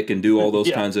traffic and do all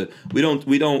those kinds of. We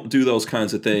don't do those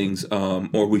kinds of things,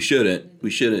 or we shouldn't.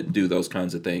 We shouldn't do those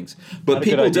kinds of things. But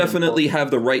people definitely have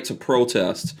the right to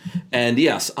protest. And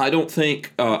yes, I don't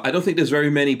think there's very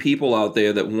many people out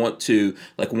there that want to,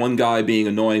 like one guy being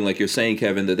annoying, like you're saying,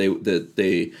 Kevin, that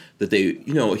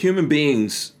they human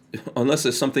beings. Unless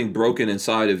there's something broken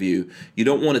inside of you, you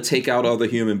don't want to take out other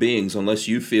human beings unless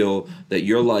you feel that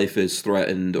your life is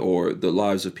threatened or the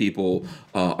lives of people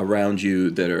around you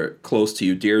that are close to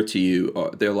you, dear to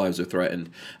you, their lives are threatened.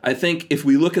 I think if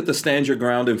we look at the Stand Your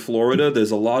Ground in Florida,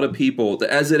 there's a lot of people, that,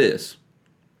 as it is,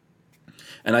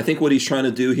 and I think what he's trying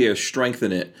to do here is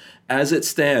strengthen it. As it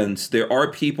stands, there are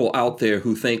people out there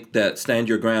who think that Stand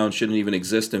Your Ground shouldn't even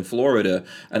exist in Florida,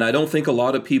 and I don't think a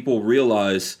lot of people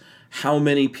realize how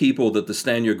many people that the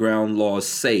Stand Your Ground laws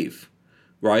save,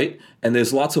 right? And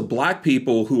there's lots of black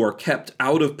people who are kept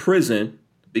out of prison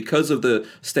because of the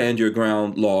Stand Your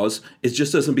Ground laws. It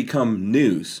just doesn't become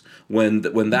news when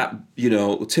that,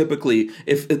 typically,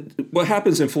 what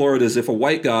happens in Florida is if a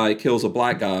white guy kills a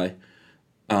black guy,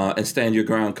 and Stand Your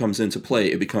Ground comes into play,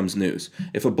 it becomes news.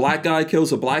 If a black guy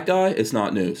kills a black guy, it's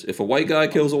not news. If a white guy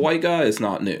kills a white guy, it's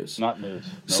not news. Not news.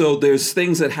 Nope. So there's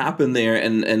things that happen there,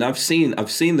 and I've seen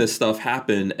this stuff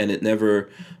happen, and it never,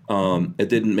 it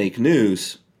didn't make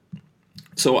news.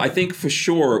 So I think for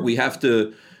sure we have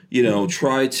to,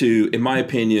 try to, in my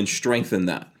opinion, strengthen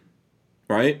that,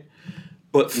 right?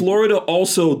 But Florida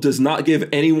also does not give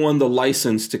anyone the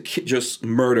license to just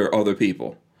murder other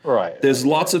people. Right. There's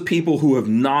lots of people who have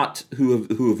not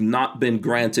been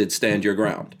granted stand your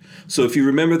ground. So if you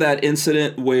remember that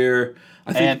incident where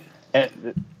I think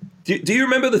do you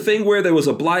remember the thing where there was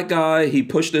a black guy, he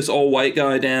pushed this all white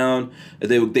guy down,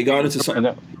 they got into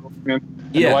something.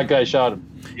 The white guy shot him.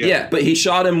 Yeah, but he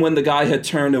shot him when the guy had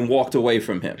turned and walked away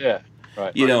from him. Yeah.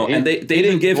 Right. You know, and they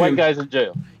didn't give him. White guys in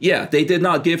jail. Yeah, they did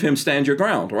not give him stand your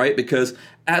ground, right? Because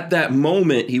at that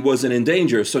moment he wasn't in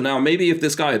danger. So now maybe if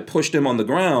this guy had pushed him on the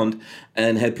ground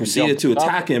and had proceeded to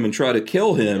attack him and try to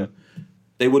kill him,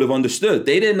 they would have understood.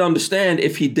 They didn't understand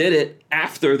if he did it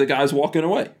after the guy's walking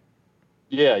away.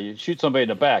 Yeah, you shoot somebody in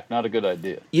the back, not a good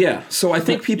idea. Yeah, so I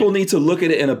think people need to look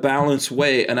at it in a balanced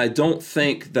way, and I don't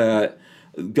think that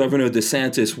Governor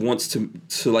DeSantis wants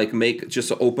to like make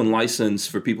just an open license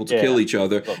for people to kill each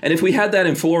other. And if we had that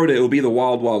in Florida, it would be the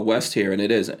wild, wild west here, and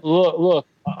it isn't. Look.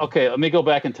 Okay, let me go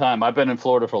back in time. I've been in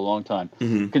Florida for a long time.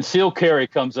 Mm-hmm. Concealed carry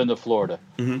comes into Florida.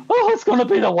 Mm-hmm. Oh, it's going to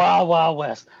be the wild, wild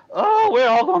west.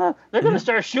 Oh, they're going to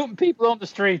start shooting people on the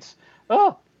streets.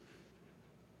 Oh,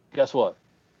 guess what?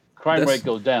 Crime rate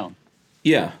goes down.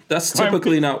 Yeah, that's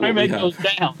typically not what we have. Crime rate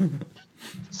goes down.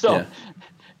 So.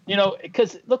 You know,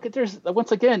 because look, there's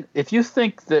once again, if you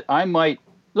think that I might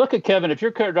look at Kevin, if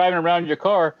you're driving around in your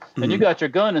car and you got your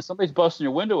gun and somebody's busting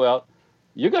your window out,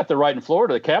 you got the right in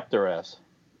Florida to cap their ass.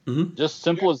 Mm-hmm. Just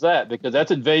simple as that, because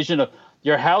that's invasion of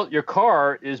your house. Your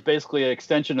car is basically an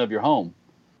extension of your home,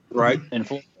 right? In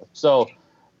Florida. So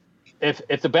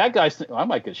if the bad guys think, I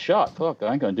might get shot, fuck,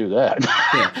 I ain't gonna do that.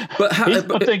 Yeah. But he's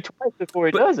gonna think twice before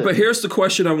he does it. But here's the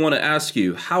question I want to ask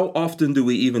you: how often do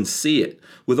we even see it?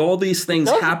 With all these things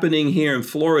happening here in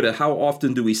Florida, how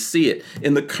often do we see it?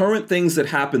 In the current things that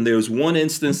happen, there's one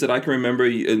instance that I can remember,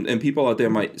 and people out there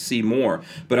might see more.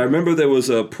 But I remember there was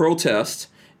a protest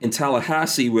in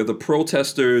Tallahassee where the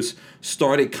protesters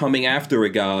started coming after a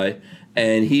guy,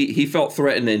 and he felt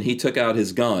threatened and he took out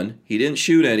his gun. He didn't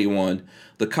shoot anyone.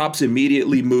 The cops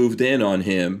immediately moved in on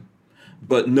him,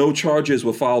 but no charges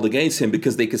were filed against him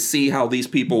because they could see how these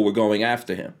people were going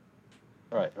after him.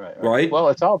 Right? Well,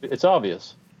 it's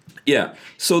obvious. Yeah.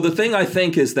 So the thing I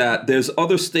think is that there's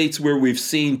other states where we've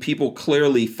seen people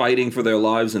clearly fighting for their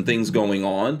lives and things going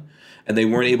on, and they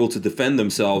weren't able to defend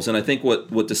themselves. And I think what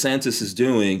DeSantis is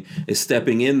doing is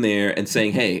stepping in there and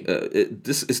saying, hey,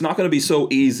 it's not going to be so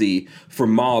easy for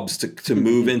mobs to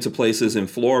move into places in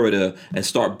Florida and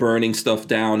start burning stuff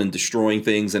down and destroying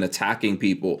things and attacking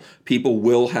people. People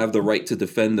will have the right to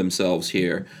defend themselves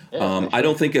here. I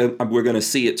don't think we're going to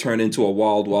see it turn into a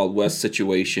wild, wild west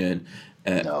situation.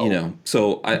 No. You know,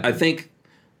 so I think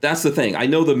that's the thing. I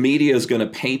know the media is going to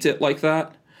paint it like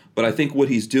that. But I think what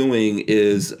he's doing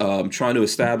is trying to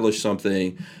establish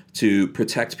something to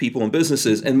protect people and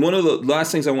businesses. And one of the last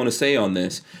things I want to say on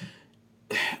this,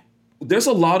 there's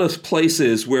a lot of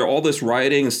places where all this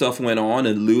rioting and stuff went on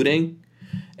and looting,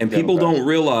 and people don't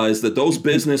realize that those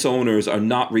business owners are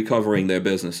not recovering their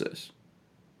businesses.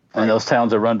 And those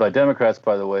towns are run by Democrats,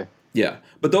 by the way. Yeah,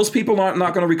 but those people aren't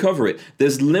not going to recover it.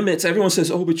 There's limits. Everyone says,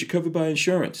 oh, but you're covered by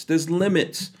insurance. There's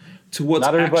limits to what's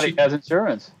not everybody has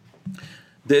insurance.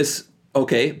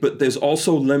 But there's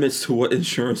also limits to what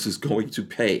insurance is going to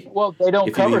pay. Well, they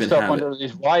don't cover stuff under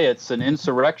these riots and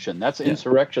insurrection. That's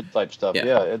insurrection type stuff.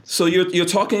 Yeah. So you're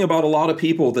talking about a lot of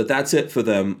people that's it for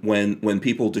them when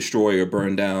people destroy or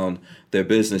burn down their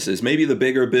businesses. Maybe the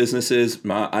bigger businesses,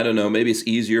 I don't know, maybe it's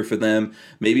easier for them.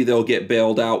 Maybe they'll get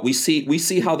bailed out. We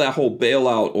see how that whole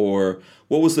bailout, or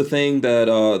what was the thing that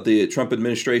the Trump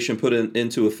administration put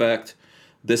into effect?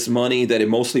 This money that it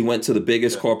mostly went to the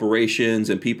biggest corporations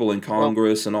and people in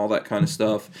Congress and all that kind of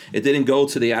stuff. It didn't go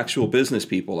to the actual business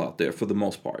people out there for the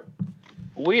most part.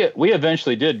 We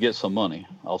eventually did get some money.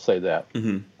 I'll say that.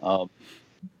 Mm-hmm.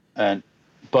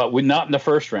 But we not in the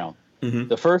first round. Mm-hmm.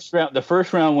 The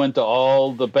first round went to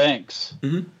all the banks.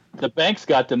 Mm-hmm. The banks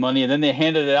got the money and then they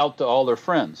handed it out to all their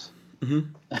friends.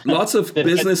 Mm-hmm. Lots of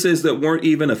businesses that weren't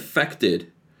even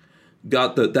affected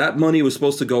got that money was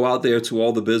supposed to go out there to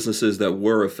all the businesses that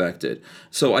were affected.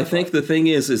 So I think the thing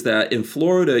is that in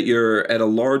Florida, you're at a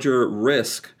larger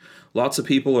risk. Lots of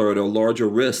people are at a larger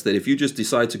risk that if you just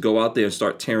decide to go out there and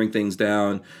start tearing things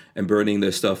down and burning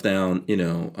their stuff down,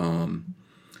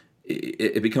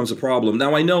 it becomes a problem.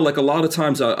 Now, I know like a lot of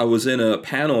times I was in a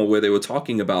panel where they were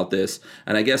talking about this,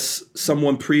 and I guess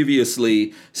someone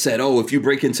previously said, oh, if you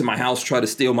break into my house, try to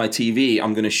steal my TV,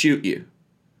 I'm going to shoot you.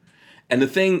 And the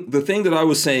thing that I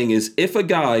was saying is, if a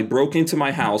guy broke into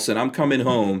my house and I'm coming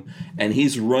home and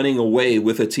he's running away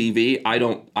with a TV, I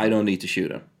don't need to shoot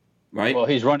him, right? Well,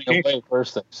 he's running away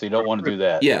first thing, so you don't want to do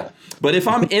that. Yeah, but if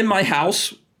I'm in my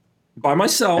house by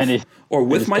myself or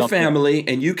with my family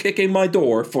and you kick in my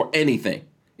door for anything,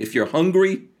 if you're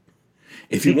hungry,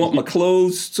 if you want my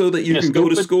clothes so that you can go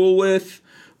to school with,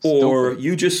 or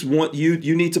you just want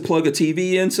you need to plug a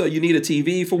TV in, so you need a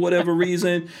TV for whatever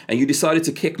reason, and you decided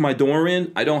to kick my door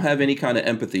in, I don't have any kind of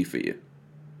empathy for you.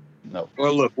 No.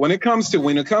 Well, look, when it comes to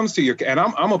your, and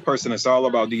I'm a person that's all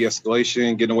about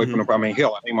de-escalation, getting away from the problem. I mean,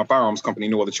 hell, I think my firearms company,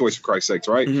 no other choice, for Christ's sakes,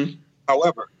 right?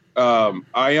 However,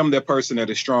 I am that person that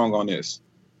is strong on this.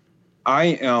 I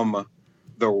am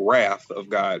the wrath of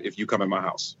God if you come in my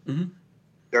house.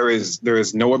 There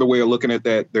is no other way of looking at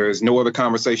that. There is no other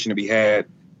conversation to be had.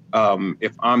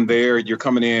 If I'm there, you're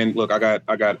coming in. Look, I got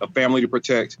a family to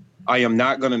protect. I am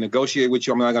not going to negotiate with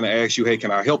you. I'm not going to ask you, hey, can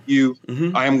I help you?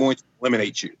 I am going to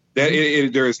eliminate you.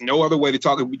 There is no other way to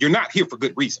talk. You're not here for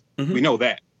good reason. We know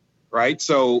that, right?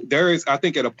 So there is, I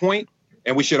think, at a point,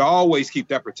 and we should always keep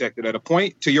that protected. At a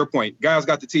point, to your point, guys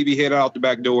got the TV headed out the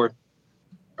back door.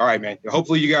 All right, man.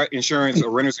 Hopefully you got insurance, or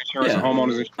renter's insurance, or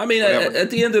homeowner's insurance. I mean, at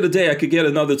the end of the day, I could get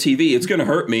another TV. It's going to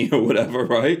hurt me or whatever,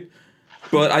 right?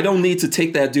 But I don't need to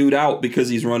take that dude out because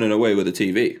he's running away with a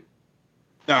TV.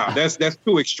 Nah, that's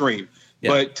too extreme.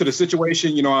 But to the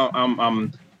situation, you know,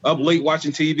 I'm up late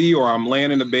watching TV, or I'm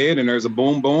laying in the bed and there's a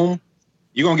boom, boom.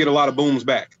 You're gonna get a lot of booms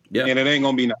back, and it ain't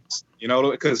gonna be nice, you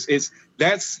know, because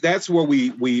that's where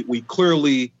we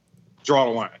clearly draw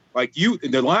the line. Like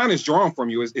the line is drawn from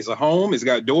you. It's a home. It's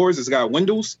got doors. It's got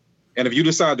windows. And if you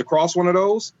decide to cross one of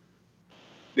those,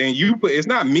 then it's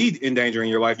not me endangering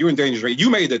your life. You're endangering. You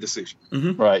made that decision.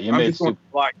 Right. You made it.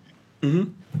 Right.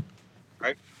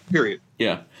 Period.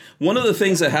 Yeah. One of the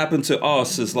things that happened to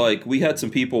us is, like, we had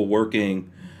some people working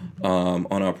on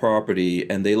our property,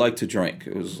 and they like to drink.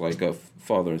 It was like a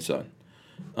father and son.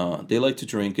 They like to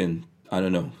drink, and I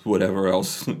don't know, whatever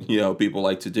else, you know, people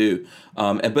like to do.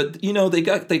 But you know, they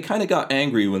kind of got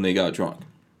angry when they got drunk.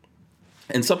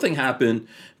 And something happened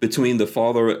between the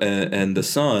father and the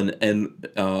son, and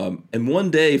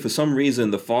one day, for some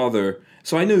reason, the father.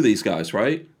 So I knew these guys,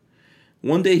 right?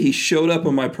 One day he showed up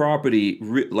on my property,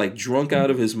 like drunk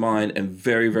out of his mind and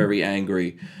very, very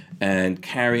angry, and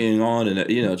carrying on, and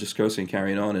you know, just cursing,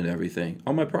 carrying on, and everything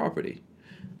on my property.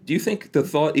 Do you think the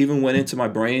thought even went into my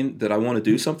brain that I want to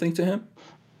do something to him?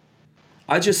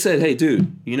 I just said, "Hey,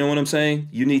 dude, you know what I'm saying?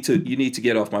 You need to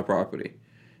get off my property.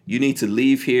 You need to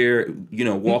leave here, you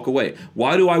know, walk away.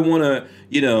 Why do I want to,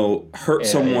 you know, hurt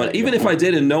someone? Even if I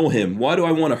didn't know him, why do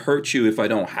I want to hurt you if I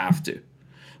don't have to?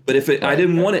 But if I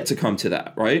didn't want it to come to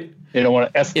that, right? You don't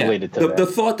want to escalate it to that. The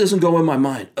thought doesn't go in my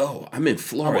mind, oh, I'm in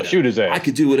Florida. I'm going to shoot his ass. I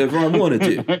could do whatever I want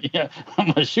to do. Yeah, I'm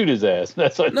going to shoot his ass.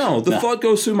 That's what, no, the thought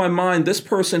goes through my mind, this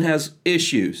person has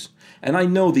issues, and I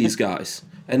know these guys.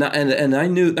 And I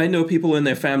know people in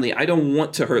their family. I don't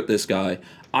want to hurt this guy.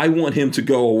 I want him to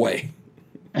go away.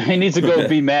 He needs to go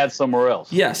be mad somewhere else.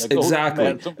 Yes,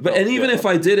 exactly. But even if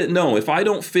I didn't know, if I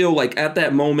don't feel like at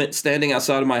that moment standing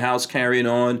outside of my house carrying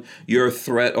on, you're a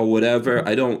threat or whatever,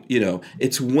 I don't, you know,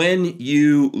 it's when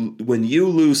you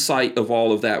lose sight of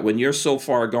all of that, when you're so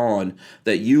far gone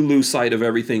that you lose sight of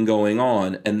everything going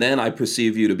on, and then I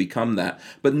perceive you to become that.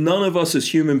 But none of us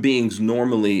as human beings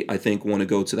normally, I think, want to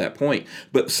go to that point.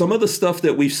 But some of the stuff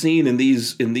that we've seen in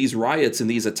these riots and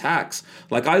these attacks,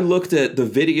 like I looked at the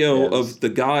video of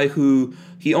the guy who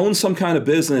he owned some kind of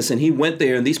business, and he went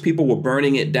there and these people were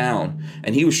burning it down,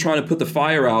 and he was trying to put the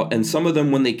fire out, and some of them,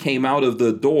 when they came out of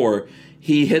the door,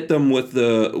 he hit them with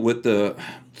the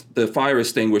fire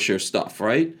extinguisher stuff,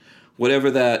 right?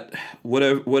 Whatever that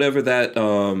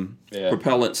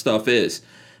propellant stuff is.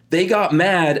 They got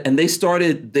mad and they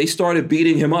started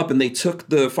beating him up, and they took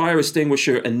the fire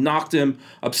extinguisher and knocked him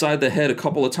upside the head a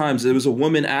couple of times. There was a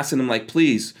woman asking him, like,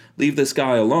 please leave this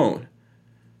guy alone,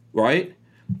 right?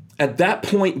 At that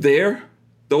point there,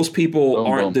 those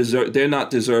people they're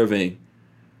not deserving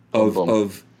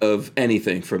of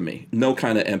anything from me. No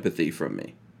kind of empathy from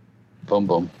me. Boom,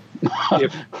 boom.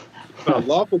 If a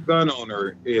lawful gun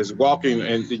owner is walking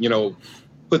and, you know,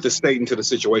 put the state into the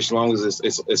situation, as long as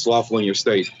it's lawful in your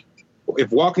state. If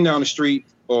walking down the street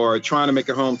or trying to make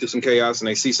it home through some chaos and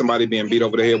they see somebody being beat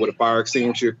over the head with a fire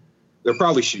extinguisher, they'll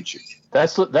probably shoot you.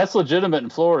 That's legitimate in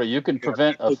Florida. You can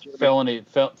prevent a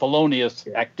felonious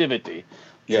activity.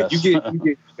 Yeah, yes. you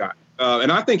get shot.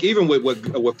 And I think even with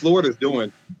what Florida's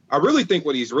doing, I really think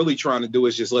what he's really trying to do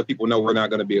is just let people know we're not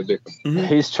going to be a victim.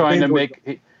 Mm-hmm. He's trying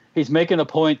to he's making a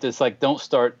point that's like, don't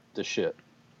start the shit.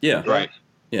 Yeah. Right.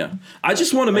 Yeah. I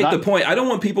just want to make the point. I don't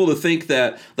want people to think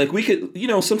that, like, we could, you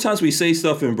know, sometimes we say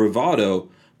stuff in bravado,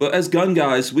 but as gun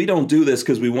guys, we don't do this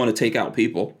because we want to take out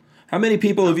people. How many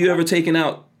people have you ever taken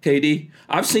out, KD?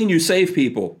 I've seen you save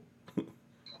people.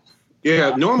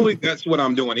 Yeah, normally that's what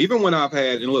I'm doing. Even when I've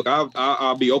had, and look,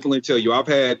 I'll be openly tell you, I've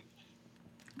had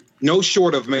no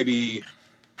short of maybe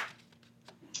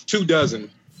 2 dozen,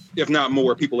 if not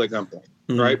more, people at gunpoint,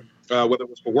 right? Whether it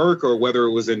was for work or whether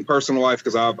it was in personal life,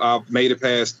 because I've made it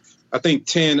past, I think,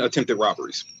 10 attempted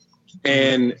robberies.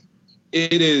 And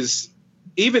it is,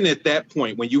 even at that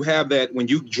point, when you have that, when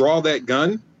you draw that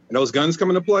gun and those guns come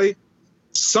into play,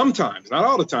 sometimes, not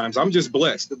all the times, I'm just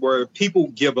blessed where people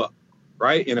give up,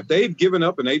 right? And if they've given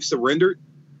up and they've surrendered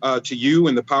to you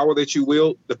and the power that you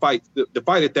will, the fight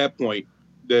at that point,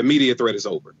 the immediate threat is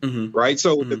over, right?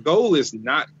 So the goal is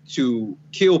not to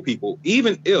kill people,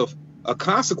 even if a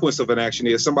consequence of an action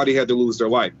is somebody had to lose their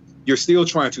life. You're still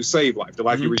trying to save life. The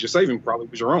life you were just saving probably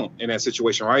was your own in that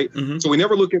situation, right? So we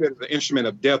never look at it as an instrument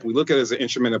of death. We look at it as an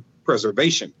instrument of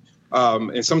preservation.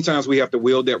 And sometimes we have to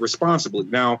wield that responsibly.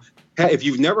 Now, if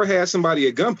you've never had somebody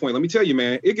at gunpoint, let me tell you,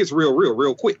 man, it gets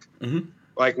real quick.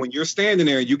 Like when you're standing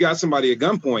there and you got somebody at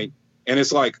gunpoint and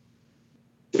it's like,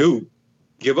 dude,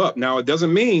 give up. Now, it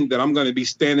doesn't mean that I'm going to be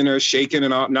standing there shaking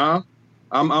and out. Nah,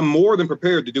 I'm more than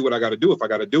prepared to do what I got to do if I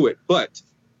got to do it. But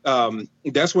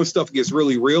that's when stuff gets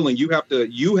really real, and you have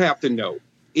to know,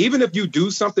 even if you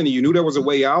do something and you knew there was a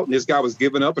way out and this guy was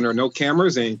giving up and there are no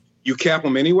cameras and you cap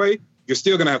him anyway, you're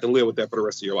still going to have to live with that for the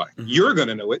rest of your life. You're going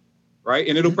to know it, right?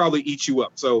 And it'll probably eat you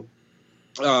up. So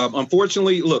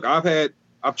unfortunately, look,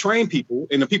 I've trained people,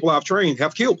 and the people I've trained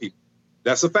have killed people.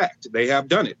 That's a fact. They have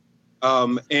done it.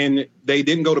 And they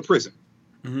didn't go to prison.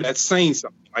 That's saying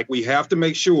something. Like, we have to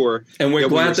make sure. And we're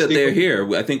glad that they're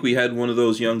here. I think we had one of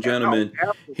those young gentlemen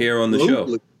here on the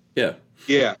show. Yeah.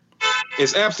 Yeah.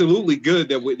 It's absolutely good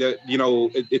that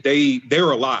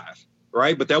they're alive,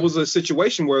 right? But that was a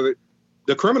situation where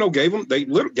the criminal gave them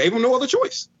no other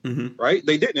choice, right?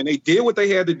 They didn't, and they did what they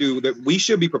had to do. That we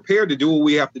should be prepared to do what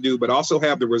we have to do, but also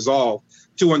have the resolve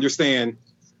to understand,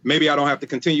 maybe I don't have to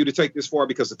continue to take this far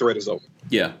because the threat is over.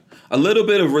 Yeah. A little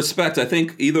bit of respect. I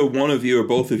think either one of you or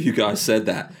both of you guys said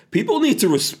that. People need to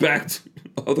respect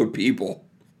other people.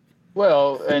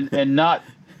 Well, and not,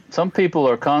 some people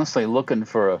are constantly looking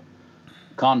for a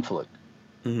conflict.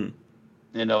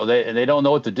 You know, they don't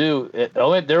know what to do.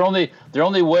 Their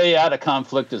only way out of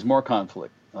conflict is more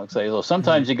conflict. I'll say, well,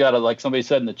 sometimes you got to, like somebody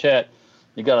said in the chat,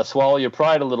 you got to swallow your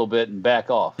pride a little bit and back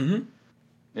off.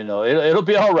 You know, it'll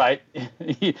be all right.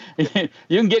 You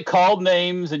can get called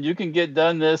names and you can get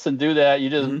done this and do that. You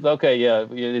just, okay, yeah,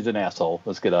 he's an asshole.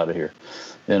 Let's get out of here.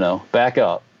 You know, back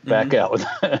out.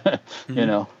 You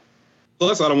know.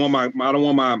 Plus, I don't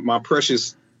want my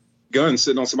precious gun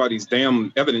sitting on somebody's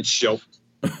damn evidence shelf.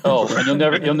 Oh, and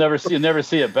you'll never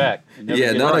see it back.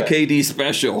 Yeah, not a KD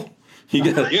special.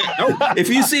 If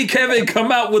you see Kevin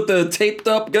come out with the taped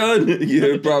up gun,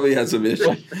 you probably had some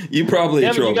issue. You probably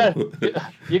in trouble.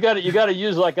 You got to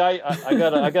use, like I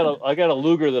got a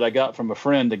Luger that I got from a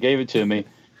friend that gave it to me,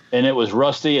 and it was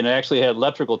rusty and it actually had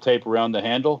electrical tape around the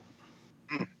handle,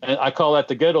 and I call that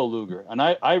the ghetto Luger. And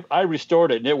I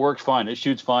restored it and it works fine. It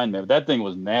shoots fine, man. That thing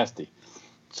was nasty.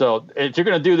 So if you're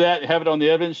going to do that, have it on the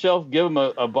evidence shelf, give them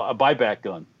a buyback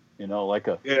gun. You know, like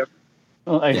a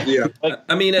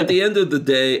I mean, at the end of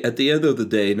the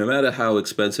day, no matter how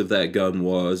expensive that gun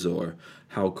was or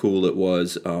how cool it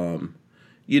was,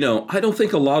 you know, I don't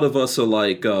think a lot of us are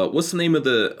like, what's the name of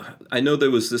I know there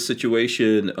was this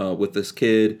situation with this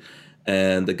kid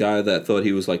and the guy that thought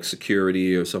he was like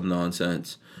security or some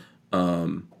nonsense.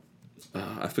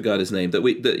 I forgot his name.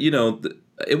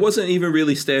 It wasn't even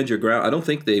really Stand Your Ground. I don't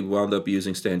think they wound up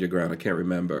using Stand Your Ground. I can't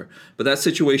remember. But that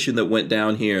situation that went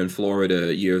down here in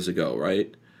Florida years ago,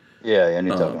 right? Yeah, and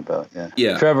you're talking about,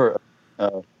 yeah. Trevor.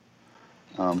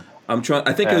 I'm trying.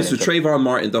 I think it was the Trayvon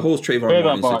Martin, the whole Trayvon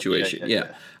Martin situation.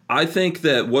 Yeah. I think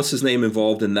that what's his name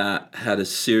involved in that had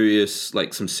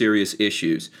some serious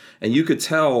issues, and you could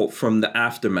tell from the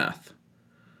aftermath.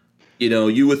 You know,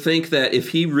 you would think that if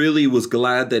he really was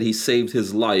glad that he saved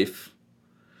his life,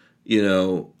 you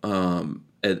know,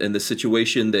 and the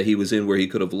situation that he was in where he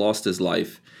could have lost his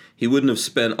life, he wouldn't have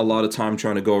spent a lot of time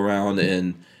trying to go around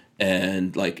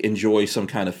and like enjoy some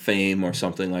kind of fame or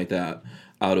something like that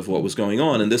out of what was going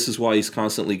on. And this is why he's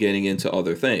constantly getting into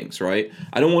other things, right?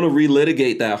 I don't want to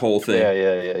relitigate that whole thing.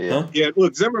 Yeah. Huh? Yeah,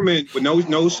 look, Zimmerman, with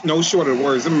no short of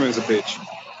words, Zimmerman's a bitch.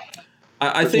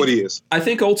 I think what he is. I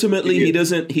think ultimately he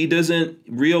doesn't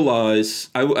realize.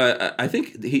 I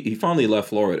think he finally left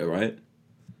Florida, right?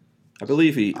 I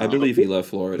believe he left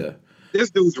Florida. This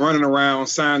dude's running around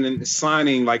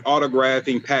signing, like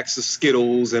autographing packs of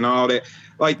Skittles and all that.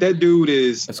 Like, that dude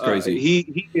is. That's crazy.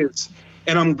 He is,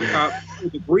 and to a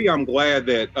degree, I'm glad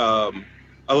that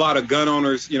a lot of gun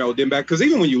owners, you know, didn't back, because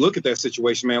even when you look at that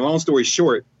situation, man. Long story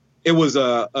short, it was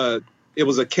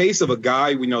a case of a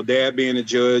guy, we know, Dad being a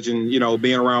judge and, you know,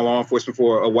 being around law enforcement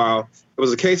for a while. It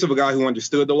was a case of a guy who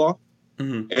understood the law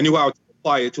and knew how to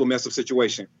apply it to a messed up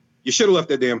situation. you should have left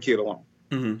that damn kid alone.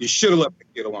 You should have left the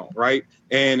kid alone, right?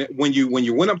 And when you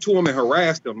went up to him and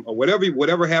harassed him or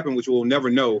whatever happened, which we'll never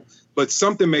know, but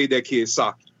something made that kid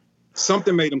sock you.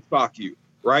 Something made him sock you,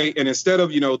 right? And instead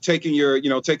of taking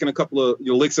a couple of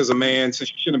your licks as a man,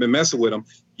 since you shouldn't have been messing with him,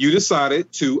 you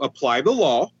decided to apply the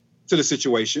law to the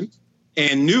situation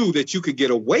and knew that you could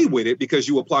get away with it because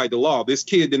you applied the law. This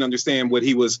kid didn't understand what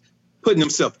he was putting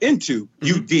himself into.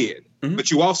 You did,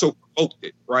 but you also provoked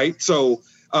it, right? So.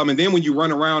 And then when you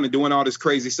run around and doing all this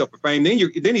crazy stuff for fame,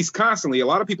 then he's constantly, a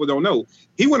lot of people don't know,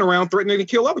 he went around threatening to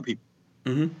kill other people.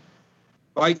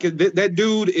 Like that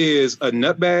dude is a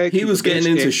nutbag. He was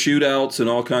getting into shootouts and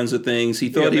all kinds of things. He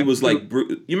thought he was like,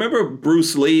 you remember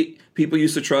Bruce Lee? People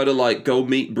used to try to like go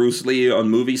meet Bruce Lee on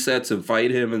movie sets and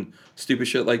fight him and stupid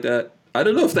shit like that. I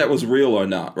don't know if that was real or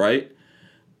not, right?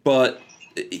 But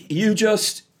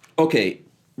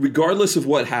regardless of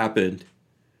what happened,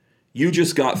 you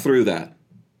just got through that.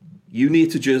 You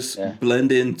need to just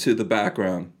blend into the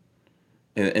background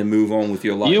and move on with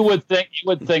your life. You would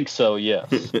think so,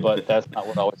 yes, but that's not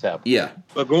what always happens. Yeah.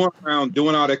 But going around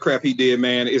doing all that crap he did,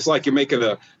 man, it's like you're making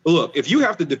look, if you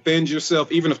have to defend yourself,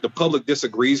 even if the public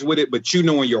disagrees with it, but in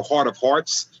your heart of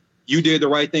hearts, you did the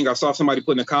right thing. I saw somebody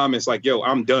put in the comments like, yo,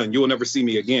 I'm done. You'll never see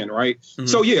me again, right?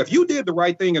 So, yeah, if you did the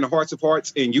right thing in the hearts of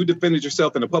hearts and you defended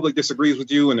yourself and the public disagrees with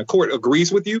you and the court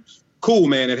agrees with you, cool,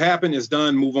 man, it happened, it's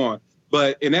done, move on.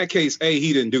 But in that case, A,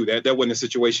 he didn't do that. That wasn't the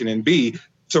situation. And B,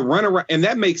 to run around, and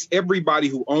that makes everybody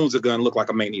who owns a gun look like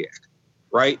a maniac,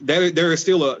 right? There is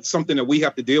still something that we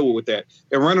have to deal with that.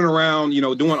 And running around,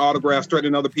 doing autographs,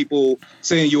 threatening other people,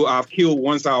 saying I've killed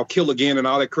once, I'll kill again, and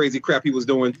all that crazy crap he was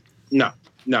doing. No.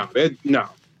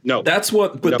 That's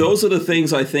what. But those are the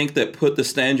things I think that put the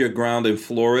Stand Your Ground in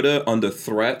Florida under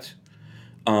threat.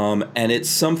 And it's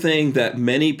something that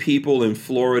many people in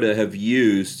Florida have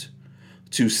used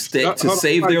to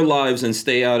save their lives and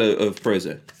stay out of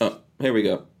prison. Oh, here we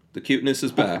go. The cuteness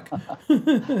is back.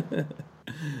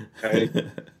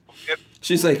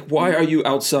 She's like, why are you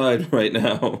outside right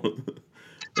now?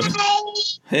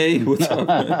 Hey, what's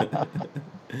up?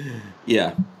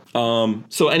 Yeah.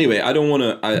 So anyway, I don't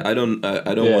want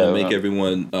to make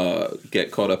everyone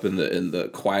get caught up in the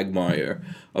quagmire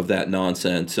of that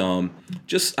nonsense.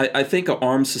 I think an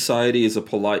armed society is a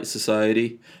polite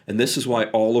society, and this is why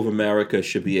all of America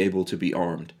should be able to be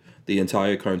armed, the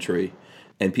entire country,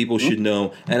 and people should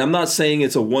know. And I'm not saying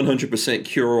it's a 100%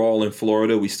 cure-all in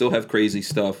Florida. We still have crazy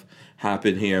stuff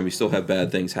happen here, and we still have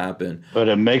bad things happen. But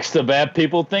it makes the bad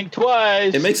people think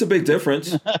twice. It makes a big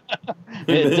difference.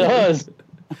 It does.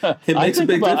 It makes a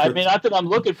big difference. I mean, not that I'm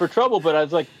looking for trouble, but I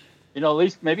was like, at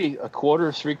least maybe a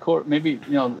quarter, 3/4, maybe,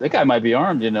 that guy might be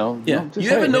armed, Yeah. You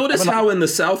ever notice how in the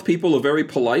South people are very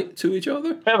polite to each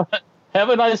other? Have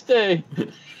a nice day.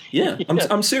 Yeah,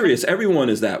 I'm serious. Everyone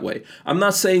is that way. I'm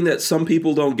not saying that some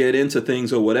people don't get into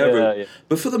things or whatever,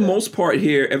 but for the most part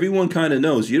here, everyone kind of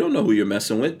knows. You don't know who you're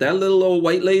messing with. That little old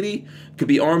white lady could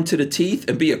be armed to the teeth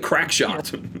and be a crack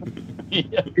shot.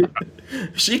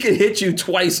 She could hit you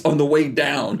twice on the way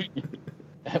down.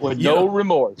 With no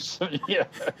remorse.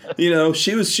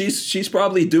 She's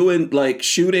probably doing like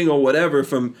shooting or whatever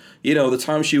from, the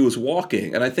time she was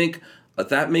walking. And I think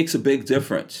that makes a big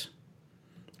difference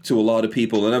to a lot of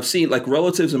people. And I've seen like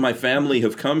relatives in my family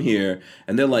have come here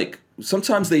and they're like,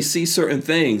 sometimes they see certain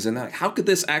things and like,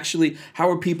 how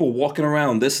are people walking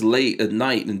around this late at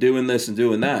night and doing this and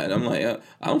doing that? And I'm like,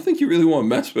 I don't think you really want to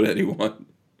mess with anyone.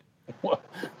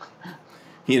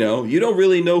 You don't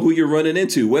really know who you're running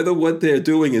into, whether what they're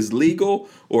doing is legal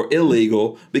or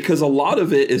illegal, because a lot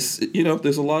of it is,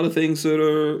 there's a lot of things that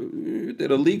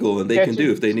are legal and they can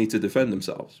do if they need to defend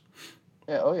themselves.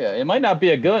 Yeah, oh yeah. It might not be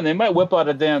a gun. They might whip out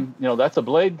a damn, that's a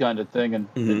blade kind of thing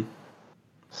and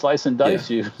slice and dice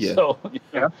you. Yeah. So,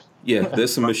 yeah,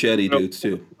 there's some machete dudes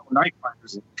too. Knife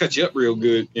fighters cut you up real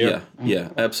good. Yeah,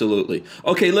 absolutely.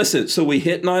 Okay, listen. So we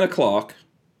hit 9:00,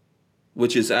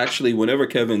 which is actually whenever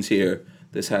Kevin's here.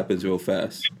 This happens real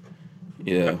fast.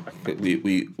 Yeah,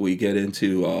 we get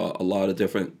into a lot of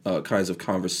different kinds of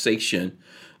conversation.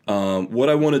 What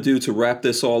I want to do to wrap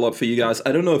this all up for you guys,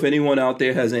 I don't know if anyone out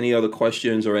there has any other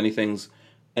questions or any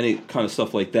kind of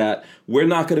stuff like that. We're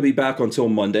not going to be back until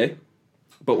Monday,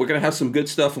 but we're going to have some good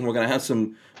stuff, and we're going to have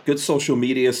some good social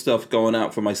media stuff going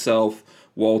out for myself,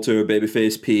 Walter,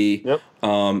 Babyface P. Yep.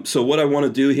 So what I want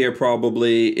to do here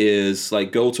probably is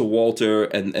like go to Walter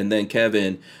and then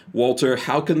Kevin. Walter,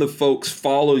 how can the folks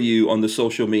follow you on the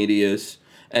social medias?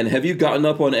 And have you gotten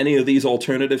up on any of these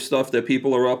alternative stuff that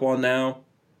people are up on now?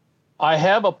 I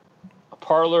have a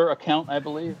Parler account, I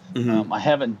believe. I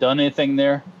haven't done anything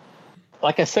there.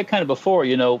 Like I said kind of before,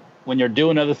 when you're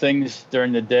doing other things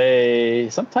during the day,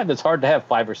 sometimes it's hard to have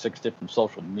 5 or 6 different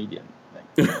social media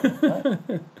things,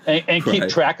 and keep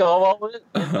track of all of it.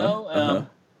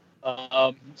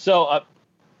 So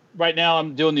right now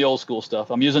I'm doing the old school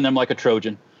stuff. I'm using them like a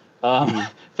Trojan.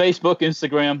 Facebook,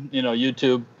 Instagram,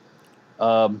 YouTube.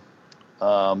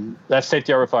 That's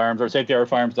Safety Harbor Firearms or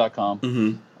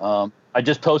safetyharborfirearms.com. I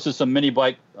just posted some mini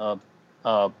bike stuff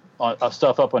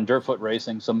up on Dirtfoot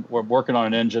Racing. We're working on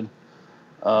an engine.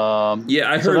 I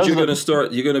heard you're going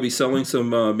to be selling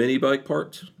some mini bike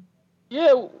parts.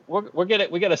 Yeah, we got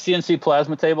a CNC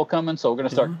plasma table coming, so we're going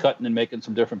to start cutting and making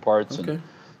some different parts. Okay.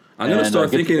 I'm going to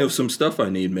start thinking of some stuff I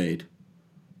need made.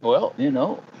 Well,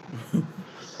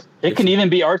 it can even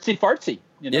be artsy fartsy.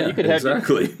 You could have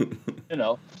exactly.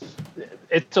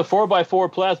 It's a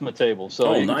 4x4 plasma table,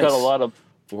 so you can cut a lot of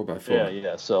 4x4.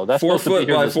 Yeah. So that's 4 foot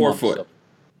by 4 foot. So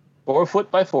 4 foot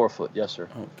by 4 foot, yes, sir.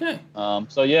 Okay.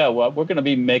 We're going to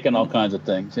be making all kinds of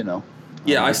things,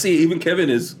 Yeah, I see. Even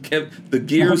the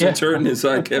gears are turning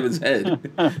inside Kevin's head.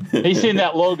 He's seen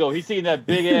that logo. He's seen that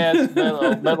big ass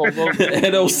metal logo.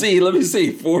 NOC. Let me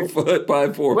see. 4 foot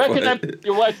by 4 foot.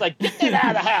 Your wife's like, get that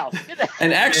out of the house.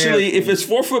 And actually, if it's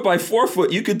 4 foot by 4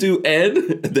 foot, you could do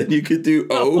N, then you could do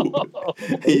O,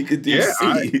 you could do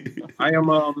C. I am.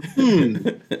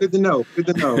 Good to know.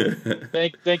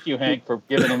 Thank you, Hank, for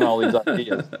giving him all these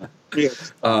ideas.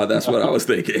 Yes. That's what I was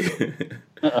thinking.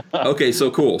 Okay, so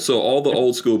cool. So all the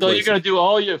old school places. You're going to do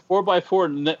all your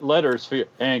 4x4 letters for your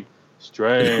Hank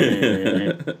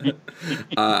Strange.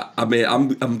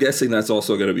 I'm guessing that's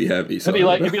also going to be heavy. So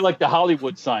it'd be like the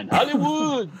Hollywood sign.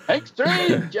 Hollywood, Hank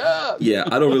Strange. Yeah,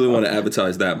 I don't really want to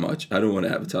advertise that much.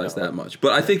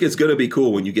 But I think it's going to be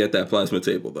cool when you get that plasma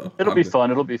table, though. It'll be fun.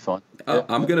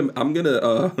 I'm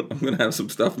gonna have some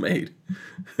stuff made,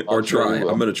 or try.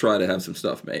 I'm gonna try to have some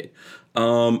stuff made.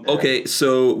 Okay,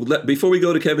 so before we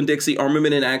go to Kevin Dixie,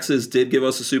 Armament and Axes did give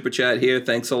us a super chat here.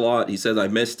 Thanks a lot. He says I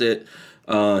missed it.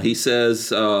 He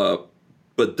says, but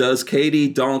does Katie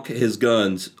donk his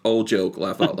guns? Old joke.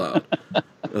 Laugh out loud.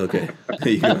 Okay, there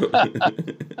you go.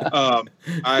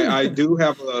 I do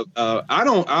have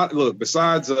look,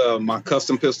 besides my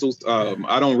custom pistols,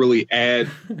 I don't really add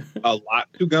a lot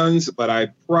to guns, but I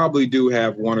probably do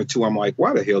have 1 or 2. I'm like,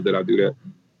 why the hell did I do that?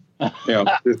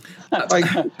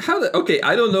 Okay,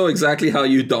 I don't know exactly how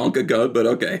you donk a gun, but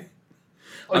okay.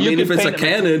 Well, I mean, if it's a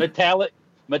cannon,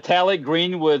 metallic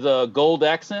green with gold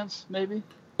accents, maybe.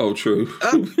 Oh, true.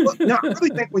 No, I really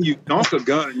think when you donk a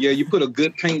gun, you put a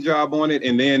good paint job on it,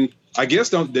 and then I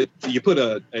guess you put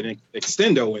an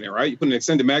extendo in it, right? You put an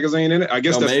extended magazine in it. I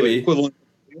guess that's the equivalent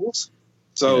of wheels.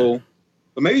 So,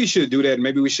 but maybe you should do that.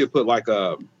 Maybe we should put like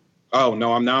a. Oh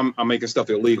no, I'm making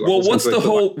stuff illegal. Well, what's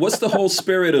the whole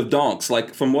spirit of donks?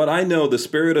 Like, from what I know, the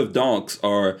spirit of donks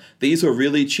these are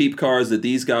really cheap cars that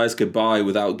these guys could buy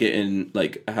without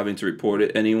having to report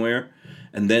it anywhere.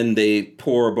 And then they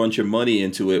pour a bunch of money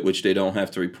into it, which they don't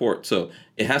have to report. So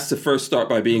it has to first start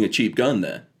by being a cheap gun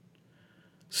then.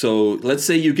 So let's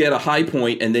say you get a High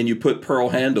Point and then you put pearl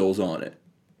handles on it.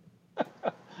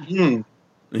 Don't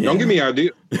give me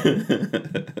ideas.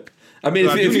 I mean,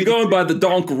 if you're going by the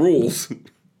donk rules.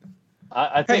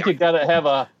 I think you got to have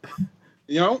a...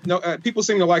 people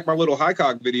seem to like my little high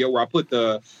cock video where I put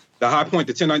the High Point,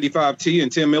 the 1095T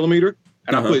and 10 millimeter.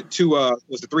 And I put two,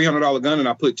 was the $300 gun, and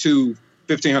I put two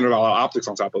 $1,500 optics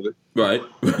on top of it. Right.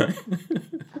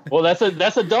 Well, that's a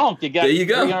donk. You got a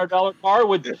 $300 car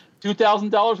with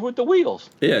 $2,000 worth of wheels.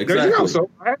 Yeah, exactly. There you go. So,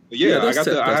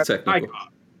 that's technical.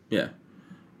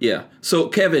 Yeah. So,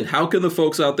 Kevin, how can the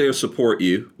folks out there support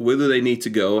you? Where do they need to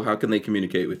go? How can they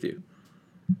communicate with you?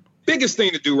 Biggest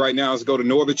thing to do right now is go to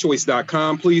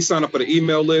northernchoice.com. Please sign up for the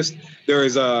email list. There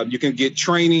is you can get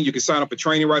training. You can sign up for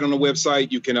training right on the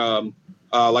website. You can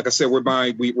like I said,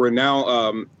 we're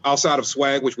now outside of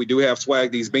swag, which we do have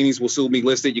swag. These beanies will soon be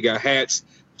listed. You got hats,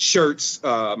 shirts,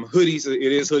 hoodies.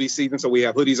 It is hoodie season, so we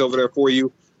have hoodies over there for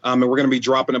you. And we're going to be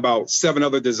dropping about 7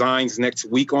 other designs next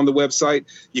week on the website.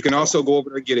 You can also go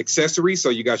over there and get accessories. So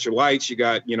you got your lights, you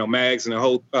got, mags and a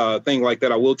whole thing like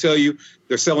that. I will tell you,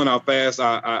 they're selling out fast.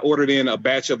 I ordered in a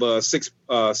batch of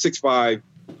 6.5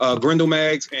 Grendel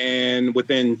mags, and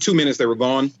within 2 minutes they were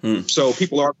gone. So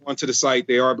people are going to the site.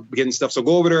 They are getting stuff. So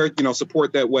go over there,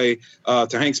 support that way. To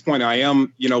Hank's point, I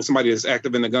am, somebody that's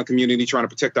active in the gun community trying to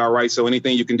protect our rights. So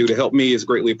anything you can do to help me is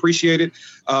greatly appreciated.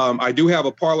 I do have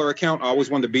a Parler account. I always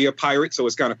wanted to be a pirate, so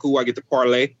it's kind of cool. I get to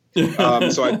parlay.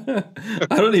 So I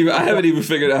haven't even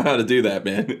figured out how to do that,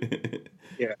 man.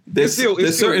 Yeah. There's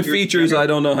certain features I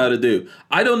don't know how to do.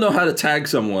 I don't know how to tag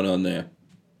someone on there.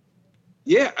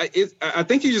 Yeah, I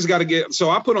think you just got to get. So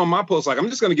I put on my post, like, I'm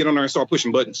just going to get on there and start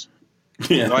pushing buttons.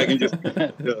 Yeah. So I can just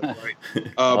right.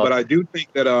 But I do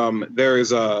think that there is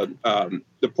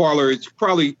the Parler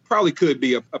probably could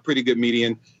be a pretty good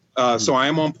median. So I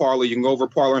am on Parler. You can go over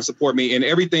Parler and support me, and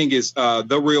everything is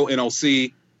The Real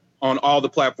NOC on all the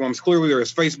platforms. Clearly, there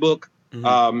is Facebook.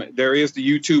 There is the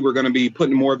YouTube. We're going to be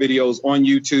putting more videos on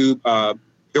YouTube.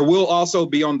 There will also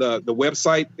be on the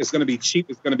website. It's going to be cheap.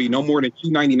 It's going to be no more than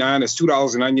 $2.99. It's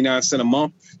 $2.99 a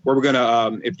month. Where we're going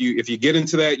to, if you get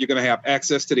into that, you're going to have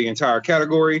access to the entire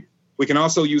category. We can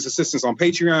also use assistance on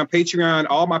Patreon. Patreon,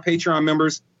 all my Patreon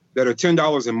members that are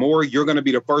 $10 and more, you're going to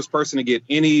be the first person to get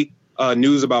any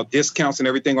news about discounts and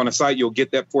everything on the site. You'll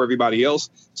get that for everybody else.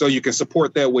 So you can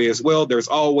support that way as well. There's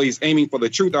always Aiming for the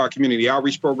Truth, our community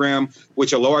outreach program,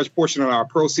 which a large portion of our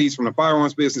proceeds from the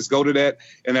firearms business go to that.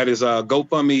 And that is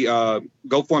GoFundMe,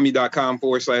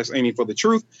 GoFundMe.com/Aiming for the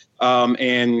Truth.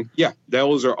 And yeah,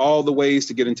 those are all the ways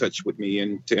to get in touch with me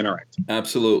and to interact.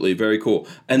 Absolutely. Very cool.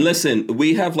 And listen,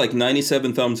 we have like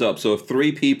 97 thumbs up. So if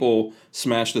 3 people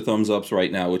smash the thumbs ups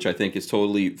right now, which I think is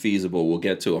totally feasible, we'll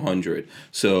get to 100.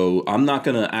 So I'm not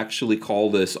going to actually call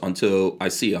this until I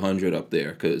see 100 up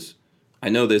there, because I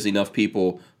know there's enough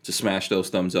people to smash those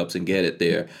thumbs ups and get it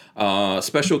there.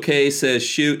 Special K says,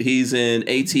 shoot, he's in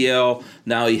ATL.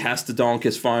 Now he has to donk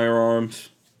his firearms.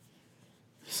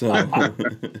 So,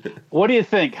 what do you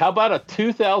think? How about a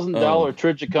 $2,000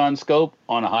 Trijicon scope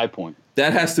on a high point?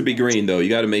 That has to be green, though. You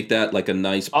got to make that like a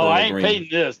nice pearl I ain't green. painting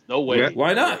this. No way. Yeah.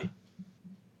 Why not?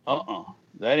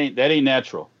 That ain't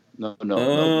natural.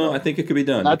 No. I think it could be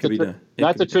done. Not the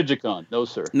Trijicon. No,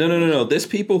 sir. No. There's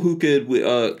people who could.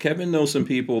 Kevin knows some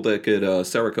people that could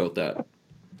Cerakote that.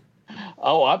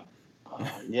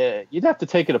 Yeah, you'd have to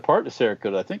take it apart to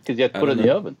Cerakote, I think, because you have to put it in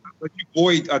the oven. But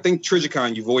I think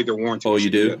Trijicon, you void their warranty. Oh, you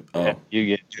do? Oh. Yeah, you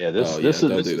get. Yeah,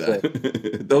 Don't do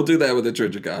that. Don't do that with a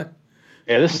Trijicon.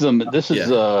 Yeah, this is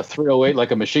 308,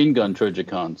 like a machine gun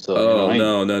Trijicon. So.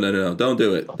 No. Don't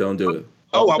do it. Don't do it.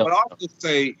 I would also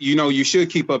say, you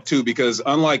should keep up too, because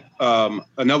unlike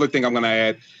another thing I'm going to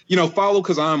add, follow,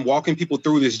 because I'm walking people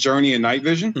through this journey in night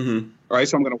vision. Mm-hmm. Right.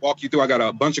 So I'm going to walk you through. I got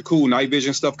a bunch of cool night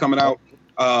vision stuff coming out.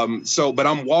 But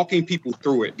I'm walking people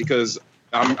through it because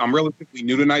I'm relatively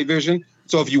new to night vision.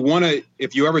 So if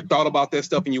you ever thought about that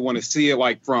stuff and you want to see it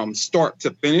like from start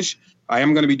to finish, I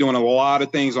am going to be doing a lot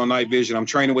of things on night vision. I'm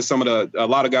training with a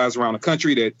lot of guys around the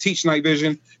country that teach night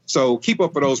vision. So keep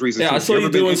up for those reasons. Yeah, I saw you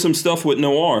doing some stuff with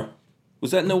Noir.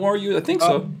 Was that Noir? I think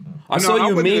so. I saw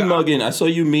you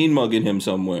mean mugging him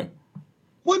somewhere.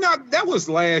 Well, that was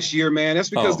last year, man. That's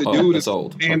because the dude is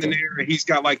standing there and he's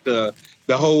got like the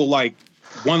whole like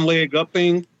one leg up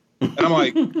thing. And I'm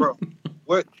like, bro,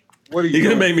 what are you You're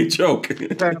going to make me choke.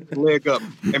 Leg up.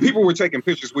 And people were taking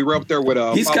pictures. We were up there with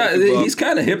he's kind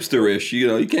of hipsterish.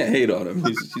 You can't hate on him.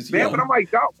 He's man, young. but I'm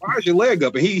like, dog, why is your leg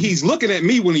up? And he's looking at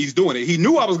me when he's doing it. He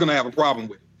knew I was going to have a problem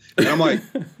with it. And I'm like,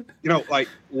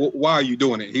 why are you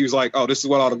doing it? He was like, oh, this is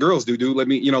what all the girls do, dude. Let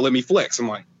me flex. I'm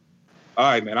like, all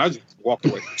right, man, I just walked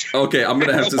away. Okay, I'm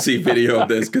going to have to see video of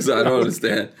this because I don't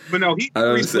understand. But no, he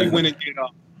recently went and did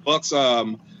Buck's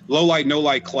low light, no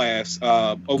light class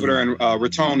over there in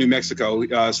Raton, New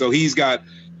Mexico. So he's got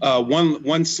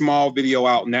one small video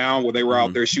out now where they were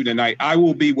out there shooting at night. I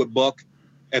will be with Buck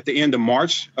at the end of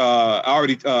March. I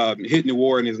already hit New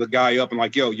Orleans. There's a guy up and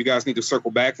like, yo, you guys need to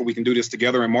circle back so we can do this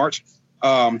together in March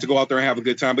to go out there and have a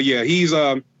good time. But yeah, he's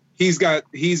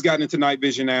gotten into night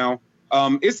vision now.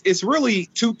 It's really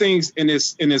two things in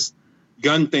this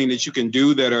gun thing that you can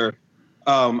do that are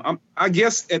I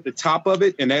guess at the top of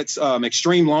it, and that's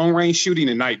extreme long range shooting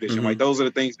and night vision. Mm-hmm. Like those are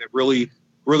the things that really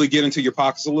get into your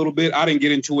pockets a little bit. I didn't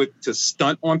get into it to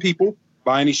stunt on people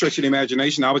by any stretch of the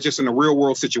imagination. I was just in a real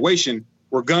world situation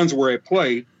where guns were at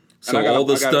play. So all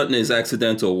the stunting is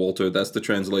accidental, Walter. That's the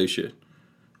translation.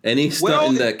 Any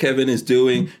stunting that Kevin is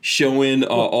doing, showing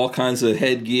all kinds of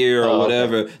headgear or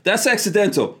whatever, that's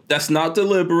accidental. That's not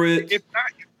deliberate.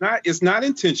 It's not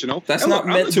intentional. That's not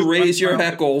meant to raise your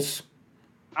heckles.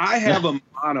 I have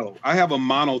a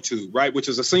mono tube, right, which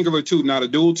is a singular tube, not a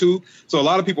dual tube. So a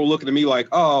lot of people looking at me like,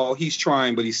 oh, he's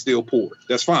trying, but he's still poor.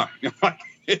 That's fine.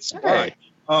 It's fine.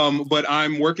 But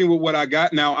I'm working with what I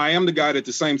got. Now, I am the guy that at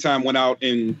the same time went out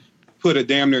and put a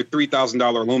damn near $3,000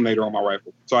 illuminator on my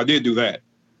rifle. So I did do that.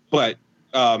 But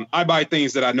I buy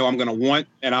things that I know I'm going to want,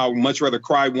 and I'll much rather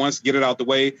cry once, get it out the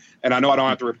way, and I know I don't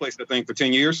have to replace the thing for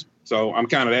 10 years. So I'm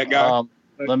kind of that guy.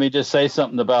 Let me just say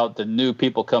something about the new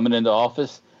people coming into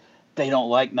office. They don't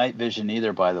like night vision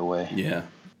either, by the way. Yeah.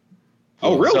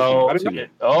 Oh, really?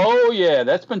 So, yeah,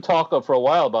 that's been talked of for a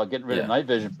while about getting rid of night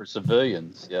vision for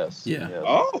civilians. Yes. Yeah.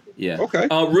 Oh. Yeah. Okay.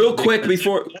 Real quick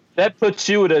before that puts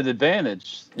you at an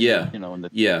advantage. Yeah.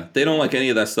 They don't like any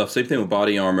of that stuff. Same thing with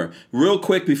body armor. Real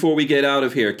quick before we get out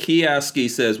of here, Kiaski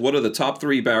says, "What are the top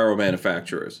 3 barrel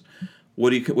manufacturers?"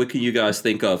 What can you guys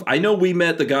think of? I know we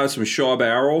met the guys from Shaw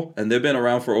Barrel, and they've been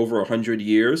around for over 100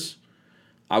 years.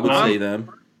 I would say them.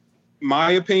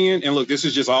 My opinion, and look, this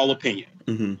is just all opinion,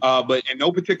 but in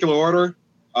no particular order,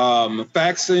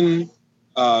 Faxon,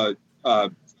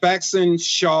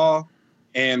 Shaw,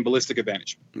 and Ballistic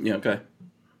Advantage. Yeah. Okay.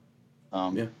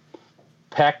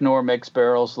 Pacnor makes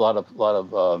barrels, a lot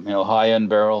of high end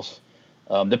barrels.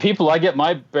 The people I get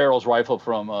my barrels rifle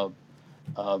from,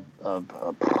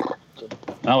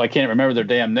 I can't remember their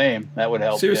damn name. That would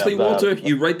help. Seriously, Walter,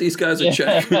 you write these guys a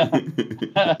check.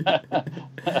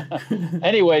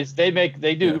 Anyways, they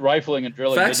do rifling and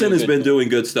drilling. Faxon has been doing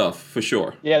good stuff for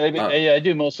sure. Yeah, they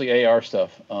do mostly AR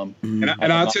stuff. And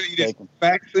I'll tell you this: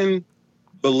 Faxon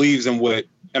believes in what,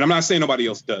 and I'm not saying nobody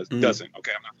else doesn't. Okay,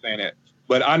 I'm not saying that,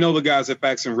 but I know the guys at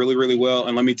Faxon really, really well.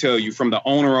 And let me tell you, from the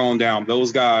owner on down,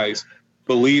 those guys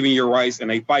believe in your rights and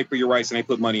they fight for your rights and they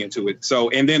put money into it.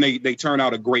 So, and then they turn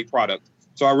out a great product.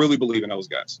 So I really believe in those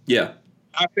guys. Yeah.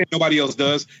 I think nobody else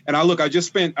does. And I just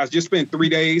spent 3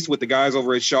 days with the guys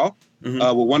over at Shaw, with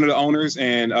one of the owners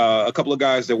and a couple of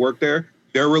guys that work there.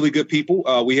 They're really good people.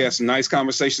 We had some nice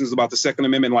conversations about the Second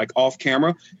Amendment, like off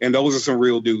camera. And those are some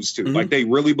real dudes too. Like they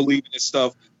really believe in this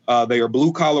stuff. They are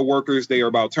blue collar workers. They are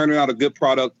about turning out a good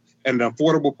product at an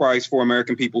affordable price for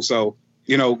American people. So,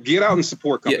 get out and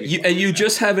support companies. Yeah, and you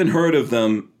just haven't heard of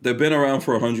them. They've been around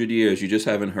for 100 years. You just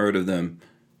haven't heard of them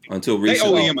until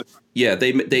recently.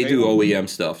 They do OEM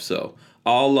stuff. So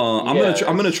I'm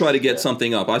gonna try to get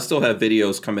something up. I still have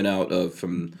videos coming out of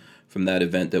from that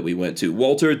event that we went to.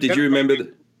 Walter, did you remember?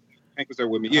 Hank was there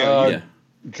with me. Yeah.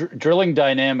 Drilling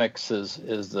Dynamics is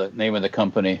the name of the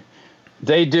company.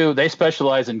 They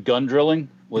specialize in gun drilling,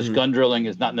 which gun drilling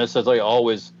is not necessarily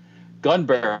always gun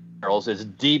barrels. It's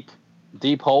deep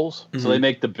holes. So they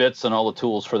make the bits and all the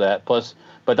tools for that.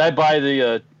 But I buy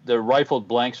the rifled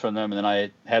blanks from them, and then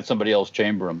I had somebody else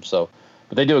chamber them. So,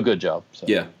 but they do a good job. So.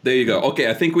 Yeah, there you go. Okay,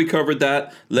 I think we covered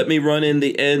that. Let me run in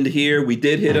the end here. We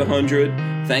did hit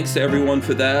 100. Thanks to everyone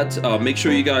for that. Make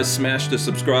sure you guys smash the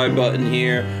subscribe button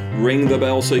here. Ring the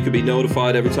bell so you can be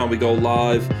notified every time we go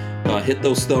live. Hit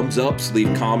those thumbs ups,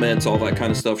 leave comments, all that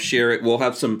kind of stuff. Share it. We'll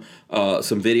have some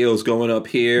videos going up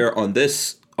here on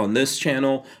this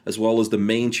channel, as well as the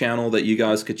main channel that you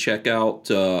guys could check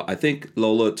out. I think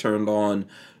Lola turned on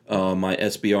my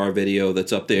SBR video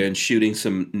that's up there and shooting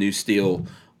some new steel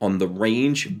on the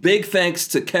range. Big thanks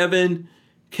to Kevin,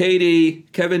 Katie,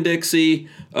 Kevin Dixie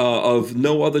of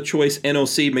No Other Choice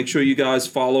NOC. Make sure you guys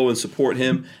follow and support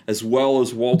him, as well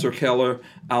as Walter Keller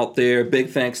out there. Big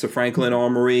thanks to Franklin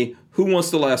Armory. Who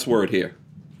wants the last word here?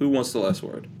 Who wants the last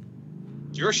word?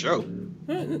 Your show.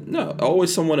 No,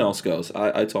 always someone else goes.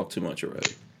 I talk too much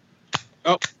already.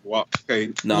 Oh, well,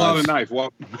 okay. Love a knife.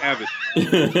 Well, have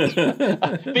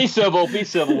it. Be civil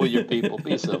with your people.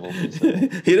 Be civil.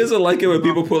 He doesn't like it when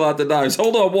people pull out the knives.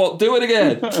 Hold on, Walt. Do it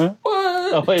again.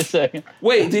 What? Oh, wait a second.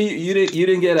 Wait, you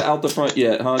didn't get it out the front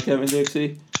yet, huh, Kevin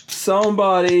Dixie?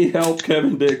 Somebody help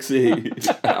Kevin Dixie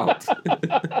out.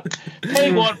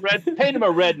 Paint him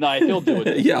a red knife. He'll do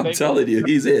it. Yeah, I'm telling you,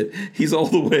 he's in. He's all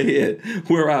the way in.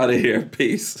 We're out of here.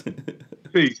 Peace.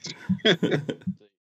 Peace.